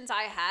questions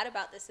I had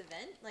about this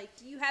event. Like,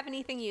 do you have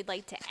anything you'd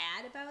like to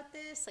add about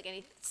this? Like,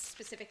 any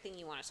specific thing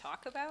you want to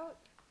talk about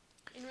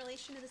in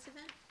relation to this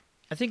event?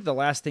 I think the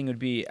last thing would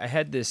be I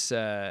had this.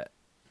 I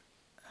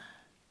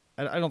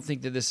don't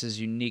think that this is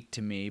unique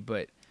to me,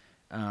 but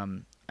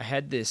I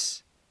had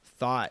this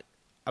thought.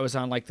 I was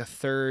on like the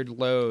third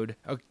load.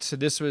 So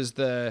this was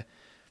the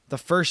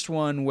first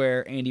one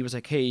where Andy was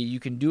like, "Hey, you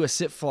can do a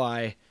sit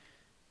fly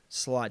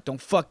slot.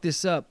 Don't fuck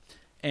this up."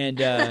 And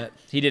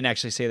he didn't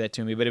actually say that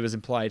to me, but it was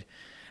implied.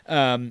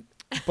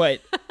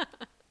 But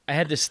I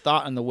had this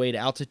thought on the way to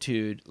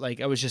altitude.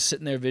 Like I was just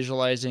sitting there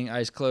visualizing,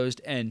 eyes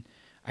closed, and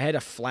I had a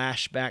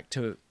flashback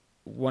to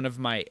one of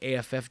my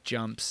AFF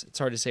jumps. It's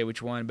hard to say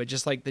which one, but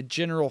just like the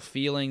general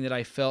feeling that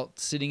I felt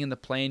sitting in the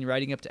plane,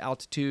 riding up to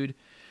altitude.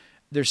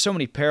 There's so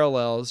many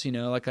parallels,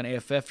 like on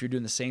AFF, you're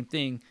doing the same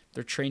thing.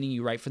 They're training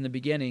you right from the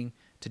beginning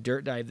to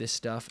dirt dive this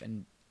stuff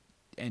and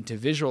to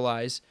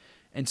visualize.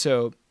 And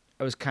so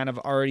I was kind of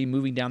already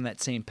moving down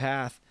that same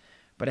path,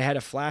 but I had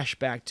a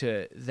flashback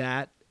to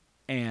that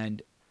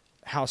and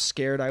how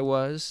scared I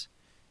was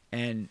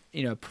and,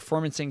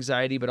 performance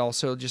anxiety, but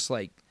also just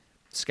like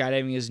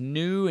skydiving is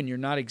new and you're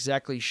not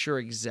exactly sure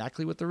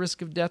exactly what the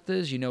risk of death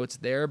is. It's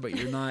there, but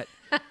you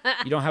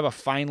don't have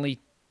a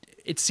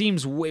it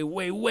seems way,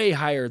 way, way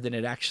higher than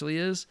it actually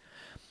is.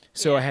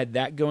 So I had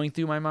that going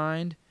through my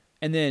mind.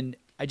 And then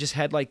I just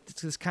had like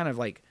this kind of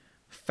like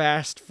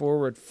fast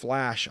forward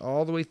flash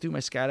all the way through my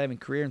skydiving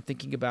career and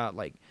thinking about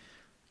like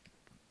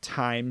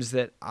times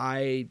that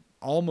I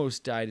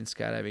almost died in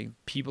skydiving,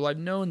 people I've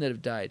known that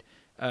have died,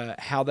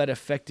 how that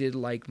affected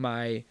like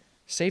my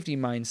safety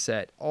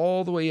mindset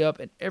all the way up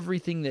and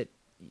everything that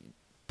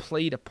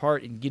played a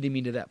part in getting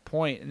me to that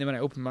point. And then when I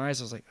opened my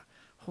eyes, I was like,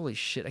 holy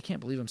shit, I can't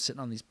believe I'm sitting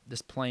on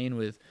this plane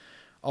with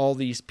all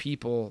these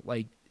people,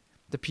 like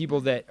the people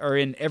that are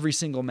in every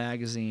single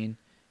magazine.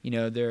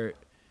 They're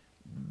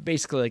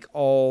basically like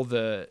all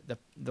the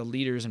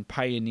leaders and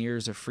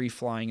pioneers of free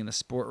flying in the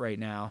sport right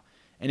now.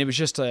 And it was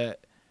just a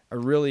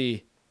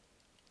really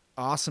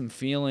awesome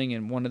feeling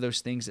and one of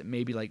those things that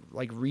maybe like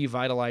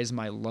revitalized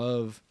my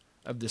love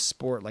of the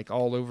sport like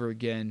all over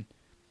again,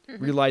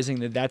 realizing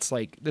that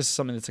this is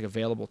something that's like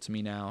available to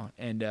me now.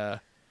 And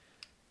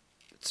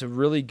it's a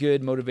really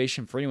good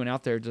motivation for anyone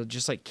out there to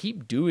just like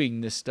keep doing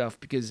this stuff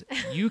because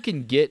you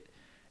can get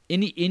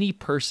any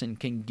person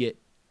can get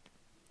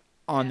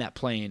on that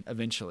plane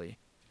eventually.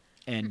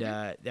 And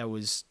that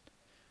was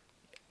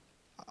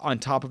on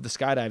top of the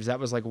skydives.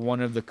 That was like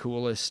one of the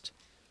coolest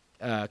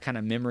kind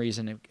of memories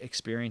and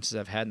experiences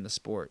I've had in the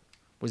sport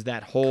was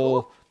that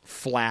whole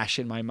flash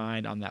in my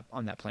mind on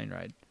that plane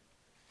ride.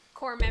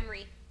 Core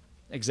memory.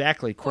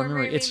 Exactly. Core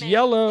memory. It's man.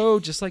 yellow,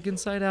 just like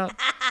Inside Out.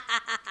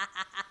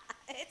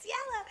 It's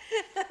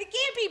yellow. It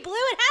can't be blue.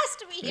 It has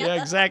to be yellow.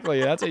 Yeah,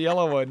 exactly. That's a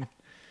yellow one.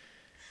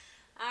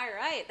 All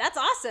right. That's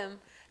awesome.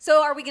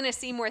 So are we going to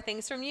see more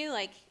things from you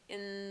like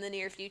in the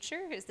near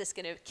future? Is this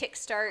going to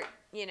kickstart,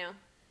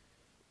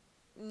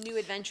 new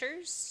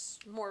adventures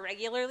more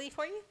regularly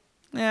for you?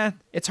 Yeah,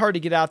 it's hard to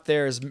get out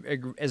there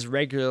as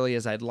regularly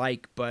as I'd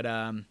like, but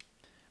I'm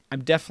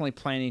definitely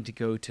planning to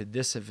go to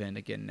this event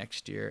again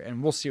next year,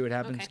 and we'll see what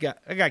happens. Okay.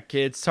 I got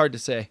kids. It's hard to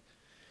say.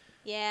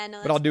 Yeah,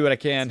 no. But I'll do what I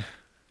can.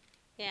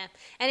 Yeah,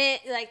 and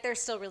they're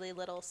still really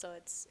little, so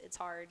it's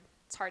hard.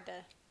 It's hard to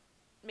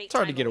make. It's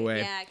hard to time get away.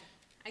 Yeah,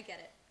 I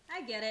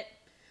get it.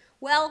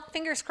 Well,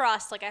 fingers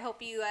crossed. Like I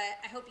hope you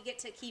get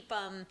to keep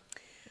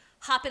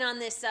hopping on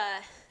this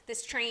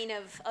train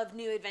of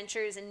new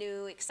adventures and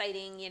new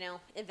exciting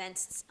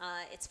events.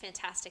 It's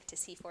fantastic to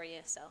see for you.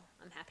 So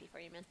I'm happy for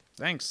you, man.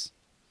 Thanks.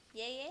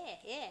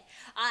 Yeah.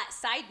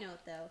 Side note,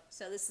 though,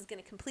 so this is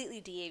going to completely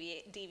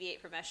deviate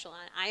from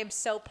Echelon. I am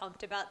so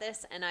pumped about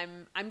this, and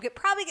I'm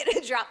probably going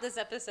to drop this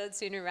episode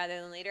sooner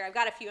rather than later. I've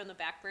got a few on the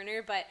back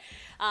burner, but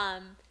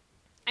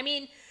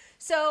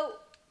so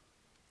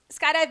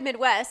Skydive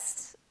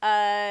Midwest,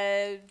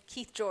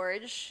 Keith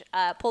George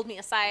pulled me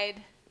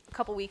aside a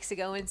couple weeks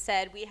ago and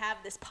said, we have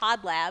this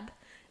pod lab.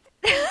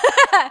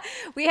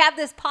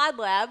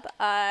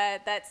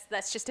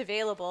 That's just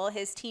available.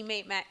 His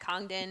teammate Matt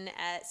Congdon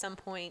at some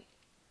point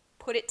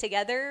put it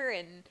together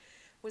and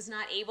was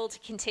not able to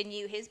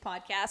continue his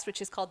podcast,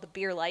 which is called The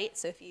Beer Light.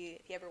 So if you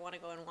ever want to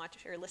go and watch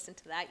or listen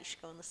to that, you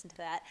should go and listen to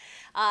that.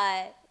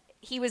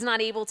 He was not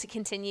able to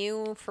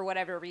continue for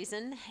whatever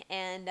reason,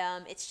 and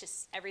it's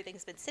just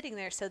everything's been sitting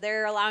there. So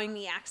they're allowing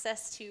me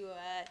access to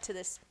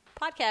this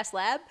podcast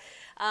lab.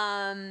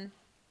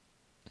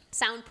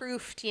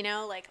 soundproofed,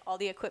 like all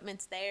the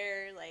equipment's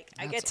there. Like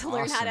I That's get to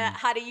learn awesome.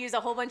 how to use a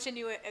whole bunch of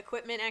new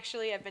equipment.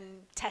 Actually, I've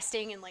been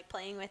testing and like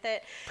playing with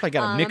it. Probably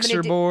got a I'm gonna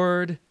mixer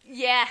board.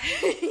 Yeah.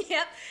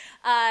 Yep.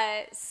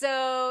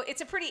 So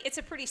it's a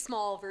pretty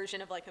small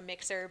version of like a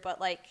mixer,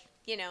 but like,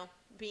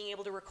 being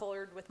able to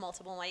record with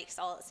multiple mics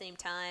all at the same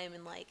time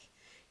and like,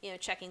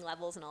 checking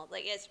levels and all.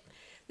 Like this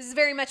has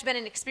very much been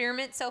an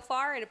experiment so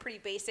far and a pretty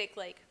basic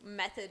like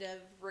method of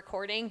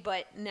recording,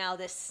 but now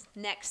this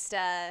next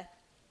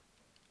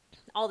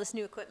all this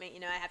new equipment,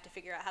 I have to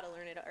figure out how to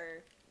learn it,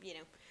 or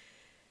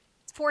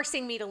it's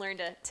forcing me to learn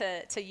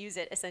to use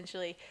it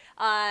essentially.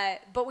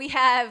 But we've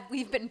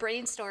been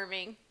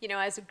brainstorming,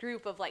 as a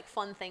group of like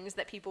fun things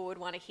that people would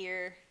want to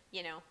hear,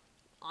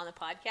 on the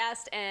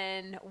podcast.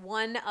 And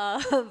one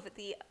of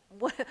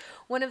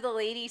the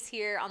ladies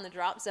here on the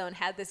Drop Zone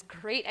had this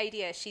great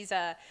idea. She's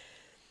I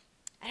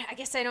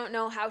guess I don't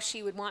know how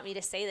she would want me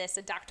to say this,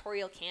 a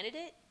doctoral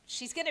candidate.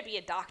 She's going to be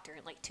a doctor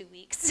in like 2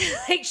 weeks.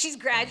 Like she's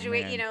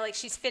graduating, like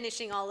she's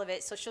finishing all of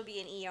it. So she'll be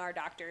an ER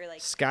doctor. Like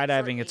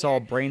Skydiving, it's all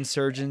brain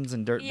surgeons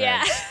and dirtbags.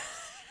 Yeah.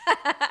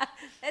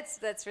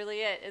 That's really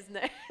it, isn't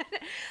it?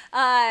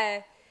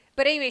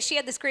 But anyway, she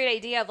had this great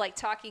idea of like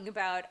talking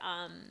about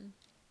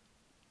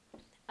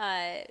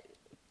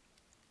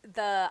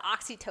the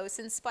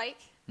oxytocin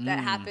spike that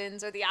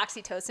happens, or the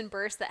oxytocin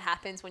burst that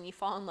happens when you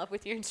fall in love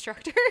with your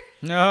instructor.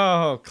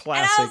 No,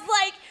 classic. And I was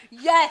like,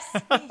 yes,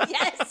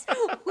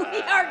 we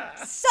are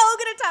so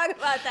going to talk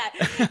about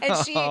that.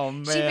 And she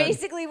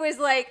basically was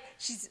like,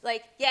 she's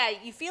like, yeah,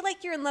 you feel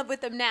like you're in love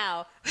with them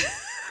now,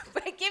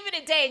 but give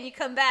it a day and you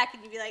come back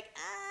and you be like,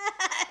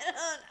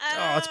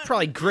 I don't. It's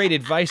probably great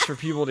advice for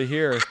people to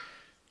hear.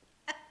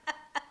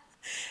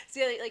 So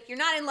like you're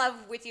not in love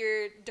with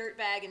your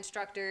dirtbag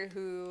instructor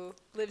who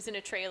lives in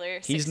a trailer.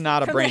 He's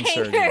not a brain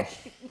surgeon.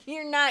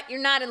 You're not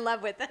in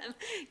love with him.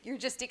 You're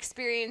just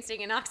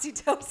experiencing an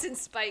oxytocin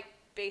spike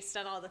based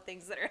on all the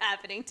things that are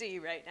happening to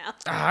you right now.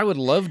 I would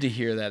love to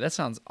hear that. That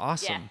sounds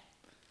awesome. Yeah.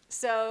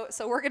 So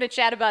we're gonna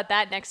chat about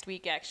that next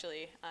week.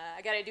 Actually,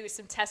 I got to do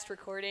some test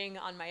recording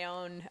on my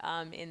own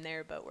in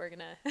there, but we're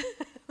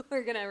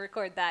gonna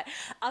record that.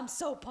 I'm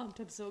so pumped.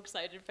 I'm so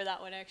excited for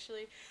that one.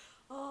 Actually.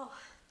 Oh.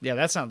 Yeah,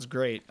 that sounds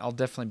great. I'll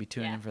definitely be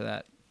tuning in for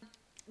that.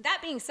 That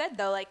being said,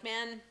 though, like,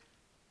 man,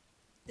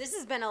 this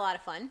has been a lot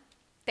of fun.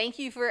 Thank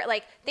you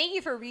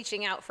for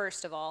reaching out,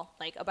 first of all,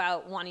 like,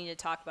 about wanting to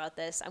talk about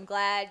this. I'm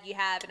glad you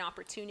have an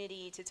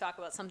opportunity to talk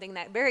about something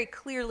that very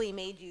clearly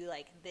made you,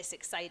 like, this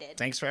excited.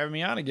 Thanks for having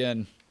me on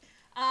again.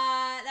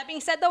 That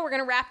being said, though, we're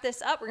going to wrap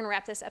this up. We're going to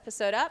wrap this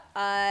episode up.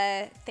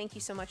 Thank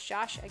you so much,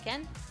 Josh,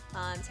 again.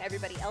 To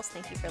everybody else,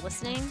 thank you for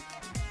listening.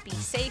 Be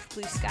safe,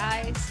 blue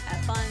skies,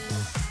 have fun.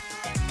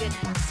 Good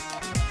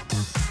night.